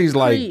 Unless he's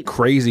like Creed.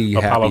 crazy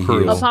Apollo happy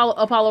Crews. heel.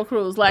 Apollo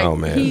Crews. Like Oh,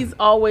 man. he's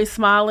always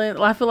smiling.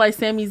 I feel like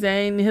Sami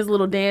Zayn, his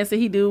little dance that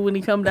he do when he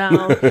come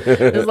down,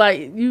 it's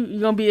like you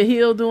gonna be a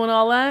heel doing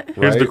all that.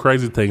 here's the Right.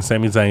 crazy thing: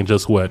 Sami Zayn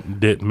just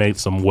made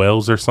some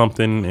wells or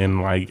something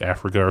in like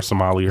Africa or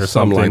Somalia or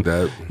Something something like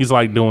that. He's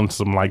like doing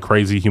some like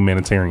crazy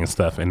humanitarian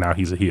stuff, and now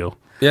he's a heel.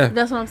 Yeah.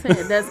 That's what I'm saying.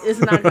 It's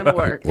not gonna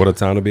work. What a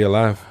time to be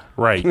alive.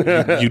 Right?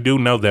 you do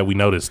know that we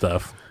know this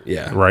stuff,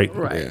 Yeah. right?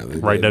 Right. Yeah,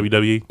 Right.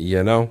 WWE.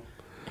 You know?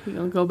 He's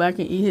gonna go back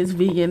and eat his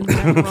vegan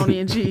macaroni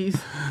and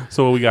cheese.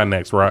 So what we got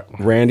next, Rock?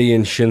 Randy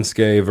and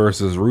Shinsuke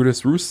versus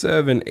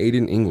Rusev and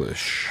Aiden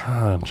English.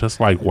 Just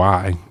like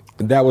why?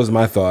 That was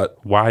my thought.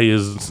 Why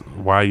is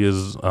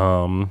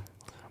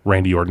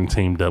Randy Orton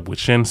teamed up with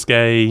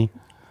Shinsuke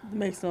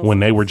Makes no when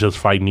sense. they were just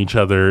fighting each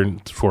other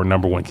for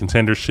number one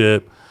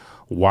contendership?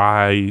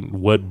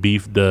 What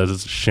beef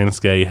does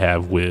Shinsuke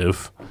have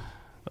with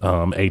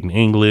Aiden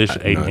English?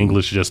 Aiden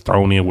English just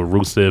thrown in with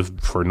Rusev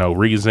for no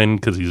reason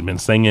because he's been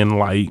singing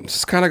like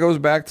Just kind of goes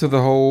back to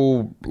the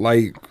whole,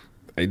 like,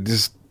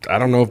 I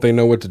don't know if they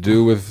know what to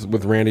do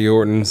with Randy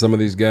Orton and some of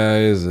these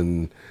guys,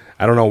 and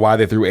I don't know why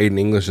they threw Aiden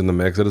English in the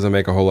mix. It doesn't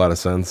make a whole lot of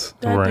sense.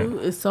 That Right.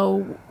 dude is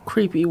so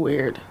creepy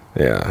weird.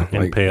 Yeah.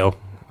 and Like, pale.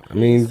 I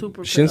mean,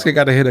 Super Shinsuke pale.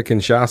 got to hit a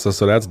Kinshasa,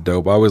 so that's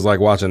dope. I always like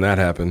watching that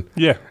happen.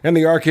 Yeah. And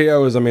the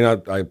RKOs, I mean,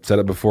 I said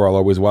it before, I'll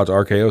always watch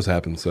RKOs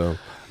happen, so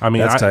I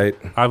mean, that's tight.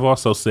 I've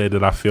also said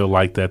that I feel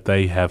like that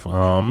they have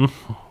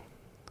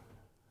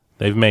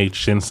they've made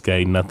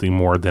Shinsuke nothing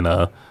more than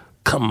a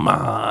come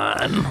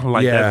on,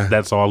 like Yeah.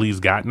 that's all he's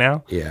got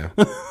now. Yeah.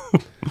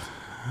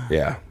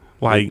 Yeah.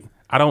 Like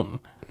I don't.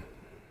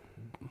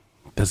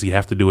 Does he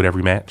have to do it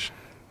every match?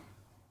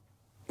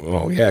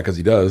 Oh, yeah, because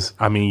he does.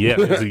 I mean, yeah.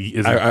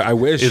 I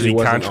wish is he he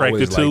wasn't contracted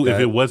always to? like If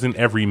that. it wasn't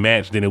every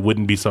match, then it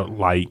wouldn't be so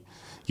like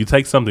you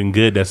take something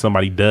good that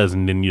somebody does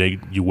and then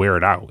you wear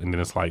it out, and then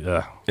it's like,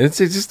 It's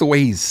just the way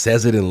he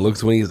says it and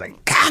looks when he's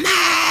like, come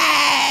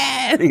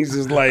on! He's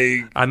just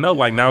like, I know.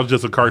 Like now it's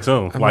just a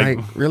cartoon. I'm Like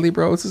like, really,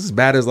 bro? It's as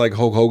bad as like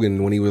Hulk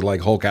Hogan when he was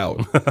like Hulk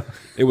out.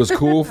 It was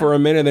cool for a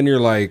minute, then you're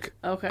like,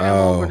 Okay, I'm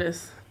oh, over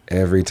this.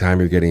 every time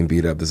you're getting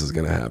beat up, this is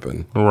going to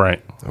happen.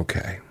 right.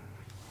 Okay.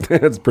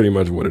 That's pretty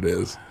much what it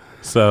is.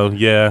 So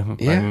yeah.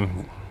 Yeah.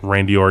 And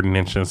Randy Orton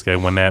and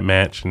Shinsuke won that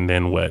match, and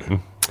then what?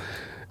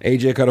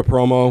 AJ cut a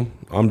promo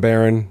on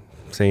Baron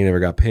saying he never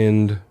got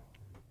pinned.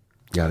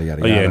 Yada,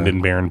 yada, Oh yada. yeah, and then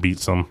Baron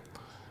beats them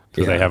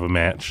because Yeah. they have a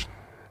match.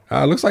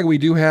 Looks like we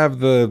do have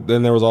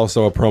then there was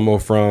also a promo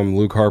from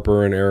Luke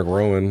Harper and Eric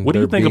Rowan. What do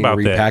you They're think being about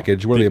that?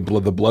 repackaged. What are they,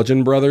 the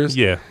Bludgeon Brothers?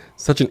 Yeah.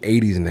 Such an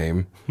 80s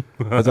name.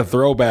 That's a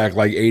throwback,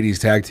 like 80s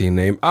tag team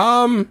name.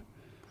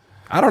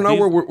 I don't know.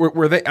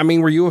 Were they? I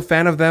mean, were you a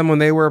fan of them when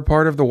they were a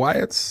part of the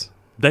Wyatts?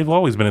 They've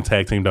always been a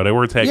tag team though. They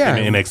were a tag team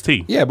in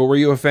NXT. Yeah, but were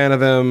you a fan of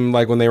them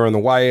like when they were in the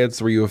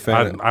Wyatts? Were you a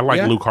fan? I like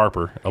yeah? Luke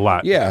Harper a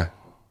lot. Yeah.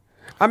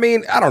 I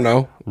mean, I don't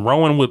know.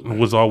 Rowan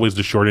was always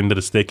the short end of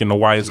the stick in the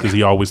Wyatts because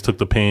he always took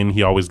the pin.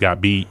 He always got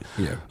beat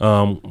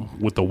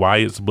with the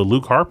Wyatts. But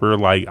Luke Harper,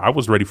 like I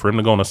was ready for him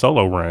to go on a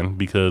solo run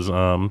because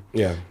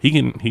he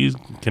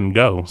can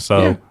go.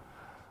 So Yeah.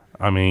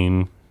 I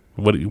mean,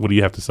 what do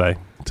you have to say,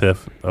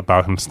 Tiff,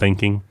 about him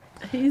stinking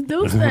He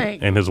do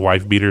stink. and his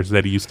wife beaters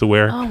that he used to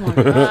wear? Oh my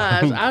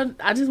gosh!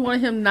 I just want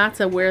him not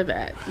to wear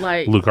that.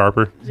 Like, Luke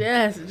Harper.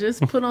 yes,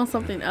 just put on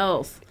something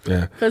else.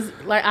 Yeah. Because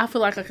like I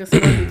feel like I can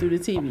smell you through the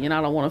TV, and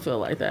I don't want to feel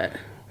like that.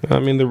 I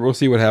mean, we'll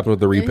see what happens with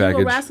the And he go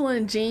repackage. wrestling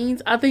in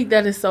jeans. I think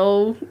that is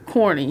so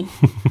corny.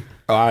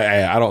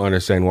 I don't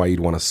understand why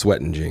you'd want to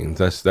sweat in jeans.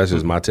 That's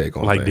just my take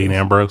on Like things. Dean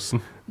Ambrose.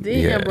 Dean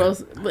Yeah.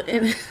 Ambrose, but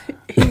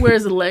he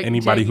wears a leg.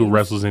 Anybody who jeggings.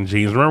 wrestles in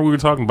jeans. Remember we were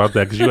talking about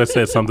that because you had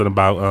said something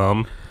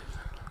about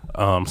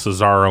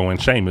Cesaro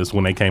and Sheamus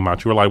when they came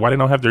out. You were like, why they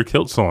don't have their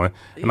kilts on?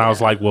 And I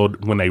was like, well,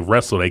 when they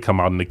wrestle, they come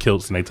out in the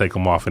kilts and they take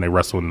them off and they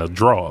wrestle in the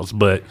draws.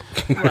 But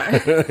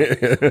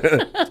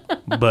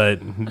but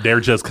they're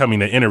just coming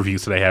to interview,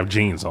 so they have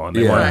jeans on.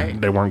 They Yeah. weren't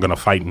Right. they weren't going to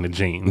fight in the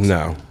jeans.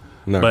 No.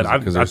 But I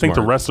 'cause they're think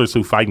the smart. wrestlers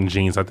who fight in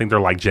jeans, I think they're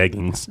like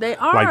jeggings. They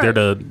are. like they're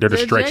the They're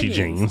stretchy jeggings.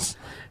 jeans.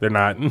 They're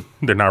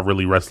not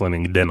really wrestling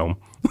in denim.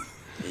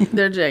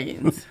 They're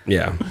jeggings.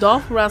 Yeah.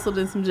 Dolph wrestled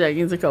in some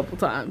jeggings a couple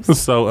times.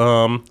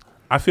 So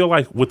I feel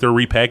like with their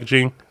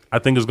repackaging, I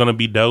think it's going to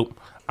be dope.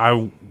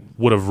 I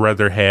would have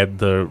rather had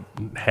the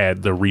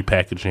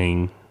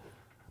repackaging.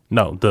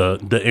 No,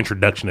 the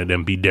introduction of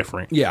them be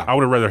different. Yeah. I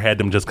would have rather had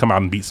them just come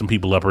out and beat some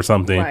people up or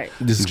something. Right.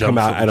 Just come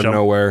out out of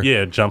nowhere.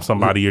 Yeah, jump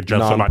somebody or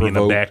jump somebody in the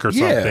Non-provoked. back or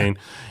Yeah. something,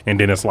 and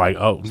then it's like,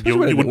 oh,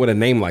 Especially with a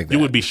name like that. you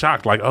would be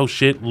shocked, like, oh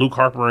shit, Luke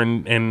Harper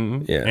and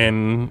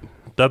the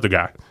other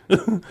guy.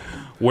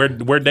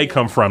 Where'd they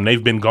come from?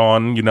 They've been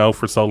gone,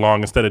 for so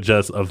long. Instead of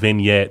just a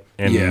vignette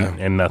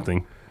and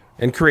nothing.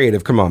 And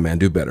creative. Come on, man,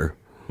 do better.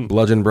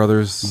 Bludgeon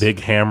Brothers. Big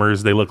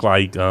hammers. They look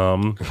like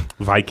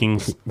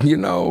Vikings. You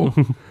know.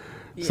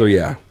 So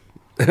yeah,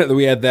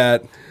 we had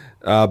that.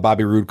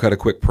 Bobby Roode cut a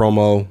quick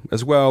promo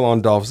as well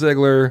on Dolph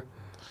Ziggler.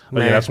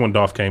 But yeah, that's when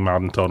Dolph came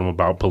out and told him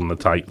about pulling the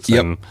tights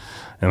Yep.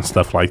 and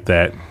stuff like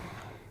that.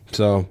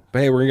 So, but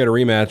hey, we're gonna get a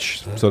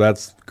rematch, so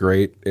that's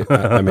great.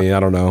 I mean, I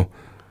don't know.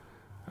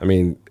 I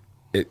mean,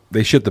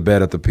 they shit the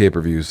bed at the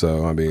pay-per-view,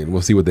 so I mean,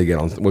 we'll see what they get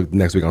on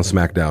next week on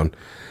SmackDown.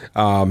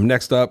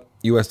 Next up,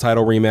 U.S.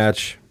 title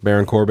rematch: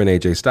 Baron Corbin,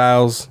 AJ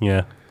Styles.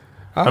 Yeah,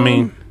 I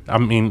mean,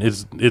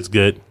 it's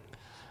good.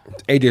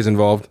 AJ's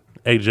involved.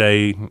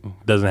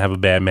 AJ doesn't have a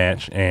bad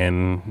match,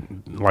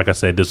 and like I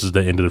said, this is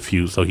the end of the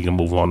feud, so he can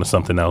move on to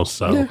something else.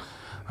 So, yeah.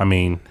 I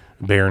mean,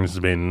 Baron's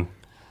been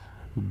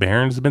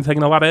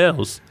taking a lot of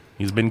L's.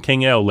 He's been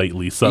King L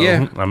lately. So,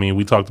 yeah. I mean,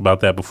 we talked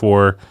about that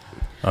before.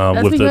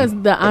 That's with because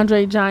the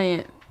Andre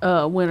Giant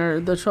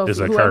winner, the trophy,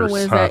 whoever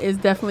wins that is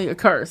definitely a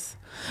curse.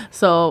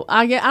 So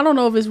I don't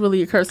know if it's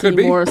really a curse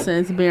anymore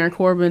since Baron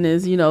Corbin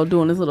is,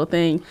 doing his little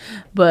thing.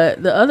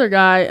 But the other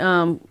guy,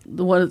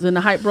 the one in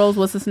the Hype Bros,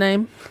 what's his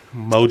name?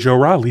 Mojo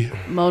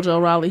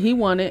Rawley. He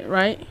won it,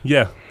 right?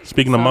 Yeah.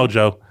 Speaking of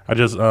Mojo, I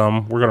just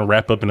we're gonna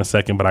wrap up in a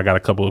second, but I got a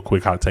couple of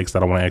quick hot takes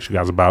that I want to ask you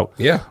guys about.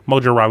 Yeah.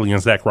 Mojo Rawley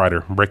and Zack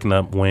Ryder breaking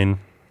up when,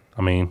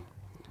 I mean,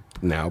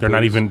 now they're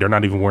not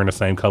even wearing the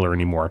same color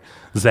anymore.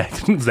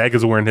 Zack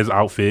is wearing his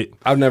outfit.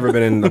 I've never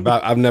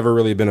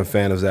really been a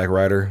fan of Zack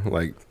Ryder.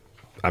 Like,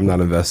 I'm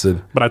not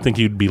invested. But I think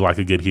he'd be like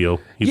a good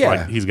heel. He's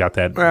got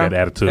that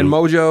attitude. And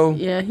Mojo.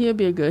 Yeah, he'll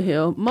be a good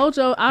heel.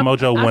 Mojo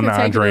won the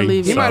Andre.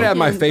 He might have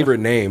my favorite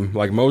name.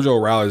 Like,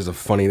 Mojo Rawley is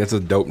that's a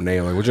dope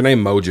name. Like, what's your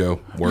name? Mojo.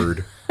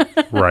 Word.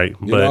 Right.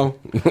 But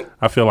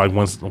I feel like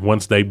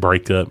once they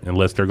break up,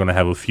 unless they're going to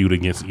have a feud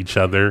against each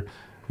other,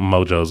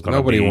 Mojo's going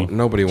to be...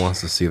 Nobody wants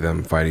to see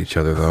them fight each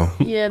other, though.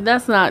 Yeah,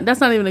 that's not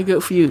even a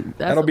good feud.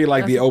 That'll be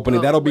like the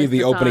opening. That'll be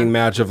the opening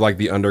match of like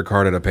the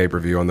undercard at a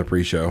pay-per-view on the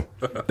pre-show.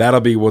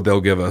 That'll be what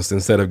they'll give us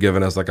instead of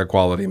giving us like a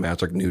quality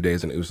match like New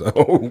Days and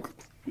Uso.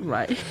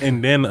 Right.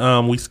 And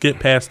then we skipped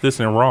past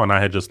this in Raw, and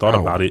I had just thought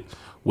about it.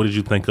 What did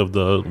you think of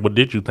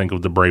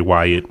the Bray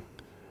Wyatt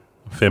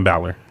Finn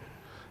Balor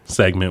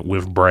segment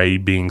with Bray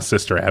being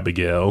Sister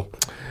Abigail?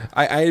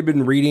 I had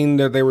been reading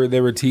that they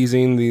were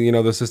teasing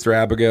the Sister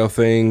Abigail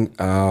thing.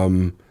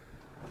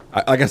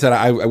 Like I said,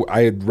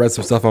 I had read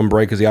some stuff on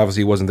Bray because he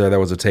obviously wasn't there. That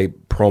was a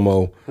tape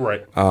promo.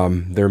 Right.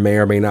 There may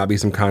or may not be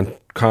some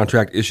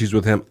contract issues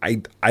with him.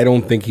 I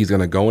don't think he's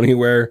going to go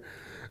anywhere.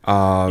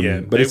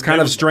 But it's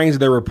kind of strange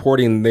they were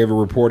reporting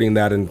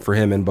that for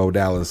him and Bo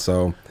Dallas.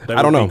 So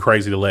I don't know. Be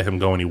crazy to let him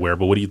go anywhere.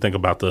 But what do you think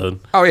about the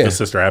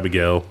Sister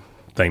Abigail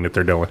thing that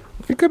they're doing?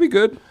 It could be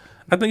good.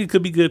 I think it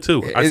could be good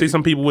too. I see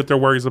some people with their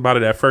worries about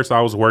it. At first, I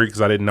was worried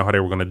because I didn't know how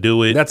they were going to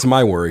do it. That's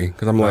my worry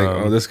because I'm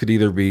like, this could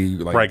either be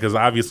like right because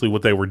obviously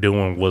what they were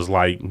doing was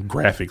like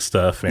graphic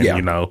stuff, and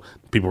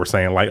people were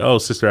saying like, "Oh,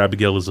 Sister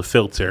Abigail is a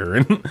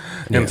filter"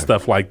 and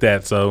stuff like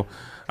that. So,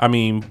 I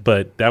mean,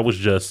 but that was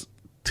just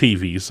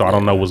TV. So I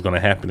don't know what's going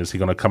to happen. Is he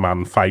going to come out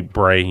and fight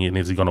Bray, and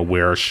is he going to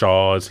wear a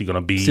shawl? Is he going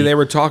to be? See, they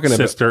were talking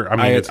Sister.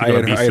 about. Is he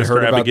going to be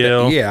Sister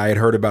Abigail? I had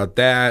heard about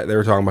that. They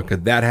were talking about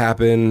could that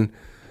happen.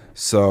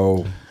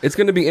 So it's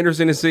going to be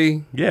interesting to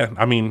see. Yeah,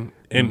 I mean,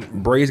 and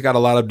Bray's got a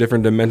lot of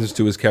different dimensions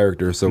to his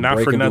character. So not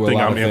Bray for can nothing, do a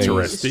lot I'm of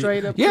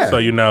interested. Yeah.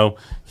 So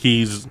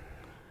he's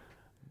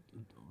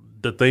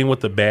the thing with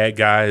the bad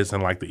guys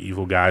and like the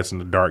evil guys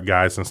and the dark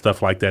guys and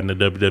stuff like that in the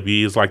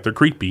WWE is like they're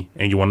creepy,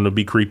 and you want them to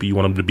be creepy. You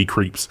want them to be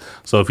creeps.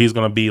 So if he's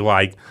going to be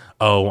like,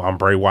 oh, I'm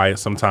Bray Wyatt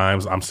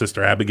sometimes, I'm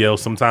Sister Abigail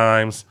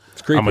sometimes,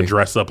 I'm gonna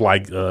dress up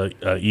like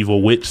a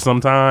evil witch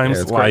sometimes,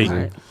 it's like.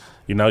 Crazy.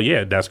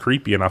 That's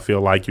creepy, and I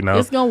feel like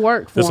it's gonna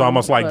work. It's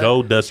almost like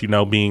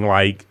Goldust, being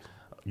like,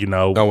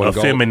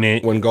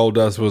 effeminate. When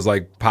Goldust was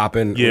like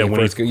popping, being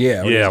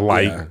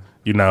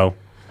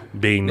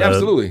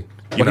absolutely.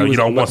 You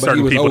don't want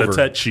certain people to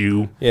touch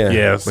you.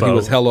 But he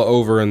was hella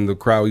over in the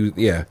crowd.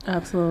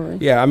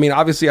 Absolutely. Yeah, I mean,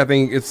 obviously, I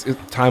think it's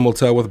time will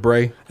tell with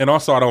Bray. And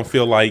also, I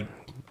feel like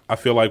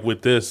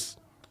with this,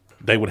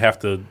 they would have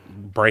to.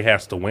 Bray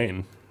has to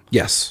win.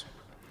 Yes.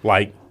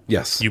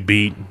 Yes.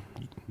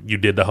 You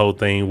did the whole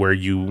thing where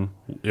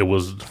it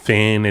was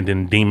Finn and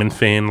then Demon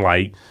Finn,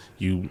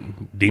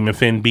 Demon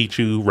Finn beat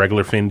you,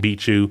 regular Finn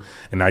beat you,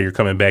 and now you're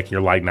coming back and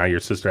you're like, now you're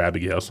Sister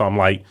Abigail. So I'm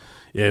like,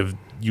 if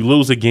you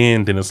lose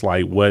again, then it's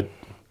like, what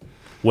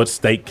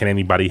stake can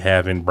anybody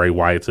have in Bray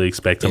Wyatt to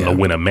expect him to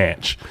win a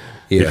match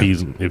if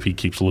he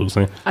keeps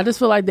losing? I just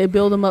feel like they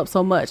build him up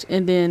so much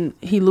and then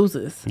he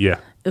loses. Yeah.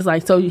 It's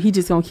like, so he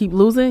just going to keep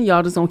losing?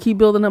 Y'all just going to keep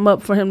building him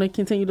up for him to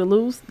continue to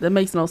lose? That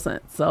makes no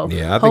sense. So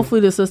hopefully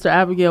the Sister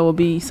Abigail will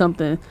be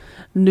something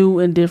new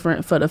and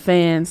different for the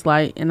fans.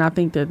 And I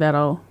think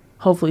that'll,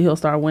 hopefully he'll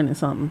start winning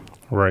something.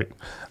 Right.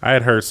 I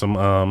had heard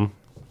some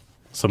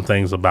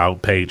things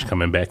about Paige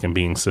coming back and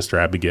being Sister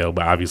Abigail,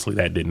 but obviously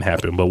that didn't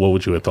happen. But what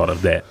would you have thought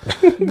of that?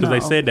 Because they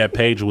said that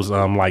Paige was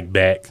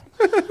back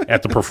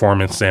at the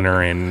Performance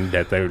Center and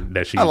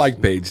that she. I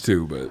like Paige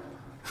too, but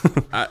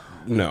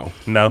No.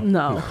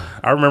 No.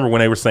 I remember when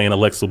they were saying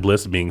Alexa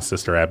Bliss being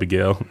Sister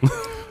Abigail.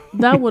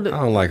 That would.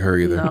 I don't like her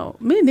either. No,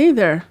 me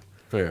neither.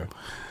 Yeah.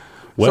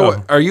 Well,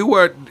 So, are you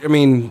what? I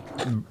mean,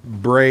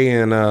 Bray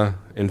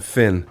and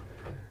Finn.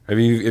 Have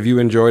you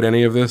enjoyed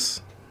any of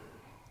this?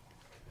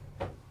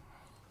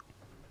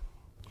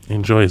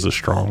 enjoy is a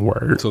strong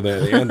word. So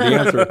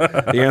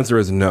the answer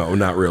is no,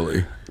 not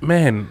really.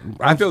 Man,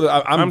 I feel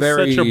that I'm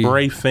very such a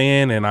Bray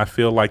fan, and I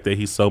feel like that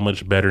he's so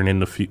much better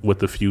in what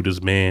the feud has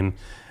been.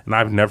 And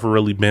I've never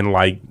really been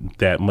like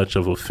that much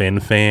of a Finn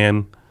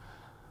fan.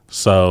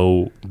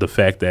 So the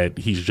fact that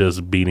he's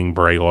just beating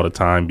Bray all the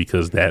time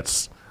because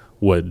that's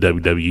what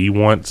WWE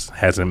wants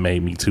hasn't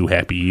made me too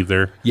happy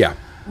either. Yeah.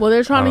 Well,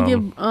 they're trying to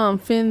give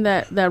Finn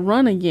that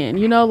run again.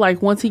 You know,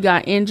 like once he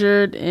got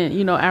injured and,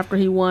 you know, after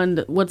he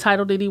won, what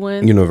title did he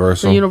win?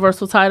 Universal. The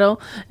Universal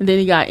title. And then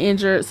he got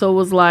injured. So it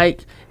was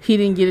like he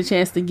didn't get a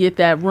chance to get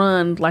that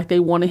run like they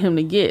wanted him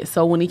to get.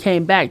 So when he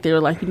came back, they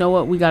were like, you know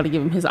what? We got to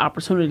give him his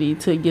opportunity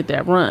to get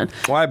that run.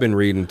 Well, I've been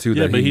reading, too,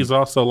 Yeah, that but he's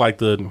also like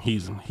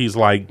he's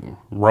like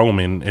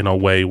Roman in a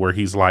way where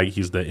he's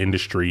the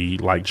industry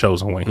like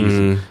chosen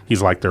one.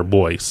 He's like their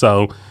boy.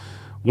 So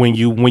when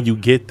you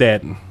get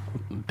that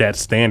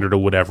standard or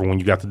whatever, when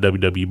you got the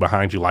WWE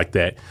behind you like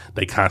that,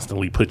 they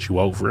constantly put you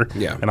over.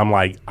 Yeah. And I'm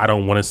like, I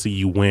don't want to see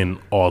you win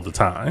all the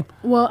time.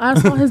 Well, I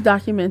saw his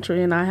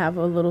documentary and I have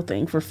a little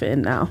thing for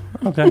Finn now.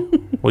 Okay.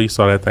 Well, you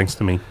saw that thanks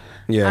to me.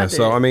 Yeah,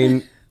 so I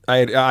mean,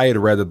 I had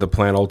read that the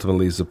plan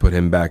ultimately is to put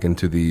him back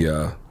into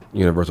the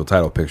Universal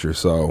title picture,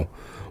 so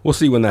we'll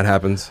see when that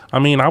happens. I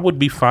mean, I would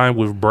be fine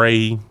with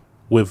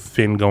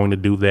Finn going to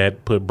do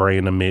that, put Bray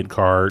in the mid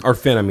card. Or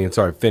Finn going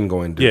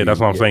to. Yeah, that's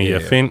what I'm saying. Yeah.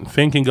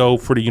 Finn can go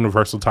for the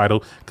Universal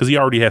title because he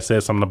already has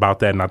said something about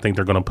that, and I think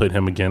they're going to put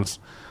him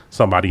against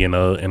somebody in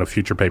a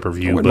future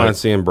pay-per-view. I wouldn't mind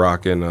seeing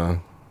Brock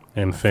and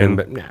Finn.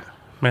 but nah.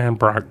 Man,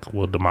 Brock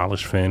will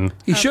demolish Finn.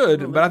 He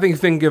should, but I think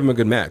Finn give him a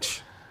good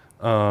match.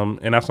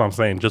 And that's what I'm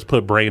saying. Just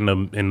put Bray in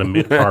the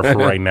mid card for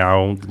right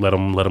now. Let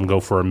him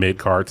go for a mid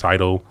card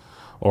title,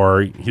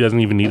 or he doesn't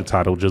even need a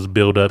title. Just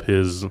build up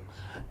his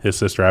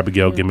Sister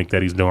Abigail gimmick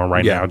that he's doing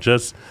right now.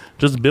 Just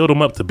build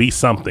him up to be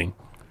something.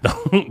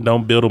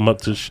 Don't build him up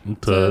to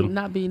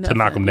not be to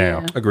knock him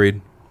down. Yeah. Agreed.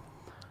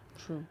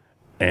 True.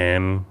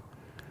 And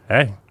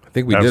hey, I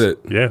think we did it.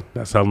 Yeah,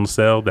 that's Hell in a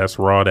Cell. That's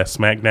Raw. That's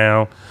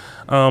SmackDown.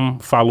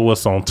 Follow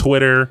us on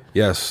Twitter.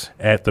 Yes.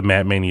 At the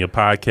Matt Mania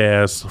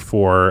Podcast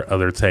for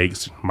other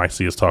takes. You might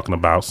see us talking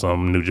about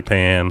some New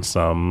Japan,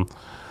 some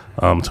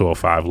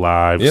 205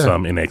 Live,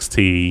 some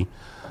NXT.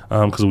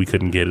 Because we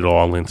couldn't get it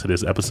all into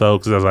this episode.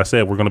 Because as I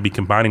said, we're going to be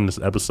combining this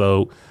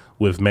episode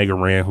with Mega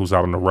Ran, who's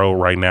out on the road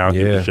right now.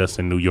 He was just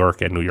in New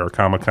York at New York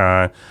Comic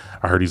Con.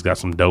 I heard he's got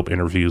some dope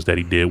interviews that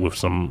he did with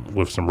some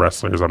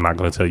wrestlers. I'm not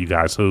going to tell you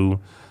guys who.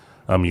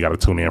 You got to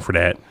tune in for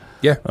that.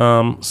 Yeah.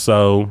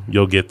 So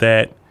you'll get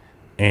that.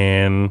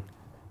 And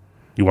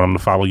you want him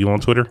to follow you on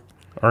Twitter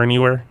or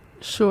anywhere?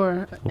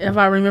 Sure. If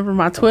I remember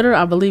my Twitter,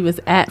 I believe it's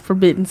at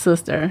Forbidden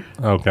Sister.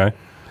 Okay.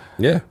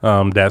 Yeah.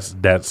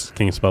 That's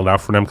can you spell it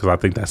out for them? Because I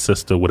think that's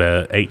sister with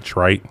a H,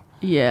 right?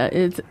 Yeah,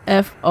 it's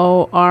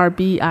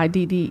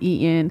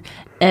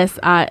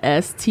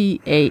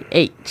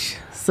FORBIDDENSISTAH.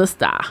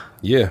 Sister.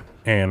 Yeah.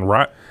 And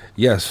Rock?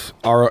 Yes.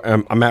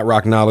 I'm at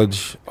Rock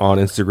Knowledge on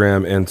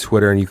Instagram and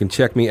Twitter, and you can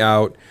check me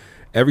out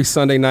every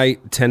Sunday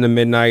night, 10 to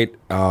midnight.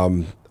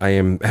 I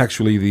am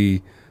actually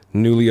the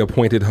newly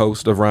appointed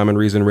host of Rhyme and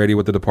Reason Radio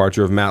with the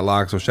departure of Matt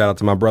Locke. So shout out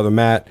to my brother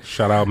Matt.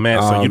 Shout out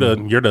Matt. So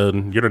you're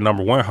the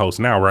number one host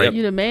now, right?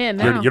 You're the man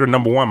now. You're the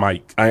number one,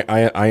 Mike.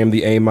 I am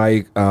the A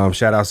Mike.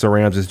 Shout out to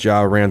Ramses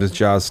Jaw. Ramses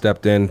Jaw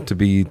stepped in to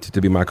be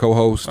my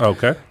co-host.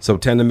 Okay. So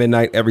 10 to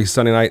midnight every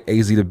Sunday night.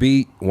 AZ to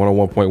Beat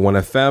 101.1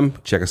 FM.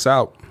 Check us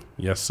out.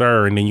 Yes,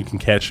 sir. And then you can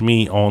catch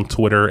me on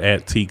Twitter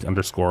at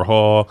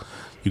Teak_Hall.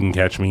 You can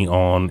catch me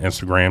on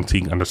Instagram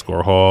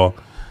Teak_Hall.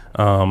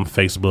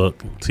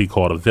 Facebook Teak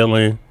Hall the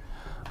Villain.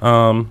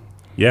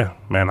 Yeah,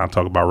 man, I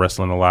talk about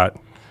wrestling a lot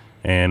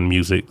and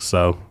music,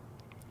 so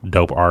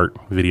dope art,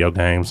 video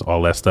games,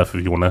 all that stuff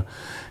if you want to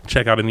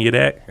check out any of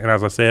that. And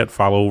as I said,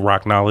 follow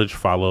Rock Knowledge,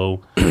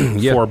 follow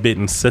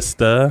Forbidden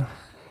Sister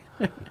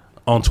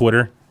on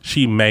Twitter.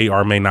 She may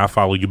or may not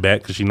follow you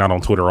back because she's not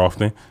on Twitter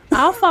often.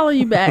 I'll follow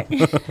you back.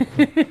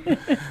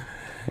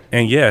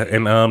 And yeah,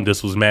 and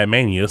this was Mad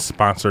Mania,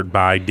 sponsored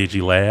by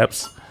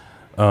Digilabs,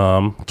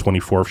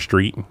 24th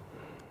Street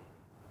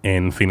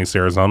in Phoenix,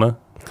 Arizona.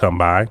 Come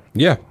by.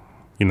 Yeah.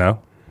 You know,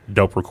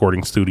 dope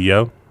recording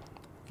studio.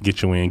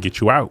 Get you in,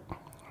 get you out.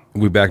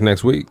 We back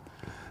next week.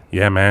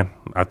 Yeah, man.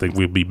 I think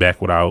we'll be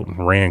back without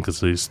Rand because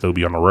he'll still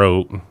be on the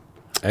road.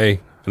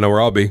 Hey, I know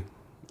where I'll be.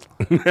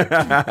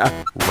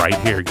 Right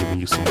here, giving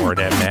you some more of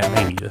that Mad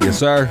Mania. Yes,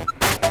 sir.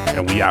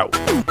 And we out.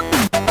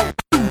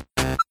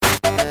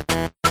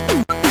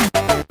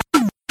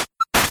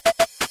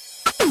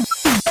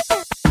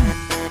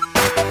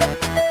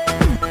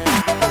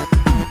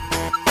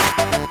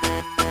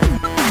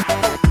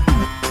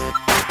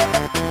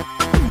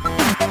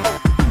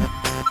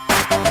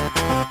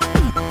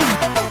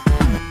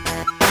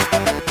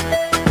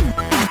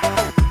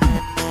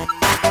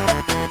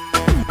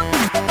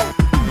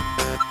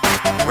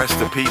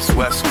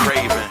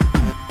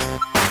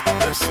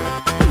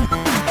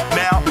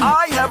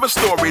 have a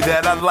story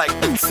that I like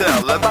to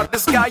tell about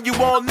this guy you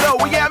all know.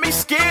 He had me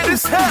scared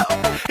as hell.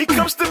 He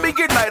comes to me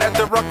at night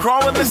after I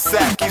crawl in the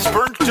sack. He's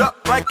burnt up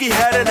like he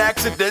had an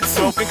accident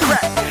smoking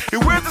crack. He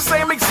wears the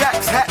same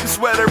exact hat and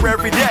sweater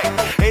every day.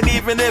 And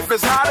even if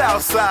it's hot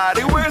outside,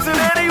 he wears it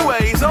anyway.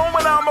 He's home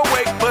when I'm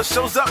awake, but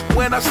shows up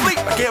when I sleep.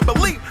 I can't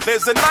believe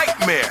there's a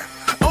nightmare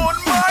on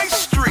my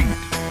street.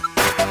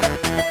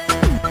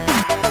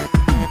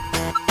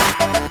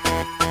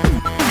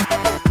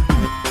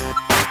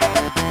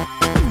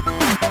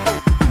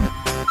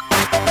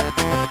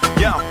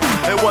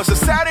 It was a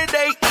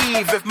Saturday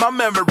Eve, if my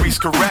memory's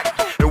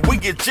correct, and we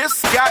had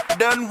just got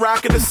done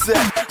rocking the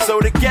set. So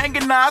the gang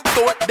and I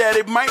thought that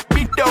it might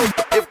be dope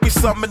if we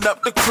summoned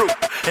up the crew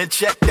and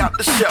checked out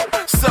the show.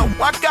 So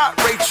I got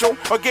Rachel,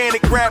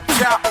 organic crab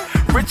chop.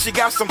 Richie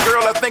got some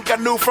girl I think I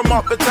knew from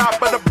off the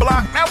top of the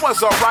block. That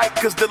was alright,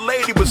 cause the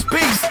lady was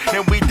peace.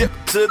 And we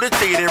dipped to the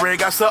theater and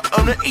got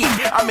something to eat.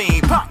 I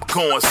mean,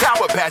 popcorn,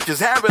 Sour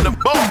Patches, having a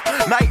ball.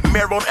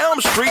 Nightmare on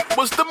Elm Street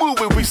was the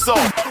movie we saw.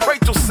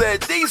 Rachel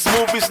said these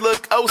movies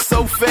look oh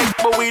so fake,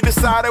 but we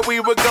decided we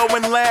would go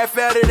and laugh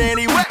at it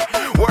anyway.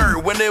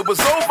 Word, when it was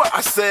over, I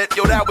said,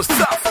 yo, that was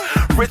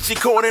tough. Richie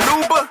called an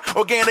Uber,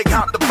 organic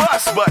hopped the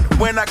bus. But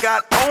when I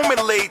got home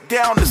and laid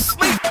down to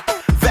sleep,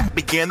 that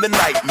began the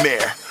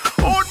nightmare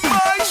on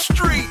my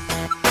street.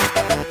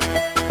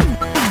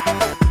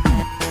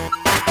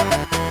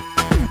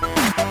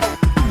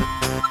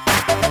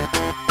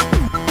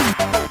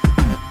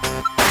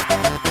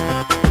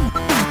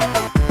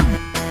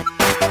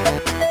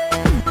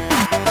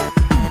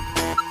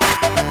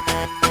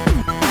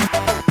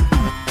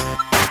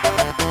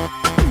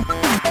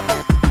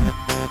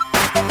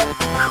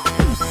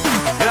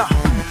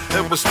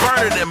 Was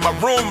burning in my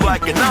room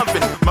like an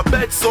oven. My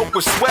bed soaked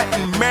with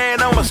sweating,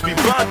 man, I must be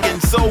bunking.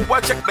 So I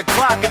checked the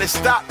clock and it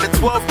stopped at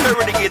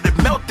 12:30. It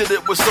had melted,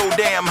 it was so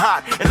damn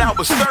hot, and I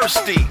was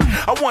thirsty.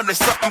 I wanted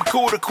something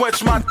cool to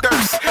quench my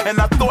thirst, and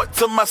I thought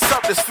to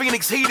myself, this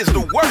Phoenix heat is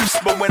the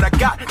worst. But when I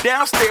got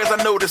downstairs, I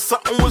noticed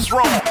something was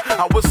wrong.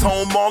 I was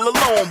home all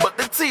alone, but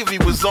the TV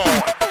was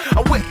on.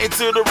 I went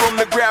into the room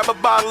to grab a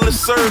bottle of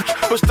Surge,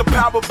 pushed the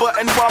power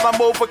button while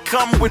I'm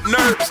overcome with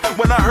nerves.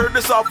 When I heard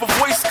this awful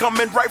voice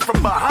coming right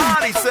from behind,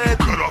 he said,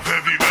 cut off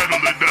heavy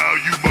metal and now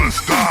you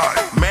must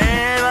die.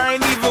 Man, I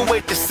ain't even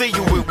wait to see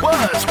who it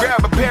was.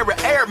 Grab a pair of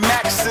Air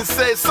Max and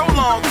said, so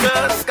long,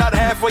 cuz. Got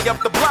halfway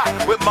up the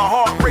block with my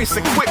heart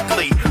racing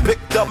quickly.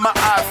 Picked up my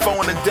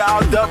iPhone and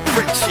dialed up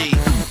Richie.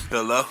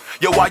 Hello?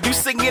 Yo, are you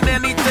singing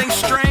anything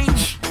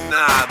strange?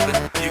 Nah, but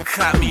you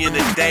caught me in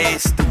a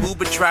daze. The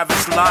Uber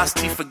driver's lost,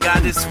 he forgot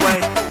his way.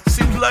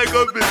 Seems like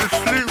I've been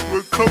asleep for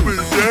a couple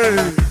of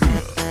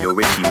days. Yo,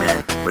 Richie,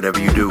 man, whatever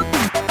you do,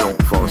 don't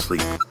fall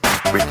asleep.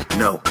 Richie,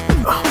 no.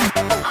 Oh,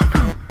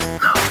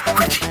 no.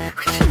 Richie.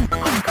 Oh,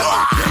 my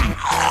God.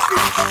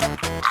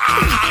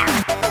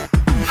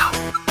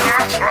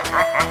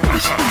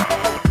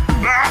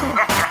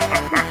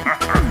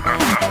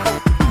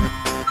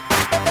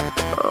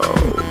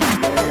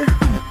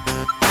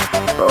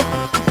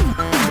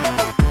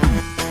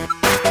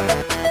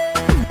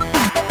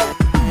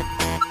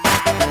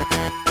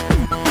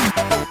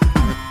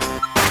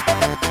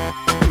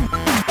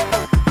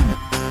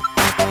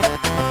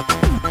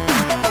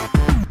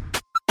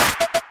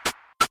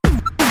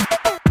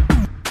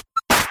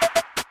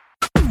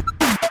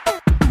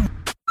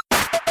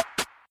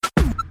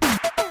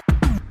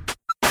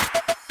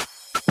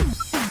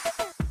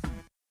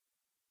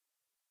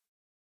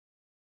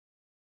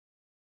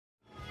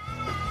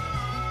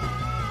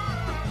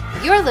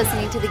 You're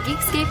listening to the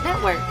Geekscape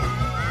Network.